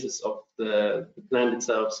status of the plant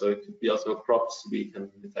itself. So it could be also crops we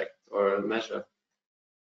can detect or measure.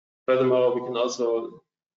 Furthermore, we can also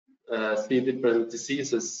see different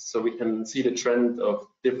diseases, so we can see the trend of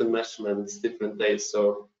different measurements, different days.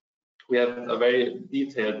 So we have a very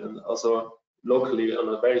detailed and also locally on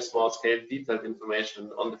a very small scale detailed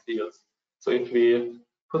information on the field. So if we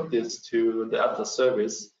put this to the ATLAS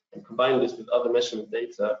service and combine this with other measurement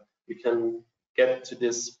data, we can get to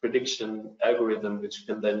this prediction algorithm, which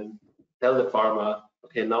can then tell the farmer,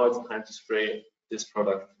 okay, now it's time to spray this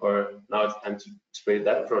product, or now it's time to spray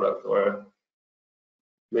that product, or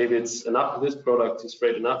maybe it's enough of this product to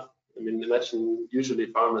spray enough. I mean, imagine usually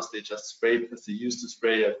farmers, they just spray because they used to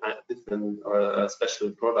spray a different or a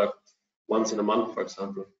special product once in a month, for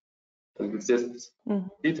example. And with this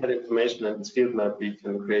detailed information and this field map, we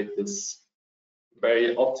can create this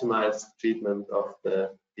very optimized treatment of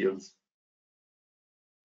the fields.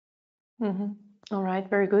 All right,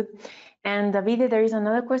 very good. And Davide, there is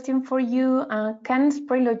another question for you. Can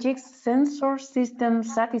SprayLogic's sensor system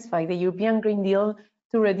satisfy the European Green Deal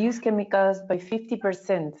to reduce chemicals by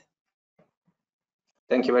 50%?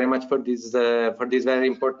 Thank you very much for this very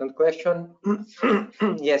important question.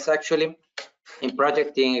 Yes, actually, in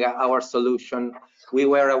projecting our solution, we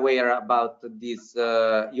were aware about this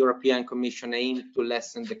European Commission aim to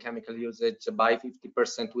lessen the chemical usage by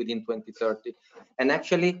 50% within 2030. And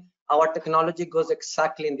actually, our technology goes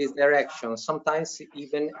exactly in this direction, sometimes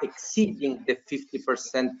even exceeding the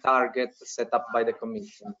 50% target set up by the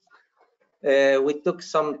Commission. We took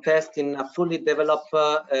some tests in a fully developed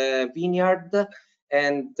vineyard,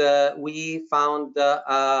 and we found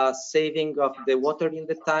a saving of the water in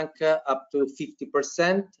the tank up to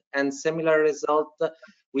 50%, and similar result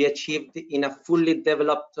we achieved in a fully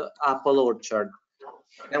developed apple orchard.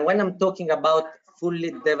 And when I'm talking about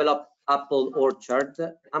fully developed apple orchard,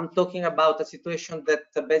 I'm talking about a situation that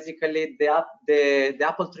basically the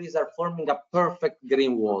apple trees are forming a perfect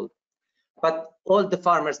green wall. But all the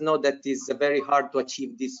farmers know that it's very hard to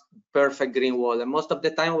achieve this perfect green wall. And most of the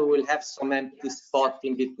time we will have some empty spot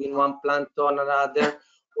in between one plant to another,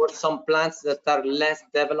 or some plants that are less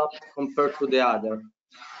developed compared to the other.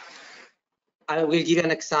 I will give you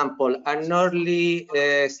an example. An early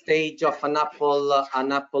stage of an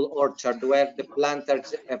apple orchard where the plants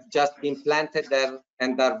have just been planted there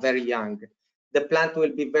and are very young. The plant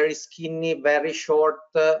will be very skinny, very short,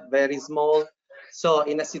 very small. So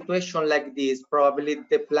in a situation like this, probably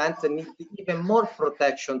the plant needs even more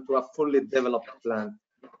protection to a fully developed plant.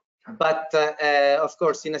 But of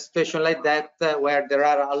course, in a situation like that, where there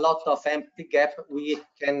are a lot of empty gap, we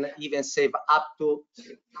can even save up to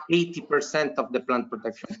 80% of the plant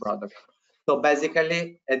protection product. So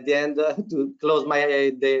basically, at the end, to close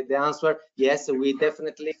the answer, yes, we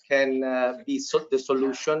definitely can be the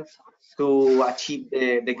solution to achieve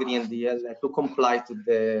the Green Deal, to comply to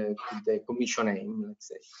the Commission aim, let's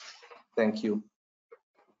say. Thank you.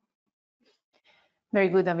 Very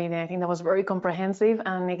good, David. I think that was very comprehensive.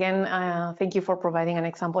 And again, thank you for providing an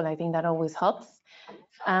example. I think that always helps.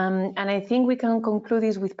 And I think we can conclude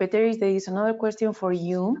this with Peter. There is another question for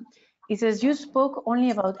you. It says, you spoke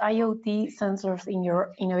only about IoT sensors in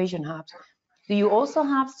your innovation hubs. Do you also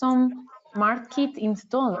have some smart kit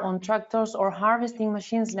installed on tractors or harvesting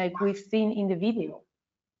machines like we've seen in the video?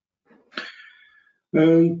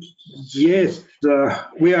 Yes,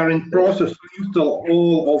 we are in process to install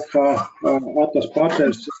all of ATLAS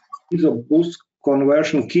partners is a boost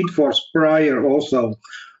conversion kit for sprayer also.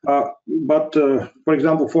 But for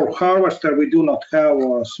example, for harvester, we do not have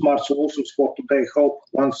smart solutions for today. Hope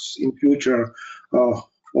once in future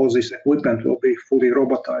all this equipment will be fully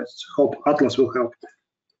robotized. Hope ATLAS will help.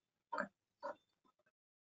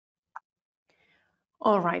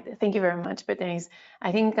 All right, thank you very much, Peteris.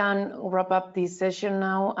 I think I can wrap up this session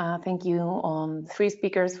now. Thank you, three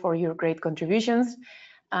speakers, for your great contributions.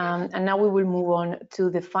 And now we will move on to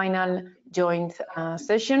the final joint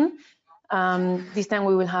session. This time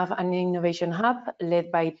we will have an innovation hub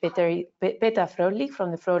led by Peter Fröhlich from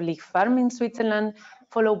the Fröhlich Farm in Switzerland,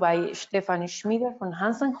 followed by Stefan Schmieder from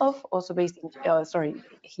Hansenhof, also based in,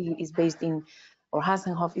 he is based in, or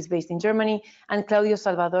Hansenhof is based in Germany, and Claudio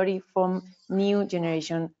Salvadori from New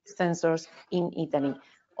Generation Sensors in Italy,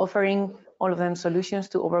 offering all of them solutions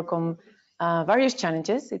to overcome various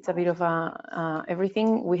challenges. It's a bit of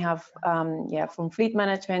everything. We have from fleet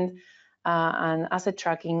management and asset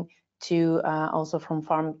tracking to also from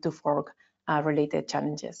farm to fork related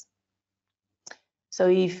challenges. So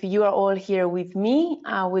if you are all here with me,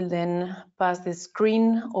 I will then pass the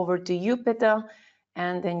screen over to you, Peter,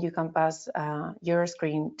 and then you can pass your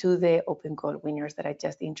screen to the open call winners that I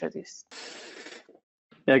just introduced.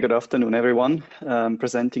 Yeah, good afternoon, everyone.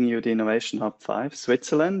 Presenting you the Innovation Hub 5,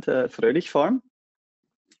 Switzerland, Fröhlich Farm.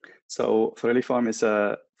 So Fröhlich Farm is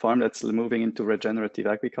a farm that's moving into regenerative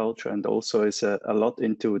agriculture and also is a lot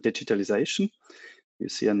into digitalization. You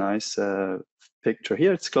see a nice picture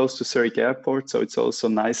here. It's close to Zurich Airport, so it's also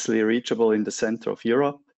nicely reachable in the center of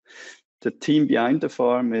Europe. The team behind the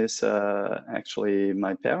farm is actually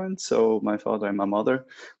my parents, so my father and my mother,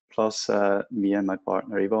 plus me and my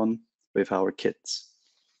partner Yvonne with our kids.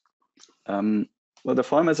 Well, the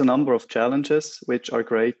farm has a number of challenges, which are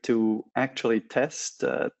great to actually test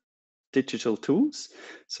digital tools.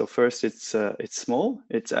 So first, it's small.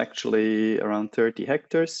 It's actually around 30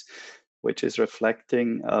 hectares, which is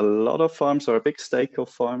reflecting a lot of farms or a big stake of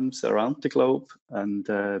farms around the globe, and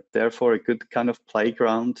therefore a good kind of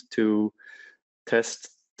playground to test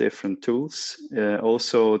different tools.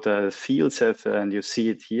 Also, the fields have, and you see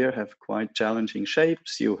it here, have quite challenging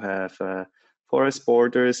shapes. You have forest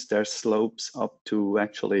borders, there's slopes up to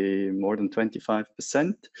actually more than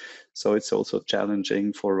 25%. So it's also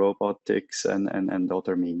challenging for robotics and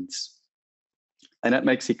other means. And that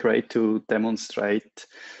makes it great to demonstrate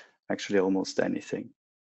actually almost anything.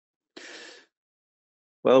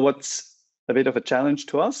 Well, what's a bit of a challenge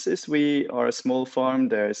to us is we are a small farm.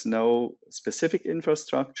 There is no specific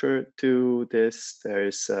infrastructure to this. There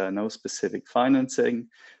is no specific financing.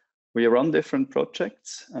 We run different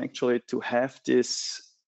projects actually to have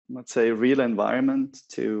this, let's say, real environment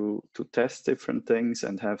to test different things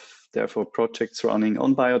and have therefore projects running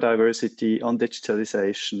on biodiversity, on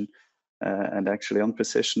digitalization, and actually on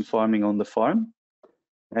precision farming on the farm.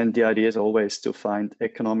 And the idea is always to find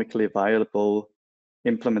economically viable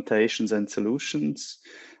implementations and solutions.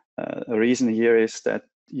 A reason here is that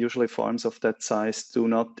usually farms of that size do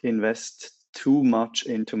not invest too much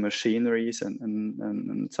into machineries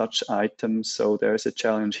and such items. So there's a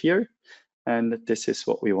challenge here, and this is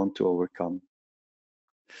what we want to overcome.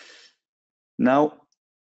 Now,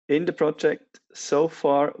 in the project so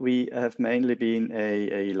far, we have mainly been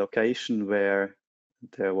a location where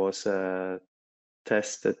there was a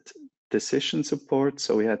tested decision support.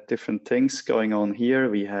 So we had different things going on here.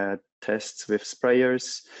 We had tests with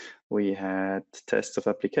sprayers. We had tests of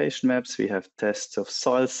application maps. We have tests of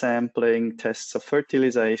soil sampling, tests of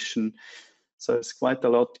fertilization. So it's quite a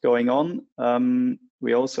lot going on.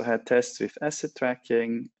 We also had tests with asset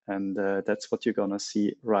tracking, and that's what you're gonna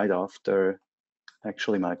see right after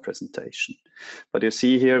actually my presentation. But you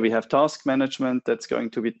see here we have task management that's going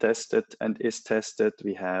to be tested and is tested.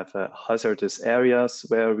 We have hazardous areas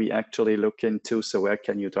where we actually look into, so where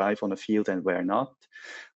can you drive on a field and where not.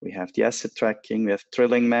 We have the asset tracking, we have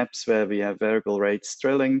drilling maps where we have variable rates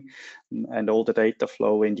drilling and all the data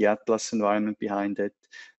flow in the ATLAS environment behind it.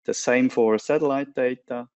 The same for satellite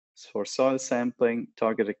data, for soil sampling,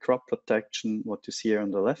 targeted crop protection, what you see here on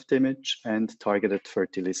the left image, and targeted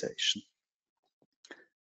fertilization.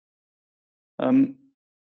 I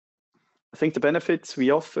think the benefits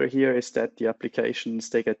we offer here is that the applications,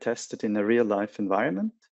 they get tested in a real life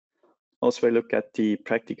environment. Also, we look at the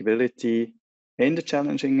practicability in the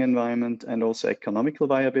challenging environment and also economical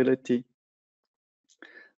viability.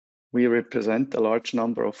 We represent a large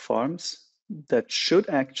number of farms that should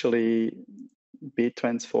actually be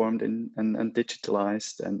transformed and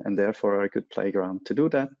digitalized and therefore are a good playground to do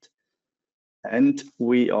that. And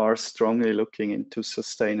we are strongly looking into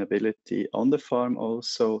sustainability on the farm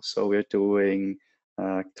also. So we're doing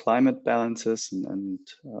climate balances and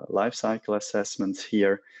life cycle assessments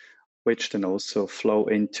here, which then also flow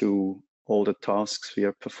into all the tasks we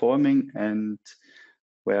are performing and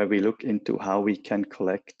where we look into how we can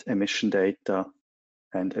collect emission data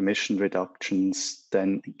and emission reductions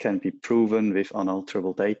then can be proven with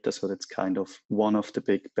unalterable data. So that's kind of one of the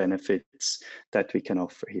big benefits that we can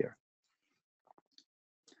offer here.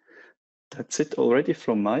 That's it already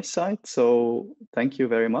from my side. So thank you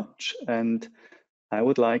very much. And I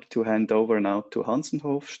would like to hand over now to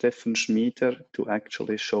Hansenhof, Steffen Schmieder, to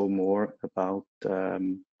actually show more about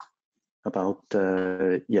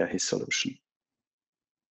his solution.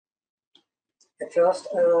 At first,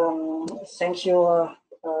 thank you,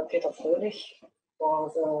 Peter Fröhlich, for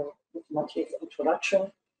the informative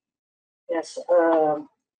introduction. Yes,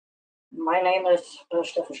 my name is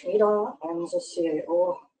Steffen Schmieder. I'm the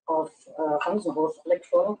CEO of Hansenhof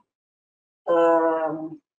Electronic.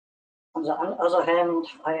 On the other hand,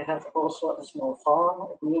 I have also a small farm.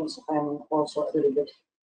 It means I'm also a little bit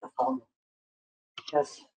a farmer.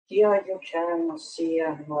 Yes, here you can see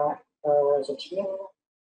the team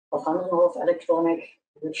of Hansenhof Electronic,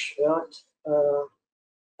 which worked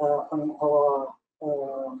on our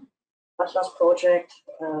ATLAS project,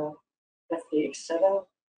 FDX7,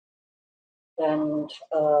 and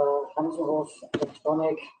Hansenhof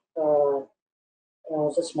Electronic,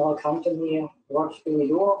 the small company. What do we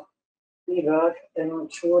do? We work in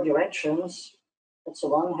two directions. On the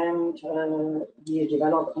one hand, we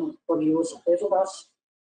develop and produce ATLAS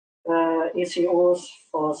ECUs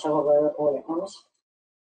for several OEMs.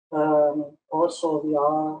 Also, we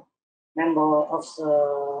are member of the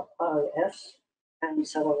RIF and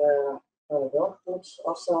several work groups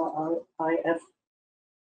of the RIF.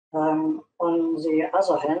 On the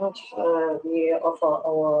other hand, we offer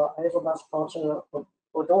our ATLAS portal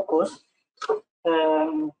Odokus,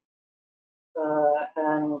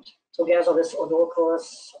 and together with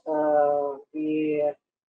Odokus, we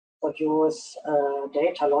produce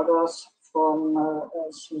data loggers from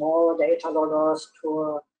small data loggers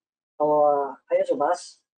to our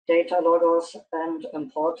ATLAS data loggers, and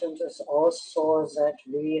important is also that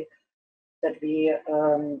we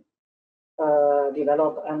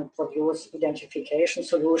develop and produce identification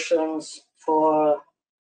solutions for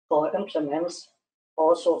implements,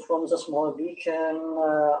 also from the small beacon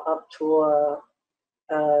up to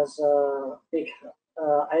the big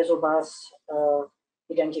isobus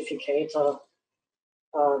identificator,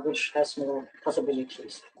 which has more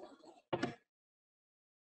possibilities.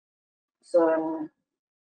 So,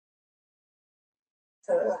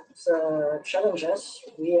 the challenges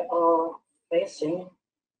we are facing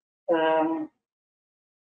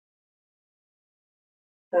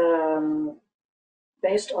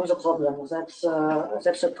based on the problem that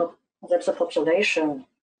the population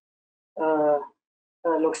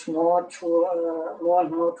looks more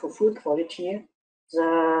and more to food quality.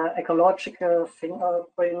 The ecological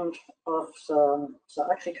fingerprint of the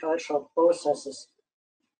agriculture processes.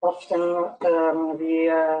 Often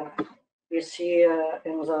we see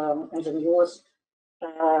in the news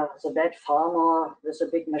the bad farmer with the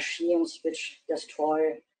big machines which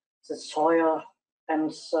destroy the soil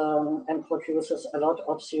and produces a lot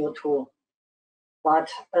of CO2. But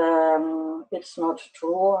it's not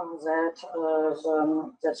true that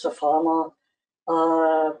the farmer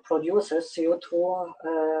produces CO2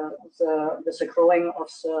 with the growing of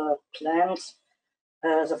the plants.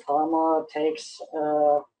 The farmer takes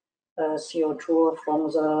CO2 from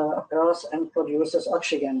the earth and produces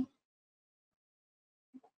oxygen.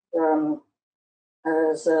 The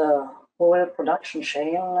whole production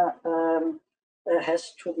chain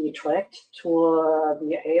has to be tracked to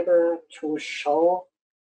be able to show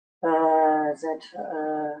that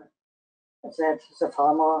the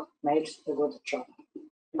farmer makes a good job.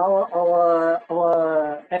 Now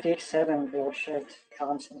our FDX7 project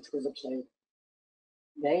comes into the play.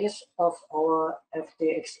 Base of our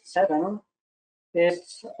FDX7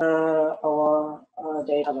 is our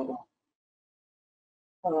data logger.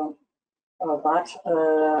 But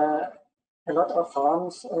a lot of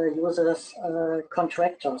farms uses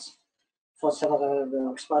contractors for several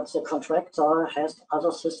works, but the contractor has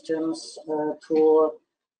other systems to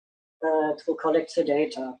collect the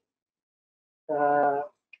data.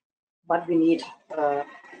 But we need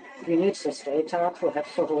this data to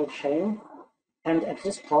have the whole chain, and at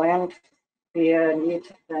this point we need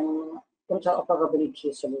an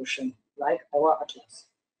interoperability solution like our ATLAS.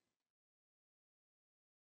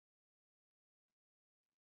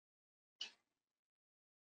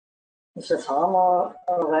 If the farmer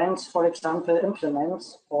runs, for example,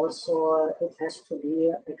 implements, also it has to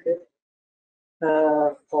be equipped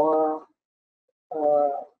for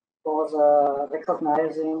the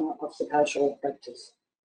recognizing of the cultural practice.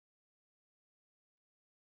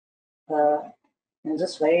 In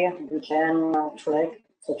this way, we can track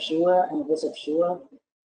the fuel, and with the fuel,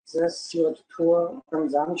 the CO2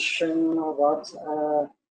 consumption, or what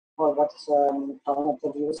the farmer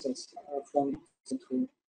produces from the tool.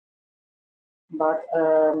 But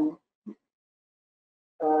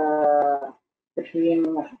between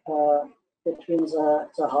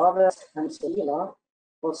the harvest and the dealer,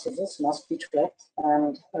 also this must be tracked,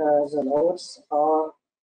 and the loads are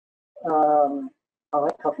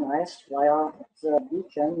recognized via the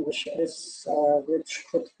beacon, which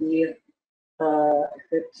could be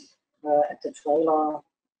equipped at the trailer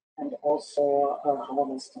and also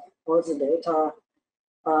harvested. All the data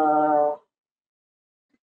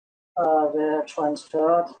were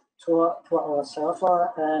transferred to our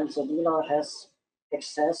server, and the dealer has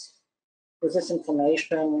access to this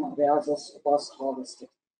information where this was harvested.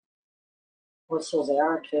 Also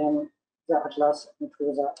there came the ATLAS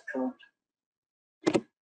into the account.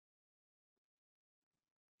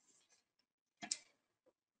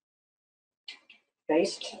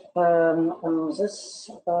 Based on this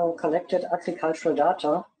collected agricultural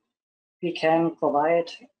data, we can provide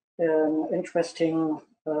interesting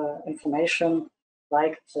information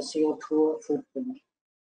like the CO2 footprint.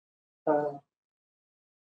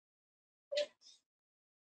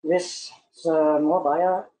 With the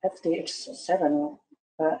mobile FDX7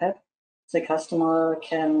 app, the customer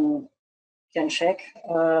can check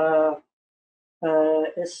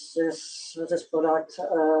is this product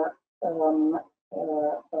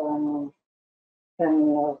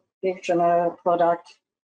an regional product,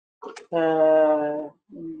 the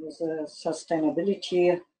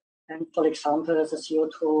sustainability, and, for example, the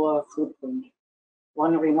CO2 footprint.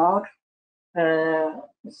 One remark: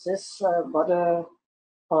 this bottle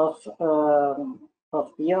of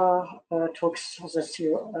beer took the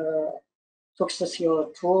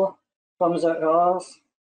CO2 from the earth,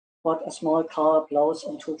 what a small car blows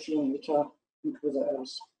in 2 kilometers into the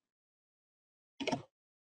earth.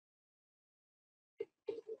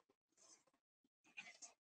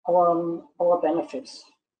 Our benefits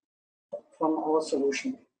from our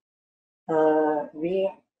solution.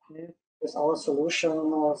 We have with our solution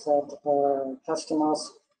that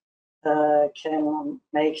customers can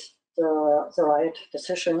make the right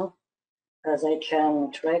decision. They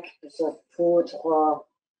can track the food or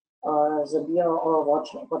the beer or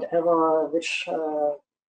whatever, which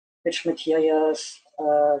materials,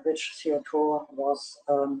 which CO2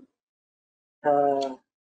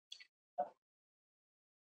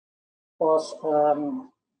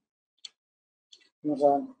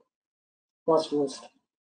 was used,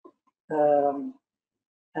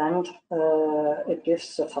 and it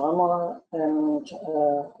gives the farmer and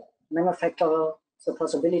manufacturer the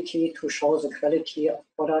possibility to show the quality of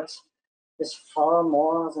products is far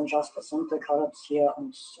more than just a simple color here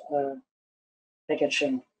and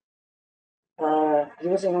packaging.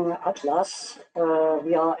 Using ATLAS,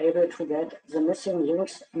 we are able to get the missing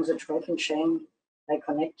links in the tracking chain by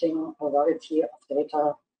connecting a variety of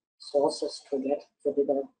data sources to get the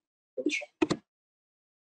bigger picture.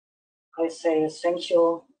 I say thank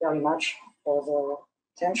you very much for the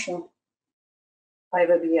attention. I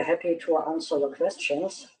will be happy to answer your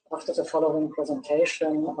questions after the following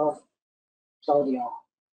presentation of Claudia.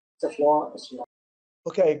 The floor is yours.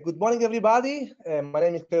 Okay, good morning, everybody. My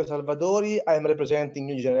name is Pedro Salvadori. I'm representing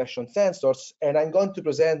New Generation Sensors, and I'm going to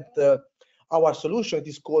present our solution. It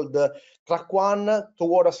is called Track One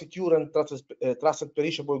toward a secure and trusted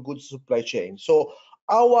perishable goods supply chain. So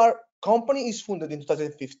our company is founded in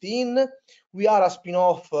 2015. We are a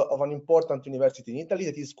spin-off of an important university in Italy,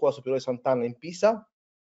 that is Scuola Superiore Sant'Anna in Pisa.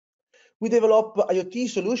 We develop IoT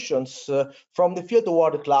solutions from the field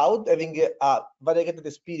toward the cloud, having a variegated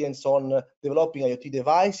experience on developing IoT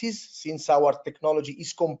devices, since our technology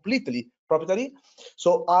is completely proprietary,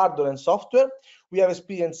 so hardware and software. We have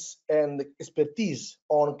experience and expertise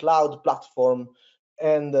on cloud platform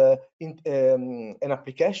and an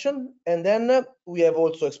application, and then we have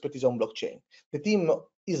also expertise on blockchain. The team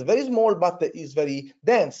is very small, but is very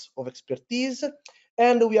dense of expertise,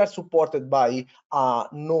 and we are supported by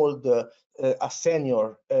an old, a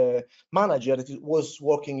senior manager that was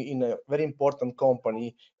working in a very important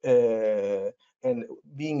company and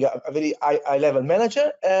being a very high-level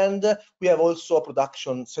manager. And we have also a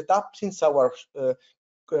production setup, since our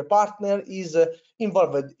partner is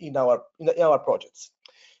involved in our projects.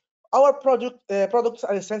 Our products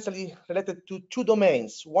are essentially related to two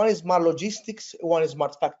domains. One is smart logistics, one is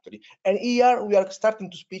smart factory. And here we are starting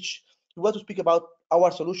to speak about our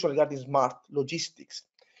solution regarding smart logistics.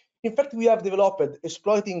 In fact, we have developed,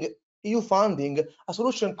 exploiting EU funding, a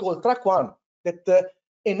solution called Track One that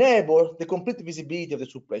enable the complete visibility of the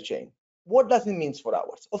supply chain. What does it mean for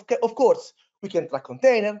ours? Of course, we can track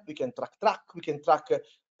container, we can track truck, we can track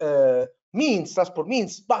transport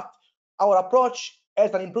means, but our approach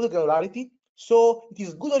has an improved granularity, so it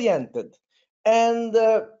is good oriented, and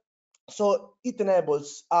so it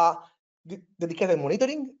enables dedicated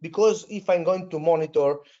monitoring, because if I'm going to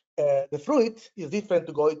monitor the fruit, it's different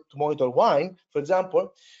to go to monitor wine, for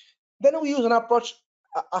example. Then we use an approach,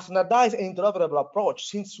 a standardized and interoperable approach,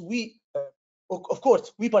 since we, of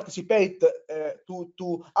course, we participate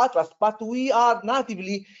to ATLAS, but we are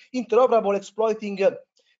natively interoperable, exploiting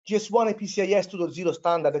GS1 and PCIe 2.0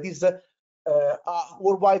 standard, that is a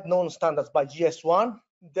worldwide known standards by GS1,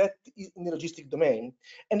 that is in the logistic domain.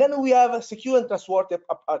 And then we have secure and trustworthy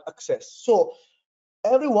access. So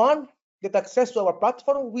everyone get access to our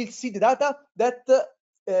platform will see the data that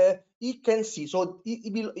he can see. So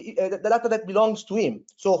the data that belongs to him.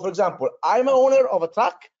 So for example, I'm an owner of a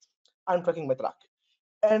truck, I'm tracking my truck.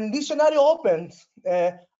 And this scenario opens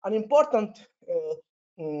an important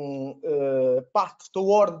path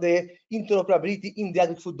toward the interoperability in the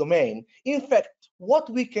agri-food domain. In fact, what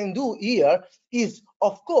we can do here is,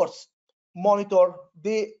 of course, monitor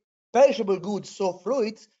the perishable goods, so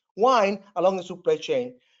fruits, wine, along the supply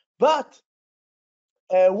chain. But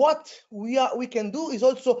what we can do is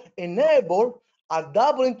also enable a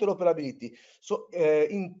double interoperability. So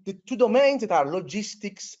in the two domains that are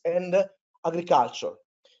logistics and agriculture,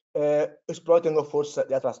 exploiting, of course,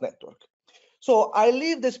 the ATLAS network. So I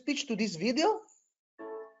leave the speech to this video.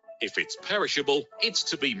 If it's perishable, it's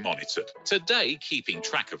to be monitored. Today, keeping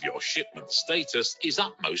track of your shipment status is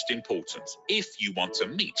utmost important if you want to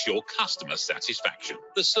meet your customer satisfaction.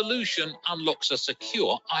 The solution unlocks a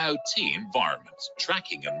secure IoT environment,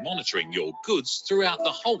 tracking and monitoring your goods throughout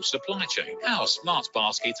the whole supply chain. Our Smart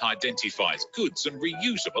Basket identifies goods and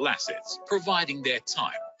reusable assets, providing their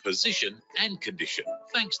time, position and condition.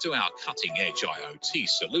 Thanks to our cutting-edge IoT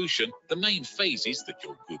solution, the main phases that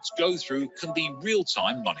your goods go through can be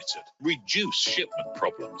real-time monitored, reduce shipment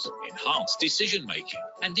problems, enhance decision-making,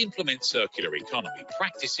 and implement circular economy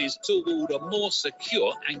practices toward a more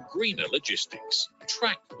secure and greener logistics.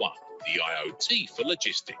 Track One, the IoT for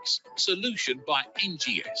logistics, solution by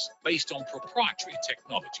NGS, based on proprietary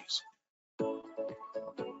technologies.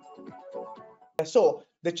 So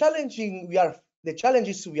the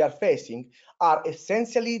challenges we are facing are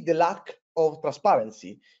essentially the lack of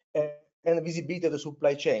transparency and visibility of the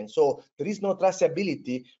supply chain. So there is no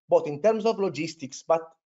traceability, both in terms of logistics, but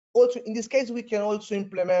also in this case, we can also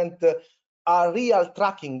implement a real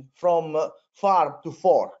tracking from farm to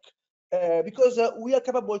fork, because we are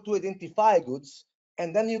capable to identify goods,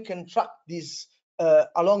 and then you can track this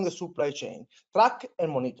along the supply chain, track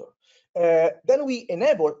and monitor. Then we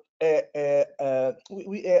enable then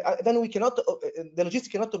we cannot the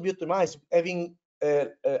logistics cannot be optimized having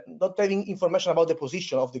not having information about the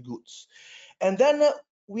position of the goods. And then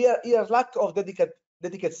we are here lack of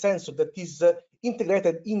dedicated sensor that is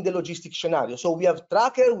integrated in the logistics scenario. So we have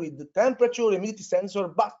tracker with the temperature, humidity sensor,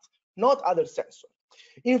 but not other sensor.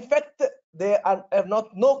 In fact, they have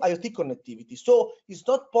no IoT connectivity, so it's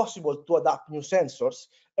not possible to adapt new sensors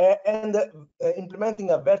and implementing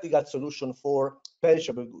a vertical solution for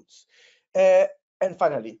perishable goods. And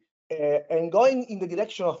finally, and going in the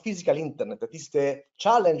direction of physical internet, that is the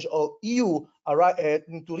challenge of EU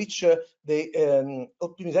to reach the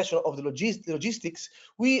optimization of the logistics,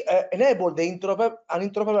 we enable an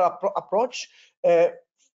interoperable approach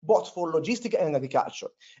both for logistics and agriculture.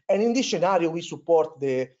 And in this scenario, we support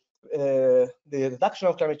the the reduction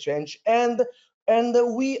of climate change, and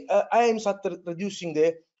we aims at reducing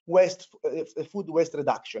the waste, food waste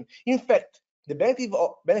reduction. In fact, the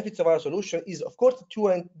benefits of our solution is, of course,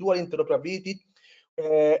 dual interoperability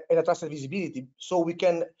and a trusted visibility, so we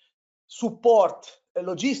can support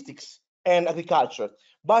logistics and agriculture,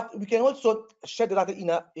 but we can also share the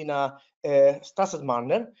data in a trusted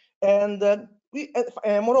manner, and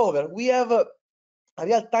moreover, we have a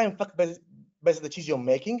real-time fact-based decision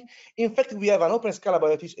making. In fact, we have an open scalable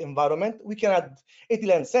IoT environment. We can add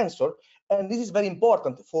ATLAS sensor, and this is very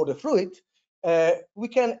important for the fruit. We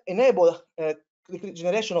can enable the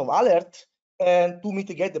generation of alert and to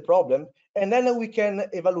mitigate the problem, and then we can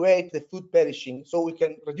evaluate the food perishing, so we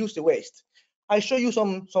can reduce the waste. I show you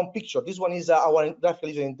some picture. This one is our graphical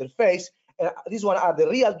user interface. This one are the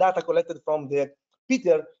real data collected from the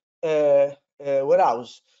Peter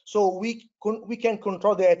warehouse. So we can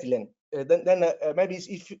control the ethylene. Then maybe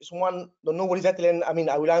if someone don't know what is ethylene, I mean,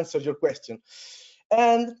 I will answer your question.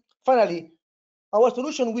 And finally, our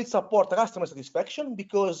solution will support customer satisfaction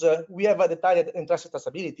because we have a detailed and trusted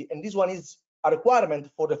traceability, and this one is a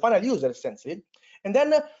requirement for the final user, essentially. And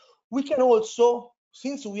then we can also,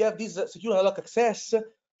 since we have this secure analog access,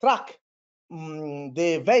 track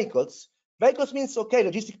the vehicles. Vehicles means, okay,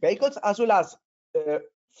 logistic vehicles, as well as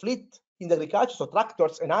fleet in the agriculture, so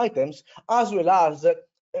tractors and items, as well as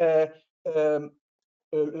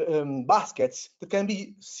baskets that can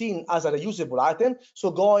be seen as a reusable item,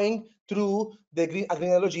 so going through the green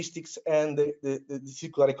logistics and the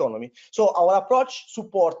circular economy. So our approach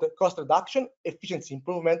supports cost reduction, efficiency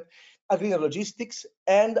improvement, greener logistics,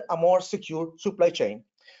 and a more secure supply chain.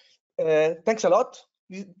 Thanks a lot.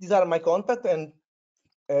 These are my contacts, and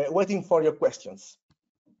waiting for your questions.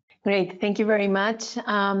 Great, thank you very much,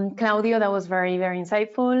 Claudio. That was very, very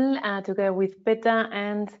insightful, together with Peter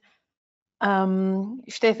and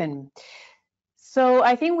Stefan. So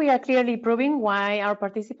I think we are clearly proving why our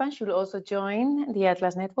participants should also join the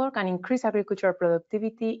ATLAS network and increase agricultural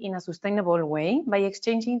productivity in a sustainable way by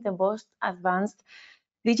exchanging the most advanced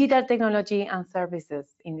digital technology and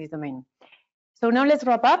services in this domain. So now let's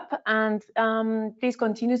wrap up, and please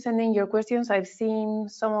continue sending your questions. I've seen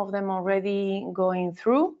some of them already going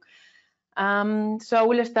through. So I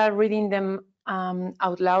will start reading them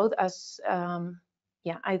out loud as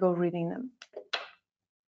I go reading them.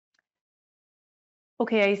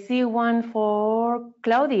 Okay, I see one for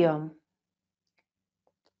Claudio.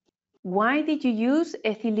 Why did you use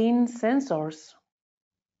ethylene sensors?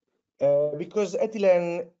 Because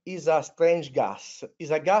ethylene is a strange gas. It's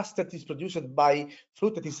a gas that is produced by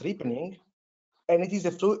fruit that is ripening, and it is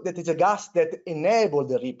a fruit that is a gas that enables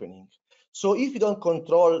the ripening. So if you don't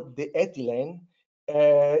control the ethylene,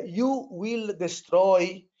 you will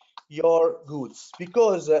destroy your goods,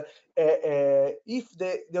 because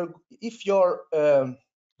if your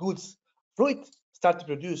goods, fruit, start to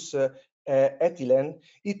produce ethylene,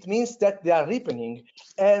 it means that they are ripening,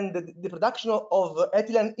 and the production of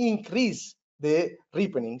ethylene increase the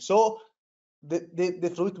ripening. So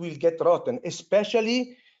the fruit will get rotten,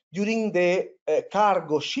 especially during the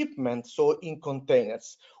cargo shipment, so in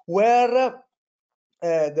containers, where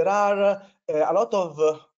there are a lot of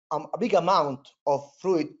a big amount of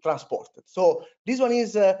fruit transported. So this one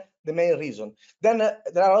is the main reason. Then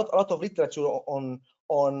there are a lot of literature on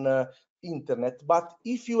internet, but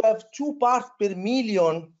if you have 2 parts per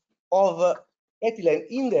million of ethylene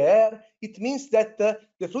in the air, it means that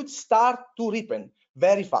the fruits start to ripen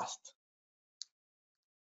very fast.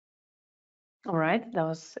 All right, that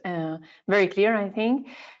was very clear, I think.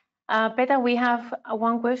 Peter, we have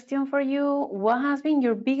one question for you. What has been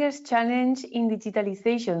your biggest challenge in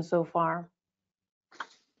digitalization so far?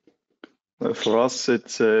 For us,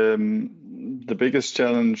 it's the biggest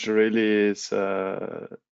challenge really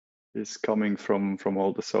is coming from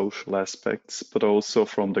all the social aspects, but also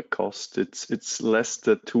from the cost. It's less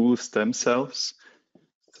the tools themselves.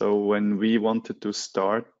 So when we wanted to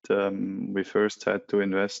start, we first had to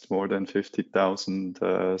invest more than 50,000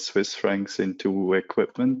 Swiss francs into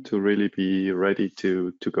equipment to really be ready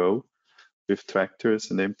to go with tractors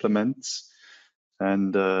and implements.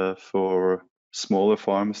 And for smaller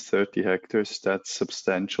farms, 30 hectares, that's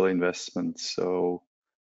substantial investment. So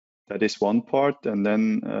that is one part. And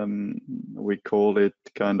then we call it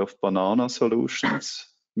kind of banana solutions,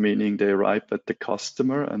 meaning they ripe at the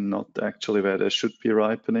customer and not actually where they should be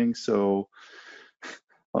ripening. So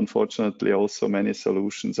unfortunately, also many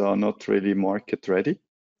solutions are not really market ready,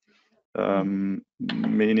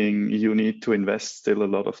 meaning you need to invest still a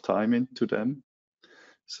lot of time into them.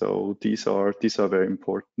 So these are very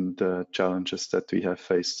important challenges that we have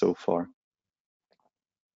faced so far.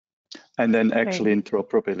 And then actually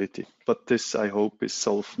interoperability. But this, I hope, is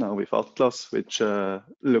solved now with ATLAS, which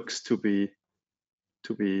looks to be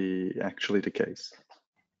actually the case.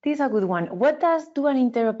 This is a good one. What does dual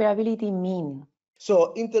interoperability mean?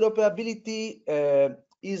 So interoperability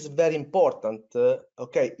is very important,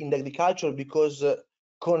 okay, in agriculture because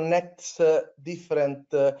connects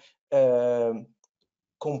different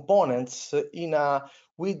components in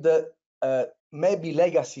with maybe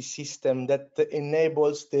legacy system that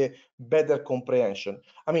enables the better comprehension.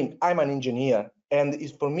 I mean, I'm an engineer, and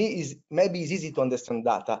for me is maybe it's easy to understand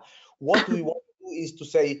data. What we want to do is to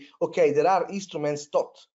say, okay, there are instruments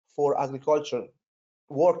taught for agriculture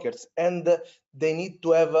workers, and they need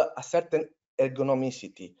to have a certain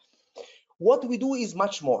ergonomicity. What we do is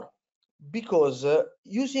much more, because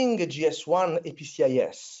using GS1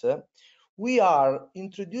 APCIS, we are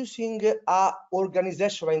introducing a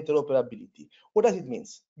organizational interoperability. What does it mean?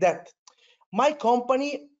 That my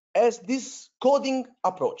company has this coding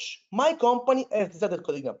approach. My company has this other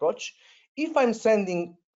coding approach. If I'm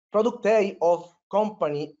sending product A of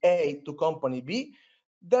company A to company B,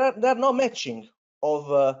 there are no matching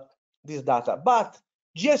of this data. But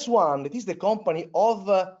GS1, that is the company of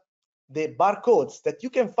the barcodes that you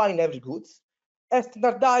can find every goods, has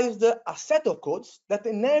standardized a set of codes that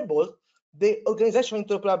enable the organizational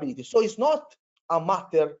interoperability. So it's not a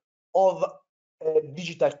matter of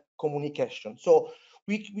digital communication. So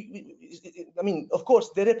I mean, of course,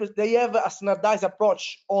 they have a standardized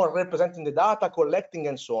approach on representing the data, collecting,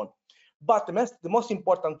 and so on. But the most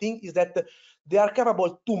important thing is that they are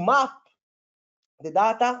capable to map the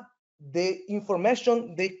data, the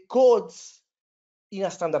information, the codes in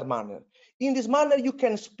a standard manner. In this manner, you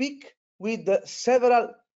can speak with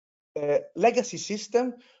several legacy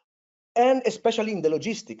systems, and especially in the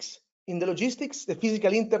logistics. In the logistics, the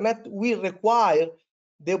physical internet will require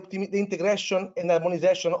the integration and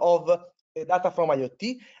harmonization of data from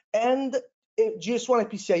IoT, and GS1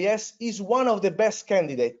 APCIS is one of the best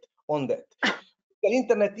candidates on that. The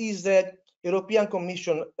internet is the European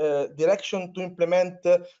Commission direction to implement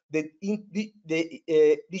the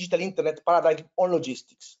digital internet paradigm on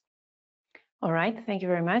logistics. All right, thank you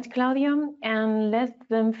very much, Claudio. And let's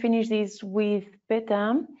then finish this with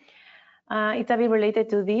Petra. It's a bit related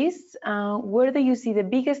to this. Where do you see the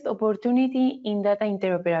biggest opportunity in data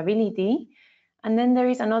interoperability? And then there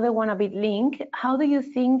is another one a bit linked. How do you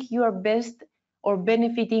think you are best or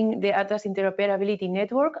benefiting the ATLAS Interoperability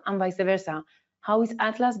Network, and vice versa? How is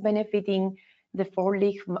ATLAS benefiting the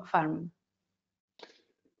 4-leaf farm?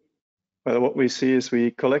 Well, what we see is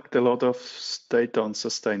we collect a lot of data on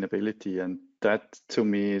sustainability, and that to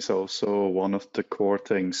me is also one of the core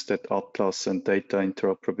things that ATLAS and data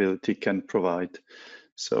interoperability can provide.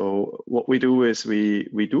 So what we do is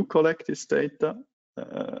we do collect this data.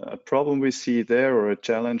 A problem we see there, or a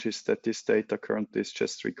challenge, is that this data currently is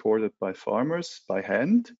just recorded by farmers by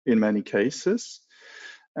hand in many cases.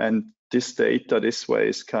 And this data this way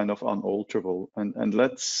is kind of unalterable. And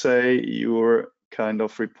let's say you're kind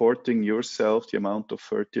of reporting yourself the amount of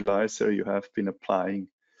fertilizer you have been applying.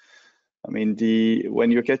 I mean,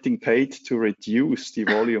 when you're getting paid to reduce the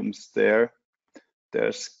volumes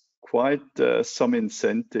there's quite some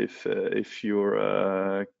incentive if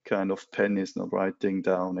your kind of pen is not writing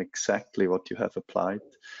down exactly what you have applied.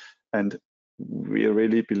 And we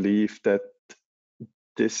really believe that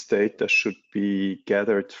this data should be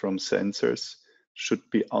gathered from sensors, should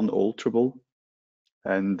be unalterable,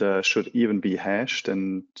 and should even be hashed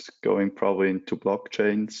and going probably into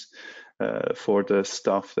blockchains for the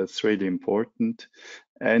stuff that's really important.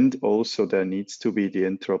 And also there needs to be the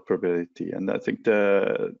interoperability. And I think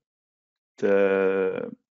the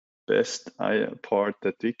best part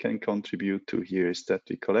that we can contribute to here is that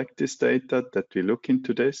we collect this data, that we look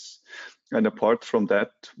into this. And apart from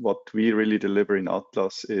that, what we really deliver in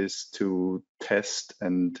ATLAS is to test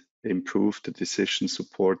and improve the decision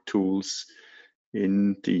support tools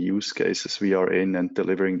in the use cases we are in, and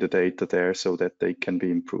delivering the data there so that they can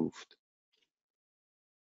be improved.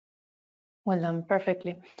 Well done,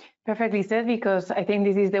 perfectly said, because I think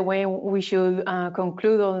this is the way we should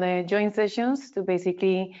conclude all the joint sessions, to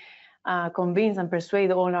basically convince and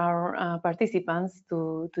persuade all our participants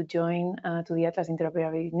to join to the ATLAS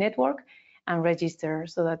Interoperability Network and register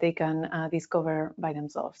so that they can discover by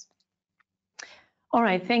themselves. All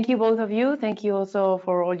right, thank you both of you. Thank you also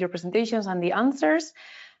for all your presentations and the answers.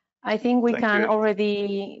 I think we can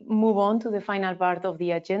already move on to the final part of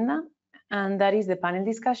the agenda, and that is the panel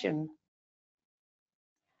discussion.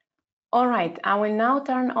 All right, I will now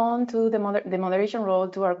turn on to the moderation role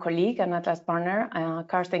to our colleague and ATLAS partner,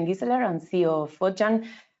 Carsten Gisseler, and CEO of Fodjan,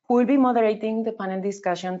 who will be moderating the panel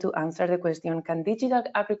discussion to answer the question, can digital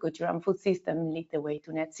agriculture and food system lead the way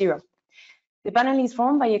to net zero? The panel is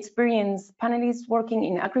formed by experienced panelists working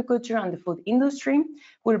in agriculture and the food industry,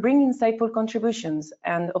 who will bring insightful contributions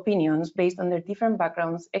and opinions based on their different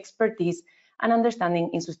backgrounds, expertise, and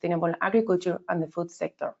understanding in sustainable agriculture and the food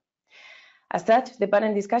sector. As such, the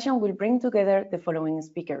panel discussion will bring together the following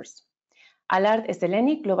speakers: Allard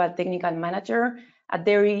Esteleni, Global Technical Manager at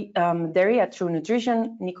Dairy at True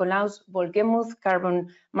Nutrition; Nikolaus Volgemuth, Carbon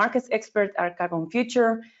Markets Expert at Carbon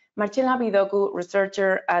Future; Marcella Bidoku,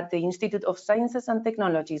 Researcher at the Institute of Sciences and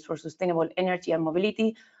Technologies for Sustainable Energy and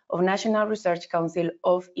Mobility of National Research Council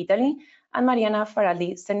of Italy; and Mariana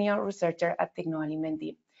Faraldi, Senior Researcher at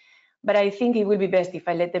Tecnoalimenti. But I think it will be best if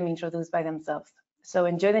I let them introduce by themselves. So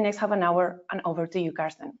enjoy the next half an hour, and over to you,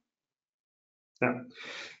 Carsten. Yeah,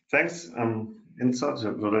 thanks,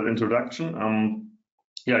 Insa, for that introduction.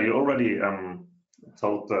 Yeah, you already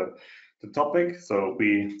told the topic. So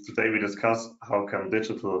today we discuss how can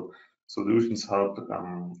digital solutions help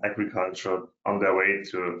agriculture on their way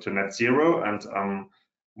to net zero, and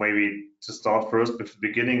maybe to start first with the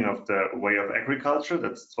beginning of the way of agriculture.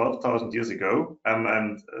 That's 12,000 years ago,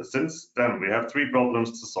 and since then we have three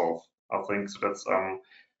problems to solve. I think so.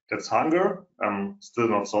 That's hunger, still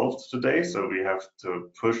not solved today. So we have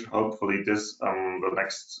to push, hopefully, the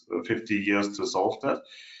next 50 years to solve that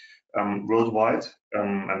worldwide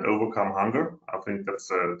and overcome hunger. I think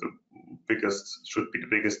that's should be the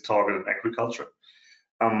biggest target in agriculture.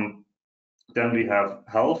 Then we have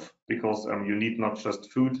health, because you need not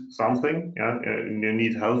just food, something. Yeah, you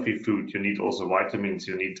need healthy food. You need also vitamins.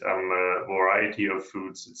 You need a variety of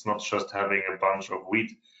foods. It's not just having a bunch of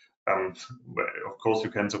wheat. Of course,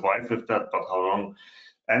 you can survive with that, but how long?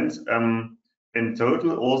 And in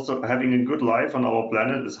total, also having a good life on our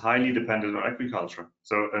planet is highly dependent on agriculture.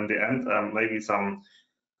 So in the end, maybe some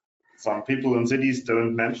people in cities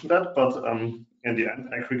don't mention that, but in the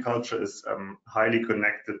end, agriculture is highly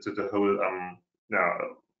connected to the whole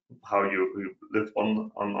how you live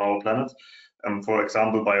on our planet. For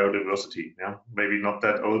example, biodiversity. Yeah, maybe not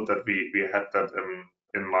that old that we had that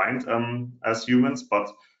in mind as humans, but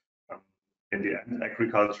in the end,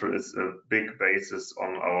 agriculture is a big basis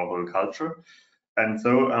on our whole culture. And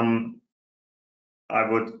so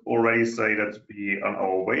I would already say that we, on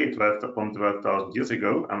our way 12,000 years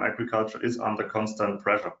ago, agriculture is under constant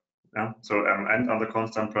pressure. Yeah? So and under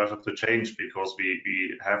constant pressure to change, because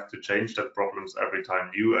we have to change that problems every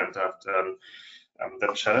time new and have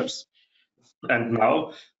that challenge. And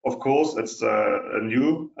now, of course, it's a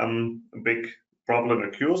new big problem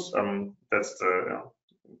occurs. That's the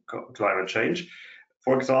climate change,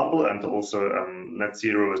 for example, and also net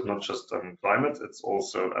zero is not just climate, it's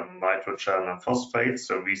also nitrogen and phosphates.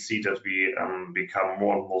 So we see that we become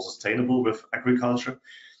more and more sustainable with agriculture,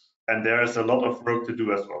 and there is a lot of work to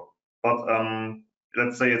do as well. But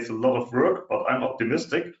let's say it's a lot of work, but I'm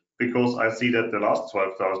optimistic, because I see that the last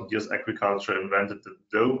 12,000 years agriculture invented the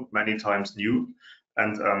dough many times new,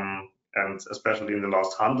 and especially in the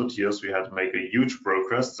last 100 years we had to make a huge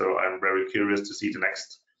progress. So I'm very curious to see the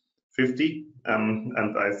next 50,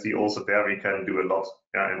 and I see also there we can do a lot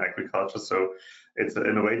in agriculture. So it's an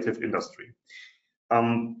innovative industry.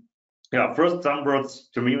 Yeah, first some words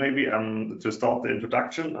to me maybe to start the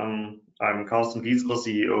introduction. I'm Carsten Giesler,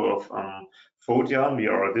 CEO of Fodian. We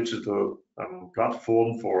are a digital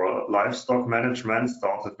platform for livestock management,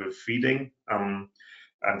 started with feeding,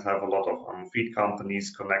 and have a lot of feed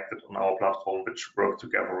companies connected on our platform, which work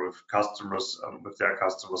together with customers, with their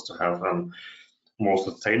customers, to have more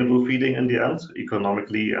sustainable feeding in the end,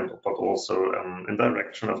 economically, but also in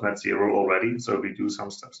direction of net zero already. So we do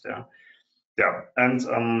some steps there. Yeah, and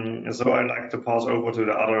so I'd like to pass over to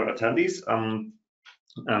the other attendees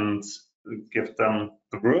and give them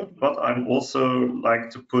the word, but I'm also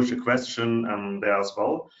like to push a question there as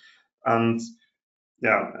well. And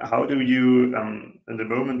yeah, how do you in the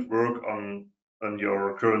moment work on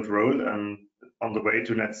your current role and on the way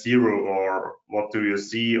to net zero, or what do you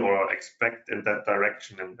see or expect in that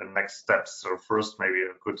direction in the next steps? So first, maybe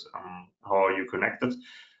a good how are you connected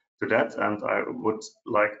to that? And I would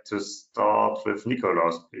like to start with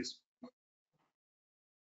Nikolaus, please.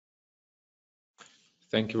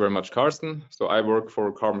 Thank you very much, Carsten. So I work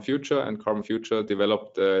for Carbon Future, and Carbon Future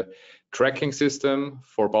developed a tracking system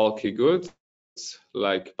for bulky goods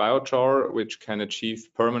like biochar, which can achieve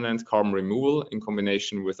permanent carbon removal in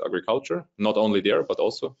combination with agriculture, not only there, but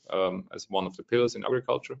also as one of the pillars in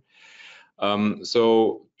agriculture.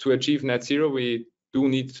 So to achieve net zero, we do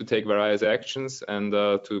need to take various actions and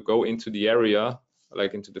to go into the area,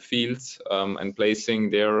 like into the fields, and placing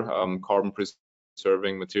their carbon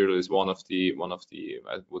conserving material is one of the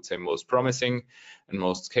I would say most promising and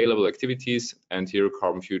most scalable activities. And here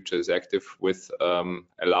Carbon Future is active with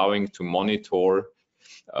allowing to monitor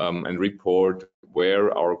and report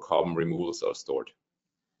where our carbon removals are stored.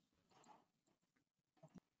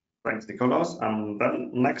 Thanks, Nicolas.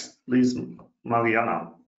 Then next, please,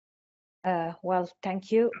 Mariana. Well,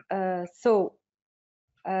 thank you.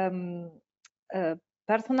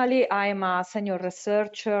 Personally, I'm a senior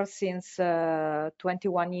researcher since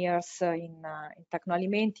 21 years in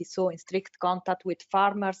Tecnoalimenti, so in strict contact with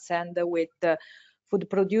farmers and with food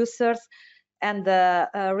producers. And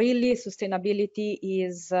really, sustainability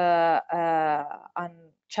is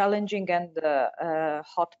challenging and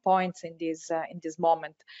hot points in this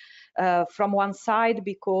moment. From one side,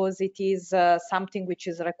 because it is something which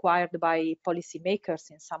is required by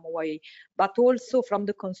policymakers in some way, but also from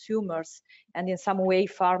the consumers, and in some way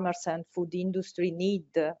farmers and food industry need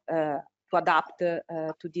to adapt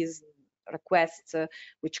to these requests,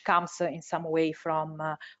 which comes in some way from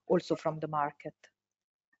also from the market.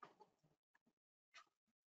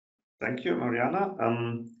 Thank you, Mariana.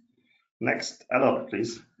 Next, Ella,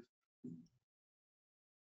 please.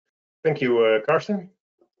 Thank you, Carsten.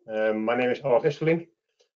 My name is Ella Esseling.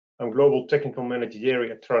 I'm Global Technical Manager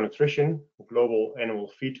Dairy at Trouw Nutrition, a global animal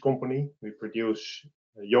feed company. We produce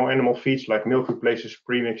young animal feeds like milk replacers,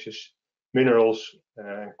 premixes, minerals,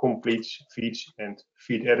 completes, feeds, and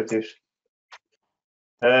feed additives.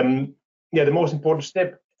 Yeah, the most important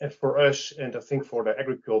step for us, and I think for the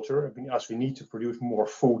agriculture, as we need to produce more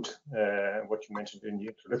food, what you mentioned in the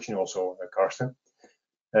introduction also, Carsten,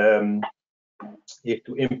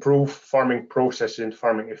 to improve farming processes and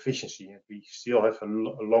farming efficiency. And we still have a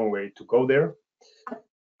long way to go there.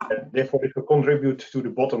 Therefore, it will contribute to the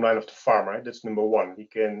bottom line of the farmer. That's number one. He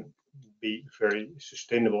can be very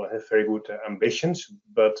sustainable and have very good ambitions,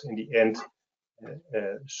 but in the end,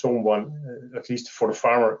 someone, at least for the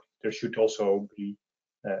farmer, there should also be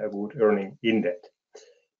a good earning in that.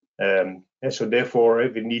 And so therefore,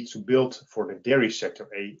 we need to build for the dairy sector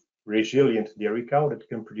a resilient dairy cow that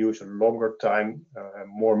can produce a longer time,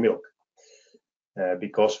 more milk.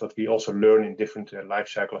 Because what we also learn in different life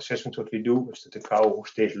cycle assessments, what we do is that the cow who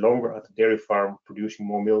stays longer at the dairy farm producing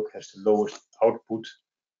more milk has the lowest output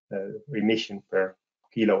emission per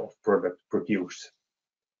kilo of product produced.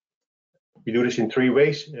 We do this in three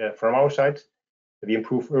ways from our side. We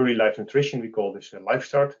improve early life nutrition. We call this life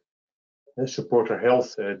start. Support her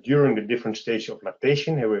health during the different stages of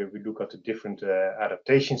lactation. Here we look at the different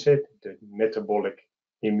adaptations, the metabolic,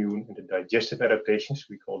 immune, and the digestive adaptations.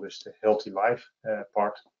 We call this the healthy life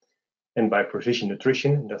part. And by precision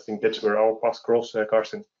nutrition, and I think that's where our paths cross,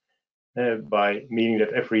 Carsten, by meaning that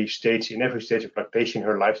in every stage of lactation,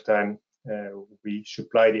 her lifetime, we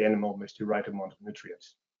supply the animal with the right amount of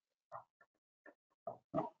nutrients.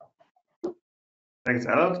 Thanks,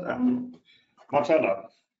 Ella. Marcella,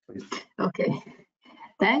 please. Okay,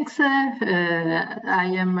 thanks. I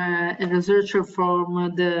am a researcher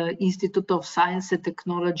from the Institute of Science and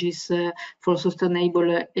Technologies for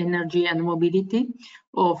Sustainable Energy and Mobility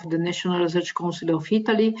of the National Research Council of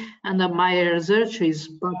Italy, and my research is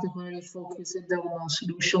particularly focused on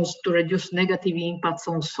solutions to reduce negative impacts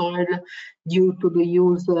on soil due to the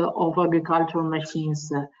use of agricultural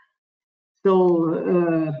machines. So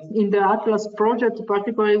in the ATLAS project,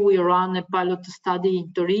 particularly, we ran a pilot study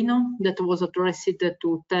in Torino that was addressed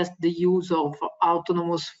to test the use of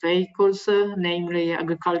autonomous vehicles, namely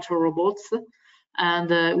agricultural robots.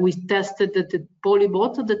 And we tested the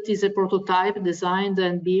Polybot, that is a prototype designed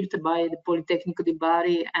and built by the Politecnico di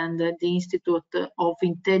Bari and the Institute of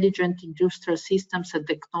Intelligent Industrial Systems and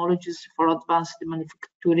Technologies for Advanced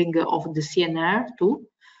Manufacturing of the CNR too.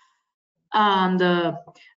 And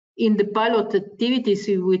in the pilot activities,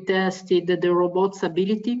 we tested the robot's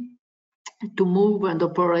ability to move and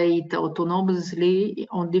operate autonomously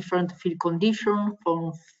on different field conditions,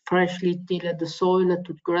 from freshly tilled soil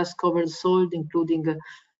to grass-covered soil, including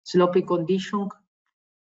sloping conditions,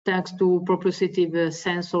 thanks to proprioceptive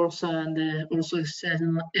sensors and also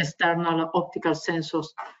external optical sensors.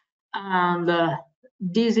 And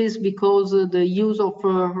this is because the use of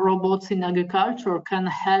robots in agriculture can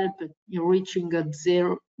help in reaching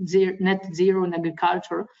net zero in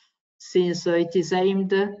agriculture, since it is aimed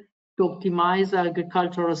to optimize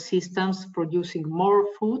agricultural systems producing more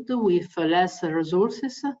food with less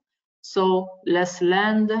resources, so less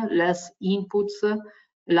land, less inputs,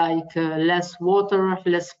 like less water,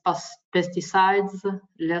 less pesticides,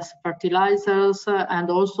 less fertilizers, and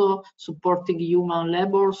also supporting human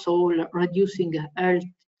labor, so reducing health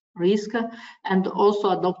risk, and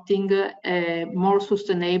also adopting a more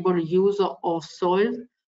sustainable use of soil,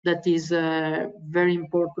 that is a very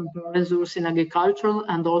important resource in agriculture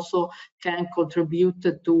and also can contribute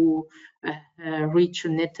to reach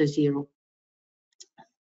net zero.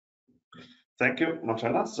 Thank you,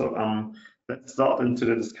 Marcella. So let's start into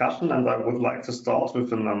the discussion, and I would like to start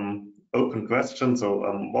with an open question. So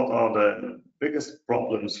what are the biggest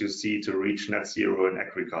problems you see to reach net zero in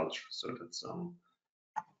agriculture? So that's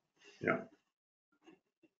yeah.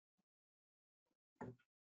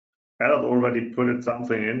 Harold already put it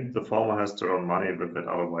something in. The farmer has to earn money with it,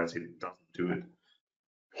 otherwise he doesn't do it.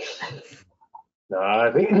 No,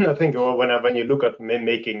 I think when you look at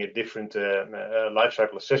making a different life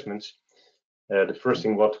cycle assessments, the first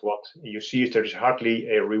thing what you see is there is hardly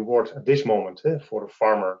a reward at this moment for a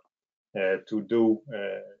farmer to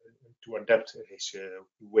adapt his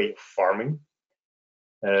way of farming.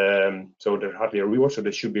 So there's hardly a reward, so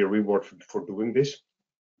there should be a reward for doing this.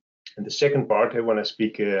 And the second part, when I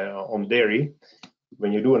speak on dairy,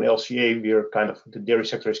 when you do an LCA, we are the dairy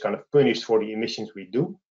sector is kind of punished for the emissions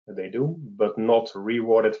they do, but not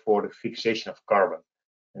rewarded for the fixation of carbon.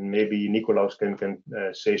 And maybe Nicolaus can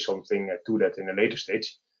say something to that in a later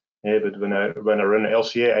stage. But when I run an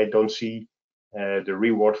LCA, I don't see the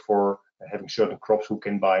reward for having certain crops who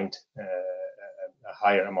can bind a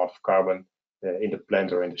higher amount of carbon in the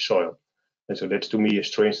plant or in the soil. And so that's to me a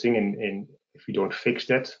strange thing. And if we don't fix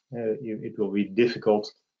that, it will be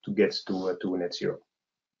difficult to get to a net zero.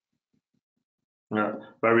 Yeah,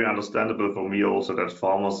 very understandable for me also that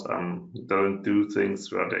farmers don't do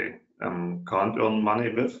things where they can't earn money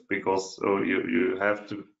with, because you have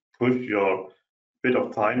to push your bit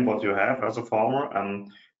of time what you have as a farmer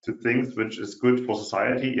to things which is good for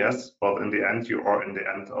society, yes, but in the end you are in the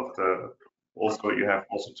end of the you have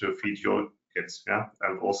also to feed your kids, yeah,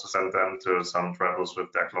 and also send them to some travels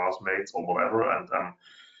with their classmates or whatever, and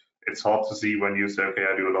it's hard to see when you say, okay,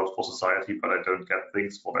 I do a lot for society, but I don't get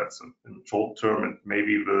things for that. So in short term, it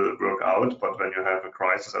maybe will work out, but when you have a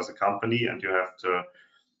crisis as a company and you have to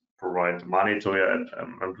provide money to your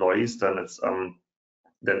employees, then it's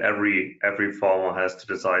then every farmer has to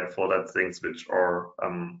decide for that things which are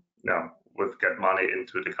get money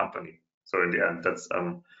into the company. So in the end, that's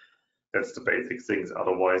the basic things.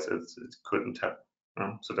 Otherwise, it couldn't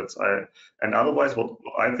happen. So that's and otherwise, what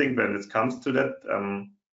I think when it comes to that.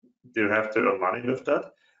 You have to earn money with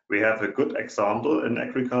that. We have a good example in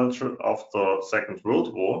agriculture after Second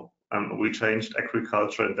World War, and we changed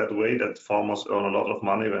agriculture in that way that farmers earn a lot of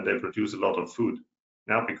money when they produce a lot of food.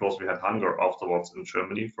 Now, because we had hunger afterwards in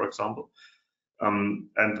Germany, for example. And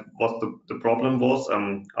what the problem was,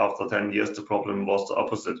 after 10 years, the problem was the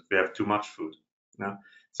opposite. We have too much food. Yeah?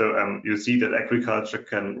 So you see that agriculture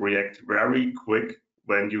can react very quick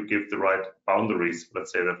when you give the right boundaries,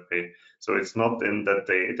 let's say that way. So it's not in that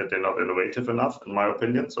they're not innovative enough, in my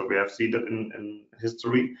opinion. So we have seen that in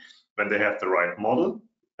history, when they have the right model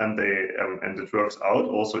and it works out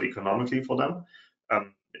also economically for them,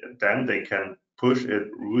 then they can push it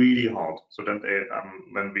really hard. So then they,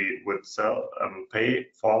 when we would pay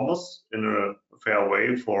farmers in a fair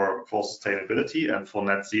way for sustainability and for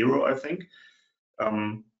net zero, I think.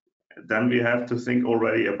 Then we have to think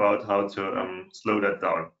already about how to slow that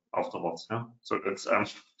down afterwards. Yeah? So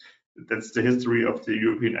that's the history of the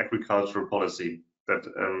European agricultural policy, that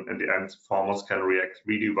in the end farmers can react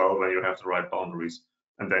really well when you have the right boundaries,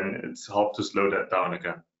 and then it's hard to slow that down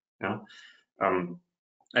again. Yeah.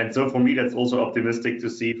 And so for me, that's also optimistic to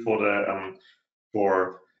see for the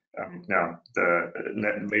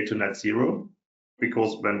way to net zero.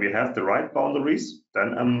 Because when we have the right boundaries,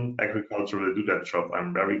 then agriculture will do that job.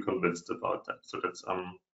 I'm very convinced about that. So that's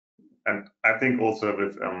and I think also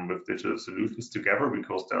with digital solutions together,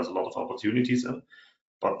 because there's a lot of opportunities in,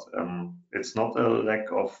 but it's not a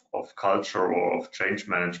lack of culture or of change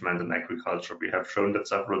management in agriculture. We have shown that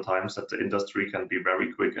several times that the industry can be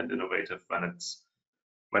very quick and innovative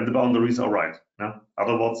when the boundaries are right. Yeah?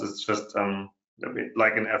 Otherwise, it's just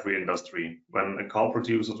like in every industry, when a car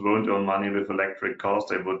producers won't earn money with electric cars,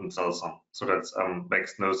 they wouldn't sell some. So that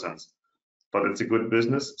makes no sense. But it's a good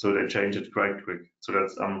business, so they change it quite quick. So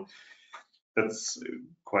that's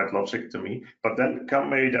quite logic to me. But then come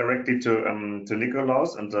maybe directly to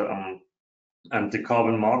Nicolaus and the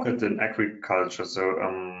carbon market in agriculture. So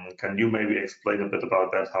can you maybe explain a bit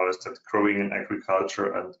about that? How is that growing in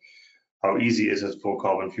agriculture, and how easy is it for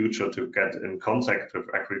Carbon Future to get in contact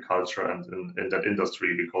with agriculture and in that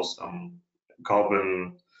industry? Because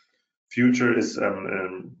Carbon Future is a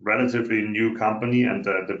relatively new company, and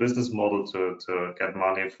the business model to get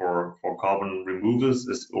money for carbon removals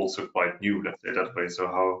is also quite new, let's say that way. So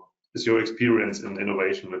how is your experience in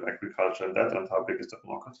innovation with agriculture and how big is that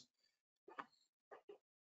market?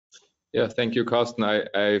 Yeah, thank you, Carsten.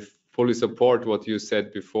 I fully support what you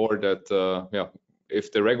said before, that yeah,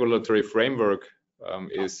 if the regulatory framework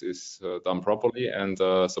is done properly and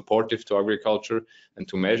supportive to agriculture and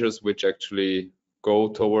to measures which actually go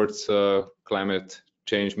towards climate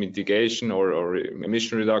change mitigation or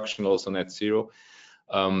emission reduction, also net zero,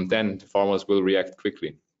 then the farmers will react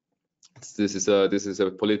quickly. This is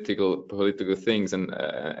a political things,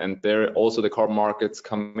 and there also the carbon markets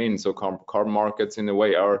come in. So carbon markets in a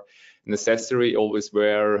way are necessary always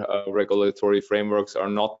where regulatory frameworks are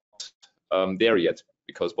not there yet,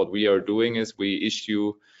 because what we are doing is we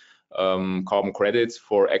issue carbon credits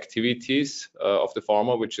for activities of the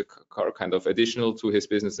farmer, which are kind of additional to his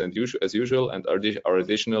business as usual, and are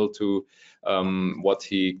additional to what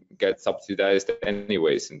he gets subsidized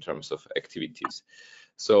anyways in terms of activities.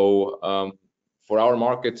 So for our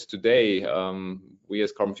markets today, we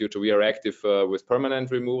as Carbon Future, we are active with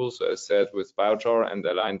permanent removals, as said, with biochar and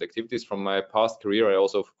aligned activities. From my past career, I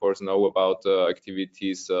also, of course, know about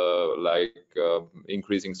activities like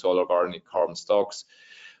increasing soil organic carbon stocks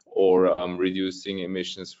or reducing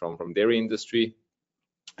emissions from dairy industry.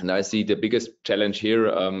 And I see the biggest challenge here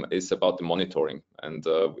is about the monitoring. And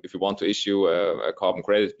if you want to issue a carbon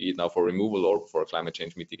credit, be it now for removal or for climate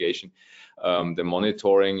change mitigation, the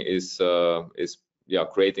monitoring is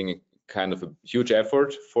creating kind of a huge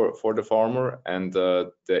effort for the farmer, and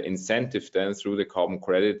the incentive then through the carbon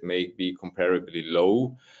credit may be comparably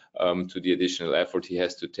low to the additional effort he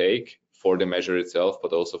has to take for the measure itself,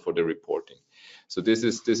 but also for the reporting. So this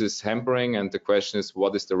is hampering, and the question is,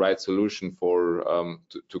 what is the right solution for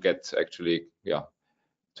to get actually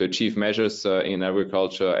to achieve measures in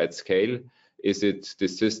agriculture at scale? Is it the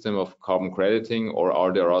system of carbon crediting, or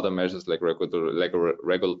are there other measures like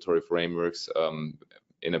regulatory frameworks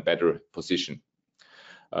in a better position?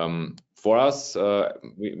 For us,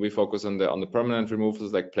 we focus on the permanent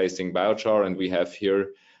removals, like placing biochar, and we have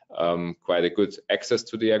here quite a good access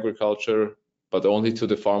to the agriculture, but only to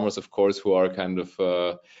the farmers, of course, who are kind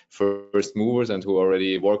of first movers and who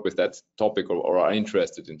already work with that topic or are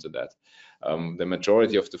interested into that. The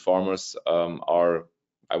majority of the farmers are,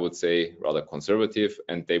 I would say, rather conservative,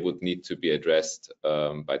 and they would need to be addressed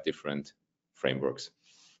by different frameworks.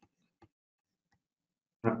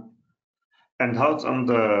 And how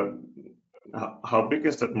big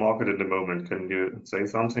is that market at the moment? Can you say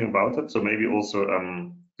something about it? So maybe also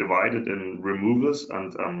divide it in removals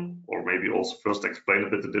and or maybe also first explain a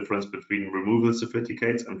bit the difference between removal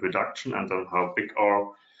certificates and reduction, and then how big are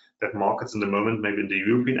that markets in the moment, maybe in the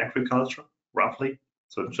European agriculture, roughly?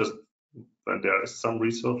 So just that there is some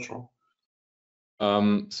research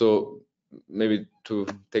on. So maybe to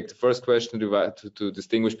take the first question, to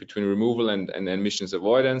distinguish between removal and emissions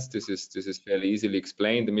avoidance, this is fairly easily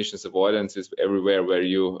explained. Emissions avoidance is everywhere where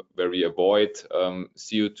you avoid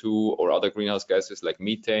CO2 or other greenhouse gases like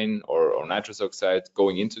methane or nitrous oxide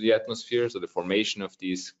going into the atmosphere. So the formation of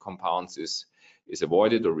these compounds is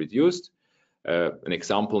avoided or reduced. An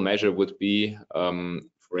example measure would be,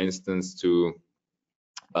 for instance, to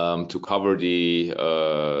cover the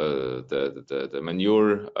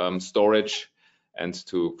manure storage, and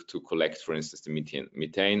to collect, for instance, the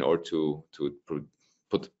methane, or to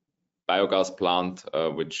put biogas plant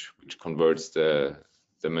which converts the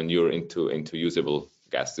manure into usable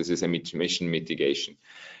gas. This is emission mitigation.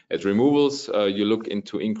 At removals, you look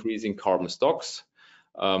into increasing carbon stocks,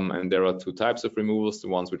 and there are two types of removals: the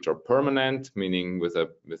ones which are permanent, meaning with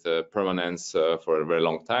a permanence for a very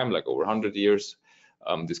long time, like over 100 years.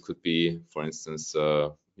 This could be, for instance,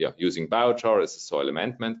 using biochar as a soil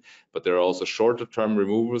amendment, but there are also shorter term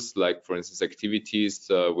removals, like, for instance, activities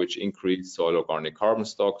which increase soil organic carbon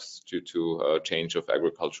stocks due to change of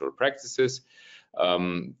agricultural practices.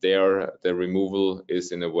 There, the removal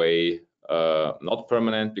is in a way not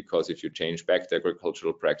permanent, because if you change back the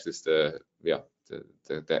agricultural practice, the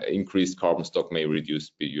increased carbon stock may be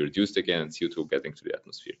reduced again, and CO2 getting to the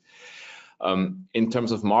atmosphere. In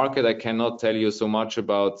terms of market, I cannot tell you so much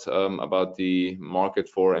about the market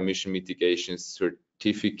for emission mitigation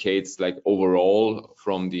certificates, like overall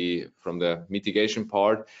from the mitigation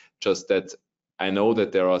part. Just that I know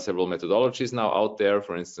that there are several methodologies now out there.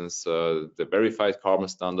 For instance, the Verified Carbon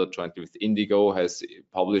Standard jointly with Indigo has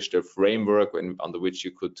published a framework under which you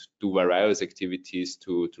could do various activities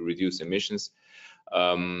to reduce emissions.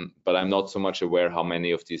 But I'm not so much aware how many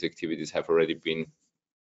of these activities have already been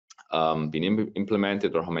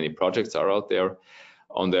implemented, or how many projects are out there.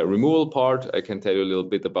 On the removal part, I can tell you a little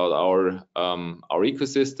bit about our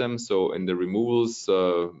ecosystem. So in the removals,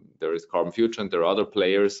 there is Carbon Future, and there are other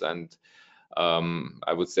players, and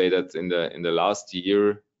I would say that in the last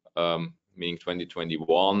year, meaning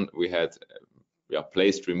 2021, we had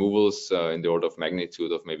placed removals in the order of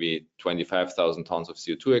magnitude of maybe 25,000 tons of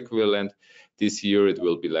CO2 equivalent. This year it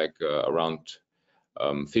will be like around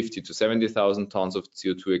 50 to 70,000 tons of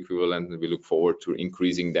CO2 equivalent, and we look forward to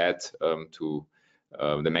increasing that to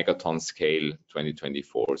the megaton scale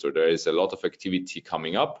 2024. So there is a lot of activity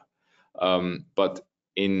coming up, but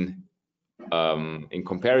in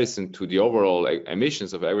comparison to the overall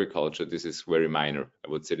emissions of agriculture, this is very minor. I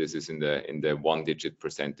would say this is in the one-digit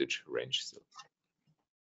percentage range still.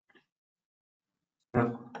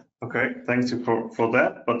 Okay, thanks for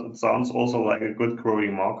that. But it sounds also like a good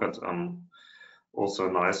growing market. Also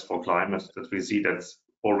nice for climate that we see that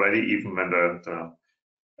already, even when the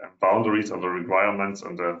boundaries and the requirements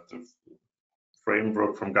and the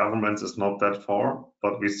framework from governments is not that far,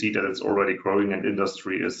 but we see that it's already growing and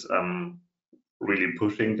industry is really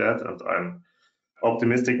pushing that. And I'm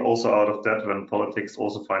optimistic also out of that, when politics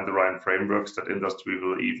also find the right frameworks, that industry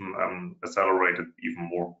will even accelerate it even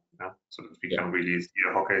more, yeah? So that we can really see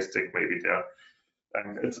a hockey stick maybe there.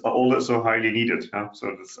 And it's also highly needed, yeah?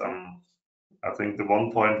 So this I think the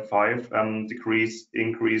 1.5 degrees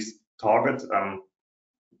increase target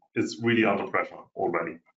is really under pressure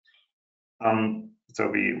already. So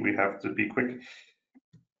we have to be quick.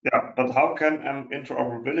 Yeah, but how can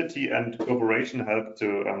interoperability and cooperation help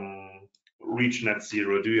to reach net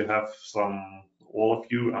zero? Do you have all of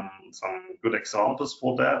you, some good examples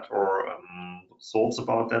for that, or thoughts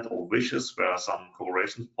about that, or wishes where some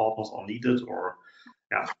cooperation partners are needed, or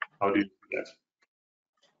yeah, how do you do that?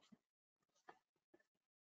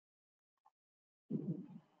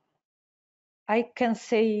 I can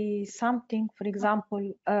say something, for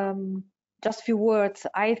example, just a few words.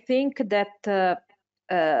 I think that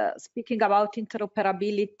speaking about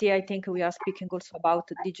interoperability, I think we are speaking also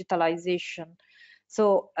about digitalization.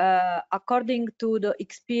 So according to the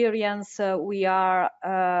experience we are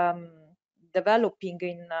developing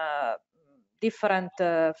in different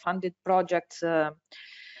funded projects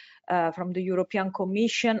from the European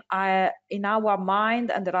Commission, in our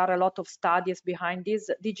mind, and there are a lot of studies behind this,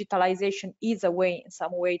 digitalization is a way, in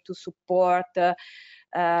some way, to support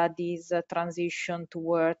this transition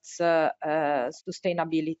towards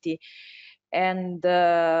sustainability. And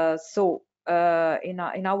so in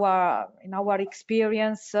our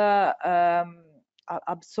experience,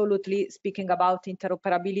 absolutely speaking about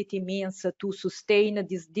interoperability means to sustain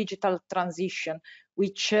this digital transition,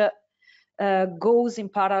 which goes in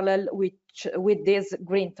parallel with this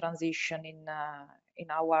green transition in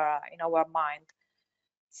our mind.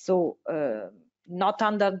 So not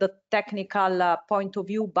under the technical point of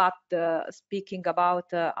view, but speaking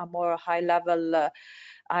about a more high level,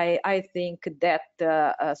 I think that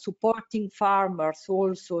supporting farmers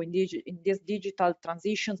also in this digital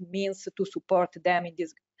transition means to support them in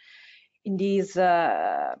this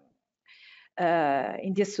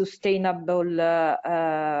sustainable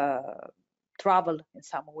travel in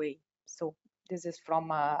some way. So this is from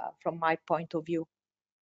my point of view.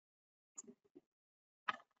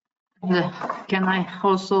 Can I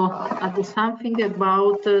also add something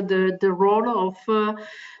about the role of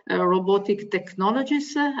robotic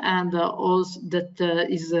technologies, and also that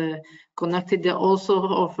is connected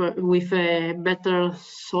also with a better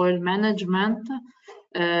soil management,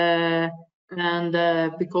 and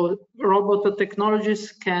because robot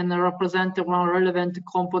technologies can represent one relevant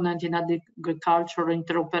component in agricultural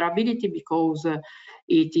interoperability, because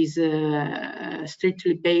it is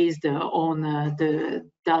strictly based on the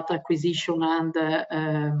data acquisition and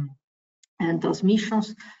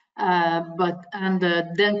transmissions,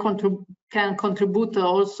 then can contribute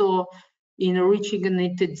also in reaching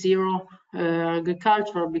net zero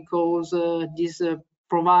agriculture, because this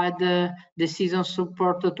provide decision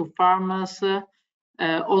support to farmers,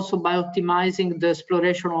 also by optimizing the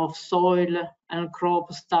exploration of soil and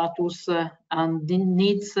crop status and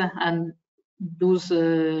needs, and thus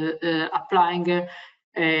applying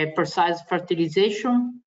precise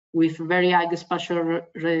fertilization with very high spatial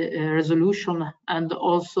resolution, and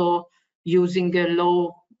also using a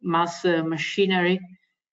low mass machinery.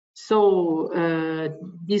 So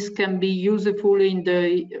this can be useful in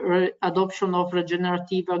the adoption of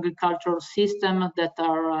regenerative agricultural systems that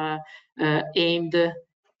are aimed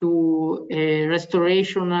to a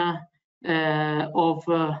restoration of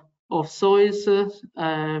soils,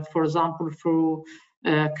 for example, through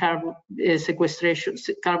carbon sequestration,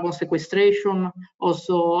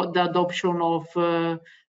 also the adoption of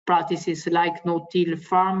practices like no-till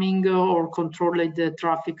farming or controlled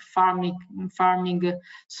traffic farming,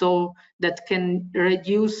 so that can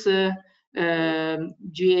reduce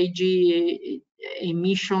GHG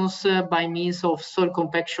emissions by means of soil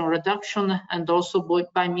compaction reduction, and also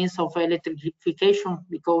by means of electrification,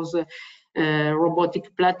 because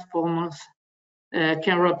robotic platforms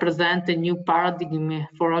can represent a new paradigm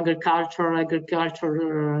for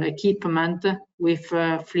agriculture equipment, with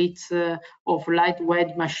fleets of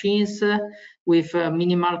lightweight machines, with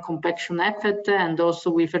minimal compaction effect, and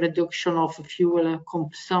also with a reduction of fuel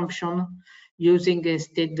consumption, using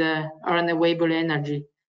instead renewable energy.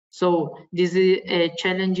 So this is a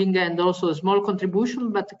challenging and also a small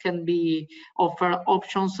contribution, but can be offer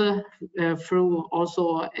options through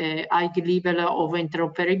also a high level of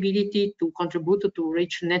interoperability to contribute to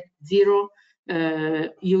reach net zero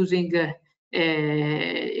using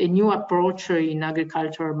a new approach in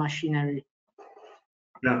agricultural machinery.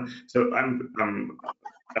 Yeah, so I'm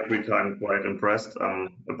every time quite impressed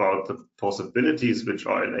about the possibilities which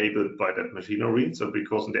are enabled by that machinery. So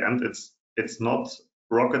because in the end, it's not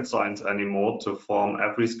rocket science anymore to form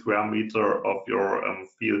every square meter of your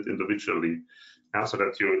field individually. Yeah, so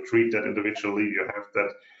that you treat that individually, you have that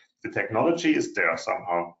the technology is there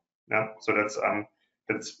somehow. Yeah, so that's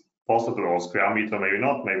possible, or square meter, maybe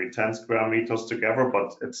not, maybe 10 square meters together,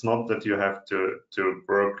 but it's not that you have to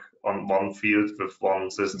work on one field with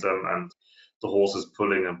one system and the horse is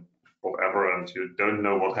pulling and whatever, and you don't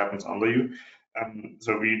know what happens under you.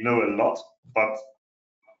 So we know a lot, but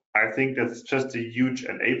I think that's just a huge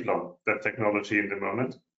enabler, that technology in the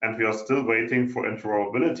moment. And we are still waiting for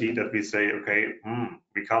interoperability, that we say, okay,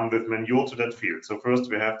 we come with manure to that field. So first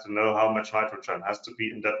we have to know how much nitrogen has to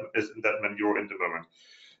be in that manure in the moment.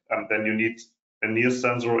 Then you need a near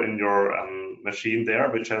sensor in your machine there,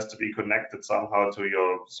 which has to be connected somehow to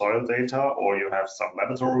your soil data, or you have some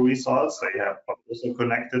laboratory results they have also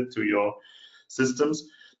connected to your systems.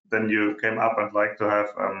 Then you came up and like to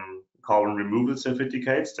have carbon removal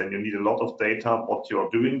certificates. Then you need a lot of data what you're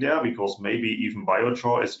doing there, because maybe even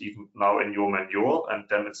biochar is even now in your manure. And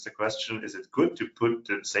then it's the question, is it good to put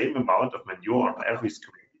the same amount of manure on every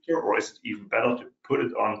square meter, or is it even better to put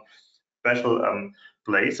it on special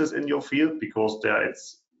places in your field, because there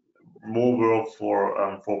it's more work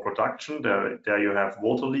for production. There you have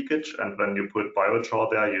water leakage, and when you put biochar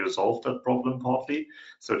there, you solve that problem partly.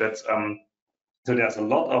 So that's so there's a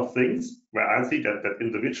lot of things where I see that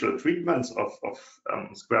individual treatments of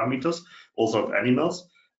square meters, also of animals,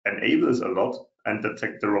 enables a lot, and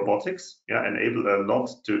the robotics, yeah, enable a lot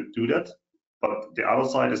to do that. But the other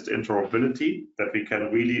side is the interoperability, that we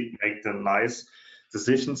can really make the nice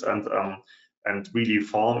decisions and really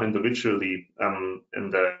farm individually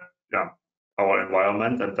in our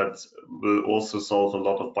environment, and that will also solve a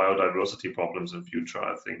lot of biodiversity problems in future,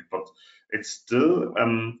 I think. But it's still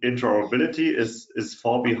interoperability is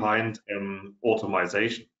far behind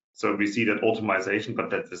automation. So we see that automation, but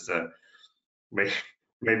that is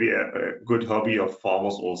maybe a good hobby of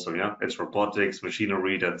farmers also. Yeah, it's robotics,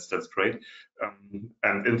 machinery, that's great,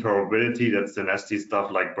 and interoperability, that's the nasty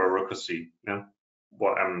stuff like bureaucracy. Yeah,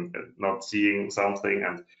 well, I'm not seeing something,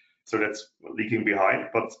 and so that's leaking behind.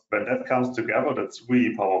 But when that comes together, that's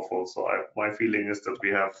really powerful. So my feeling is that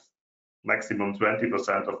we have maximum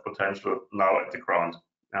 20% of potential now at the ground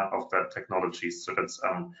of that technology. So that's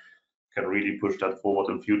can really push that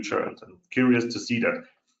forward in future, and I'm curious to see that.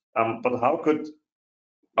 But how could,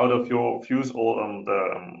 out of your views, all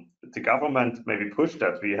the government maybe push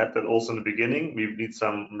that? We had that also in the beginning. We need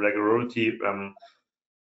some regularity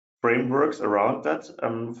frameworks around that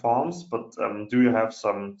farms, but do you have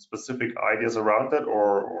some specific ideas around that,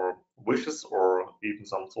 or wishes, or even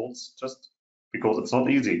some thoughts? Just because it's not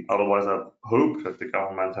easy. Otherwise, I hope that the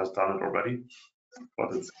government has done it already.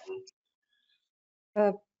 But it's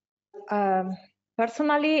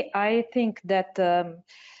personally, I think that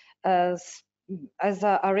as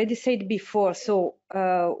I already said before, so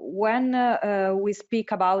when we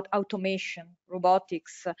speak about automation,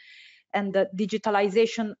 robotics, and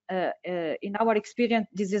digitalization, in our experience,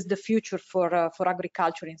 this is the future for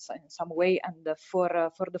agriculture in some way, and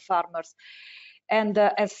for the farmers. And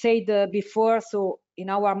as said before, so in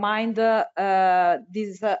our mind,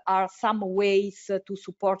 these are some ways to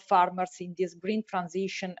support farmers in this green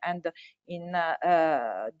transition and in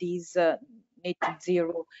this net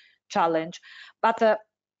zero challenge. But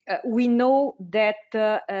we know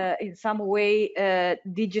that in some way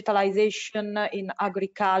digitalization in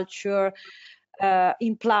agriculture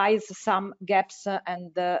implies some gaps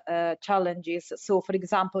and challenges. So, for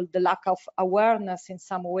example, the lack of awareness in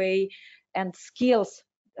some way and skills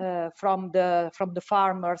from the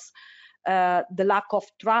farmers, the lack of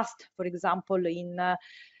trust, for example, in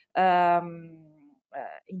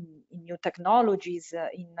new technologies,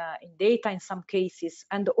 in data in some cases,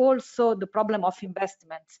 and also the problem of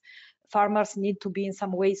investments. Farmers need to be in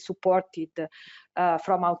some way supported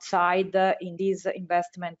from outside in this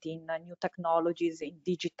investment in new technologies, in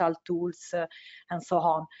digital tools, and so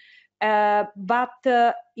on. But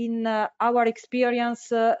in our experience,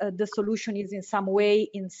 the solution is in some way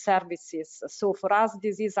in services. So for us,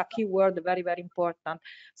 this is a key word, very, very important.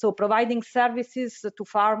 So providing services to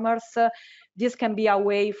farmers, this can be a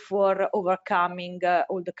way for overcoming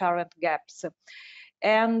all the current gaps.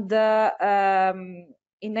 And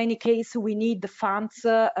in any case, we need the funds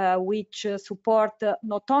which support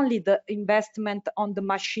not only the investment on the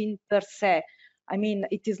machine per se. I mean,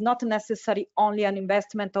 it is not necessary only an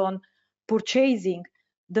investment on purchasing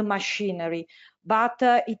the machinery, but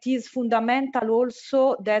it is fundamental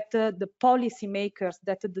also that the policymakers,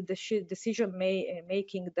 that the decision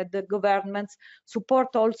making, that the governments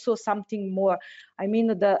support also something more. I mean,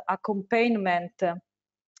 the accompaniment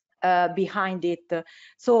behind it.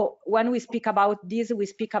 So when we speak about this, we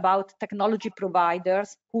speak about technology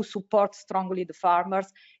providers who support strongly the farmers,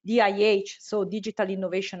 DIH, so digital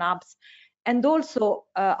innovation hubs, and also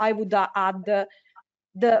I would add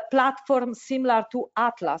the platform similar to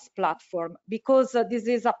ATLAS platform, because this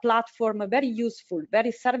is a platform very useful,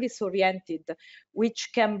 very service oriented, which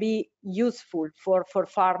can be useful for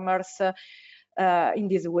farmers in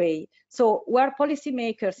this way. So where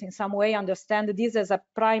policymakers in some way understand this as a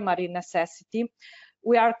primary necessity,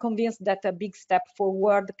 we are convinced that a big step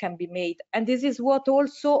forward can be made. And this is what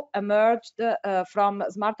also emerged from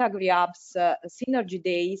Smart Agri Hub's Synergy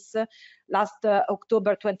Days last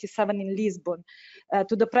October 27 in Lisbon,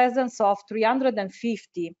 to the presence of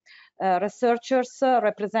 350 researchers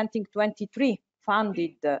representing 23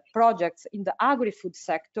 funded projects in the agri-food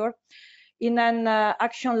sector, in an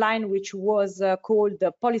action line which was called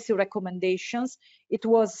Policy Recommendations. It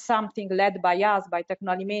was something led by us, by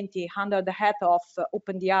Tecnoalimenti, under the head of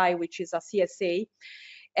OpenDI, which is a CSA,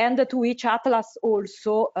 and to which ATLAS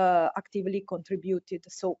also actively contributed.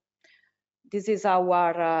 So this is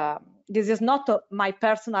our, this is not my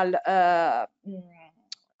personal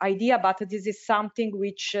idea, but this is something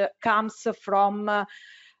which comes from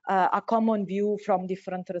a common view from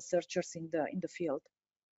different researchers in the field.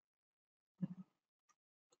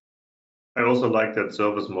 I also like that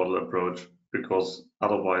service model approach, because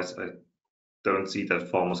otherwise I don't see that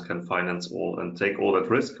farmers can finance all and take all that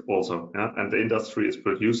risk also. Yeah? And the industry is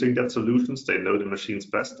producing that solutions, they know the machines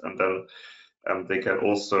best, and then they can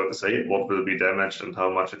also say what will be damaged and how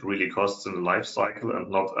much it really costs in the life cycle, and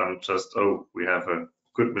not just, oh, we have a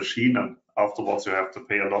good machine and afterwards you have to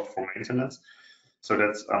pay a lot for maintenance. So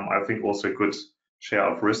that's, I think, also a good share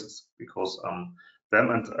of risks, because them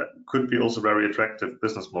and could be also very attractive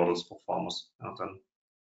business models for farmers, and then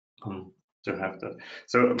to have that.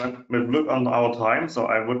 So we've looked on our time, so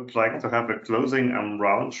I would like to have a closing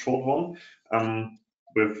round, short one,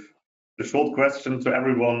 with the short question to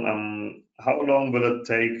everyone: how long will it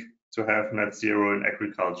take to have net zero in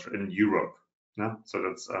agriculture in Europe? Yeah, so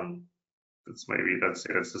that's maybe that's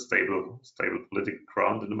a stable political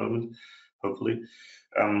ground at the moment, hopefully.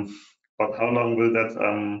 But how long will that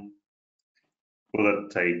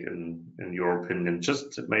take in your opinion?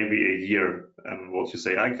 Just maybe a year. And what you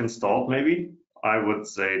say, I can start maybe. I would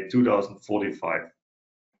say 2045.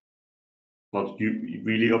 Not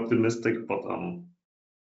really optimistic, but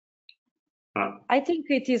I think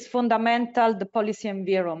it is fundamental, the policy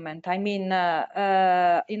environment. I mean,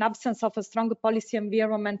 in absence of a strong policy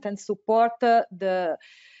environment and support, the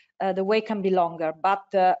way can be longer.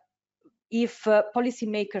 But if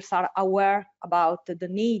policymakers are aware about the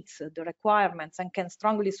needs, the requirements, and can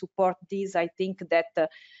strongly support these, I think that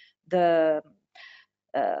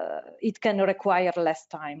it can require less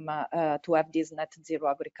time to have this net zero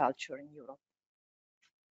agriculture in Europe.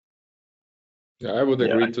 Yeah, I would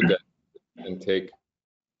agree to that. And take,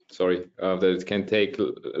 that it can take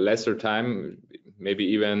lesser time, maybe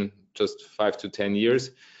even just 5 to 10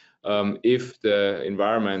 years, if the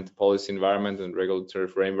policy environment and regulatory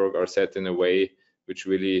framework are set in a way which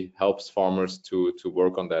really helps farmers to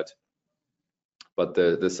work on that. But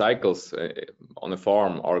the cycles on a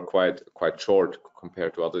farm are quite short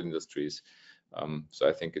compared to other industries, so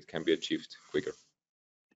I think it can be achieved quicker.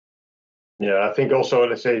 Yeah, I think also,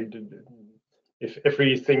 let's say, if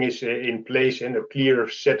everything is in place and a clear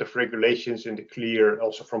set of regulations and a clear,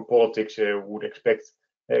 also from politics, would expect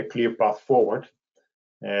a clear path forward,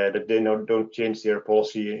 that they don't change their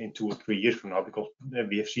policy in 2 or 3 years from now, because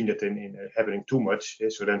we have seen that in happening too much.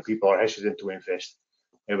 So then people are hesitant to invest.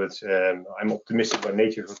 But I'm optimistic by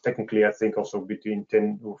nature. So technically, I think also between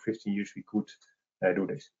 10 or 15 years we could do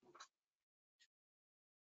this.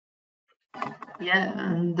 Yeah,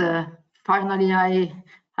 and finally,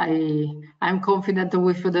 I'm confident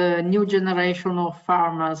with the new generation of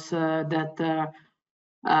farmers that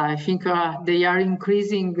I think they are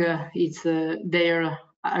increasing their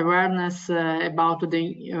awareness about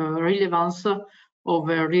the relevance of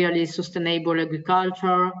really sustainable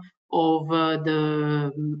agriculture, of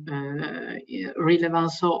the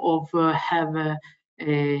relevance of have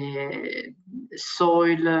a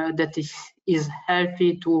soil that is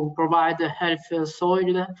healthy to provide a healthy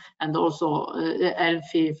soil and also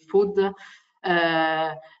healthy food,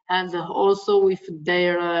 and also with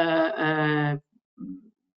their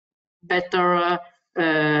better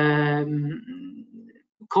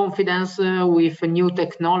confidence with new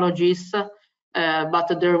technologies,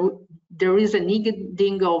 but there is a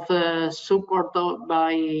needing of support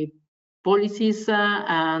by policies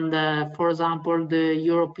and, for example, the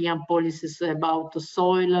European policies about the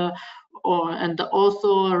soil, and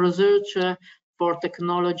also research for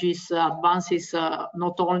technologies advances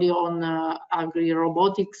not only on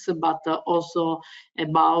agri-robotics, but also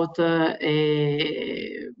about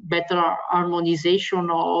a better harmonization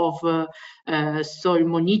of soil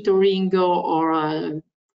monitoring or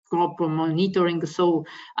crop monitoring. So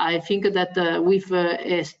I think that with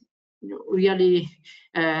a really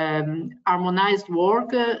harmonized work,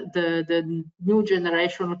 the new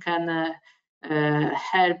generation can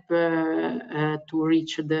help to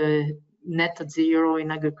reach the net zero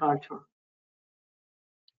in agriculture.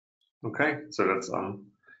 Okay, so that's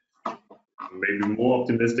maybe more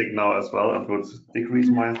optimistic now as well, and would decrease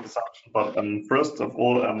my assumption. But first of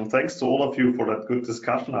all, thanks to all of you for that good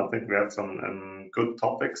discussion. I think we had some good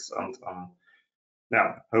topics, and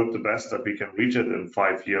yeah, hope the best that we can reach it in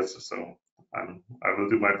 5 years or so. I will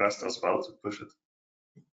do my best as well to push it.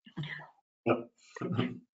 Yeah.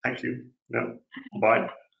 Thank you. Yeah. Bye.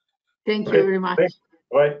 Thank you very much.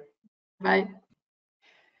 Bye. Bye.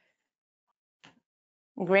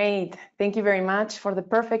 Great. Thank you very much for the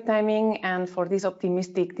perfect timing and for this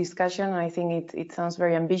optimistic discussion. I think it sounds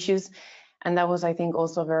very ambitious. And that was, I think,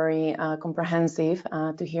 also very comprehensive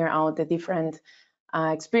to hear out the different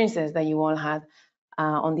experiences that you all had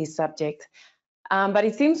on this subject. But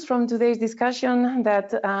it seems from today's discussion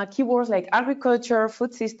that keywords like agriculture,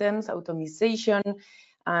 food systems, automation,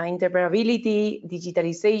 interoperability,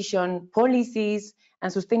 digitalization, policies,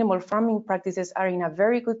 and sustainable farming practices are in a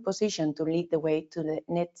very good position to lead the way to the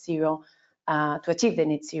net zero, to achieve the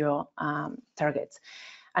net zero targets.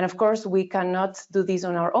 And of course, we cannot do this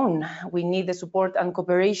on our own. We need the support and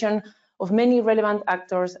cooperation of many relevant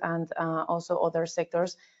actors and also other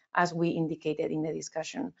sectors, as we indicated in the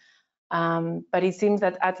discussion. But it seems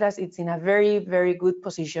that ATLAS is in a very, very good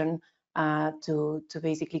position to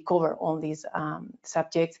basically cover all these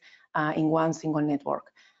subjects in one single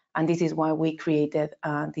network. And this is why we created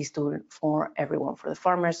this tool for everyone, for the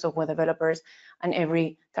farmers, software developers, and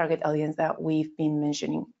every target audience that we've been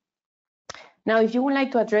mentioning. Now, if you would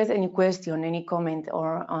like to address any question, any comment,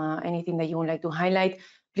 or anything that you would like to highlight,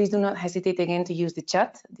 please do not hesitate again to use the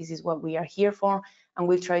chat. This is what we are here for, and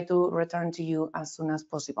we'll try to return to you as soon as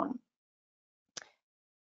possible.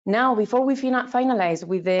 Now, before we finalize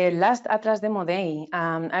with the last ATLAS Demo Day,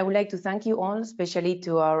 I would like to thank you all, especially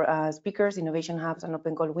to our speakers, Innovation Hubs and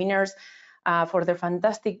Open Call winners, for their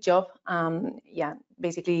fantastic job,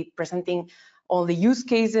 basically presenting all the use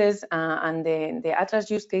cases and the ATLAS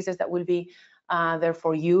use cases that will be there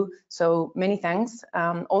for you. So many thanks.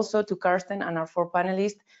 Also to Karsten and our 4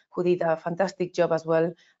 panelists who did a fantastic job as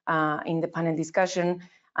well in the panel discussion,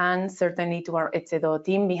 and certainly to our ETSEDO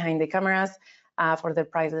team behind the cameras for their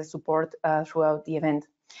priceless support throughout the event.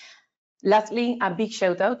 Lastly, a big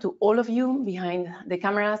shout out to all of you behind the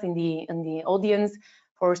cameras in the audience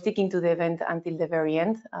for sticking to the event until the very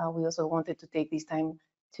end. We also wanted to take this time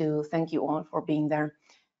to thank you all for being there.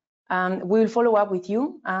 We will follow up with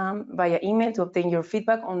you via email to obtain your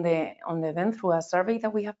feedback on the event through a survey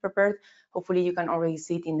that we have prepared. Hopefully you can already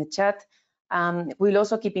see it in the chat. We'll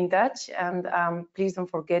also keep in touch, and please don't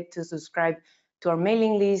forget to subscribe to our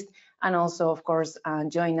mailing list, and also, of course,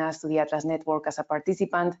 join us to the ATLAS network as a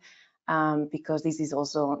participant, because this is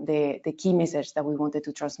also the key message that we wanted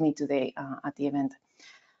to transmit today at the event.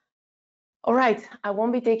 All right, I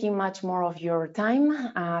won't be taking much more of your time.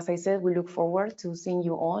 As I said, we look forward to seeing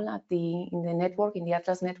you all in the network, in the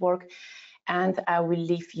ATLAS network, and I will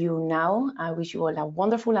leave you now. I wish you all a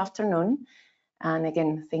wonderful afternoon, and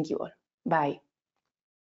again, thank you all. Bye.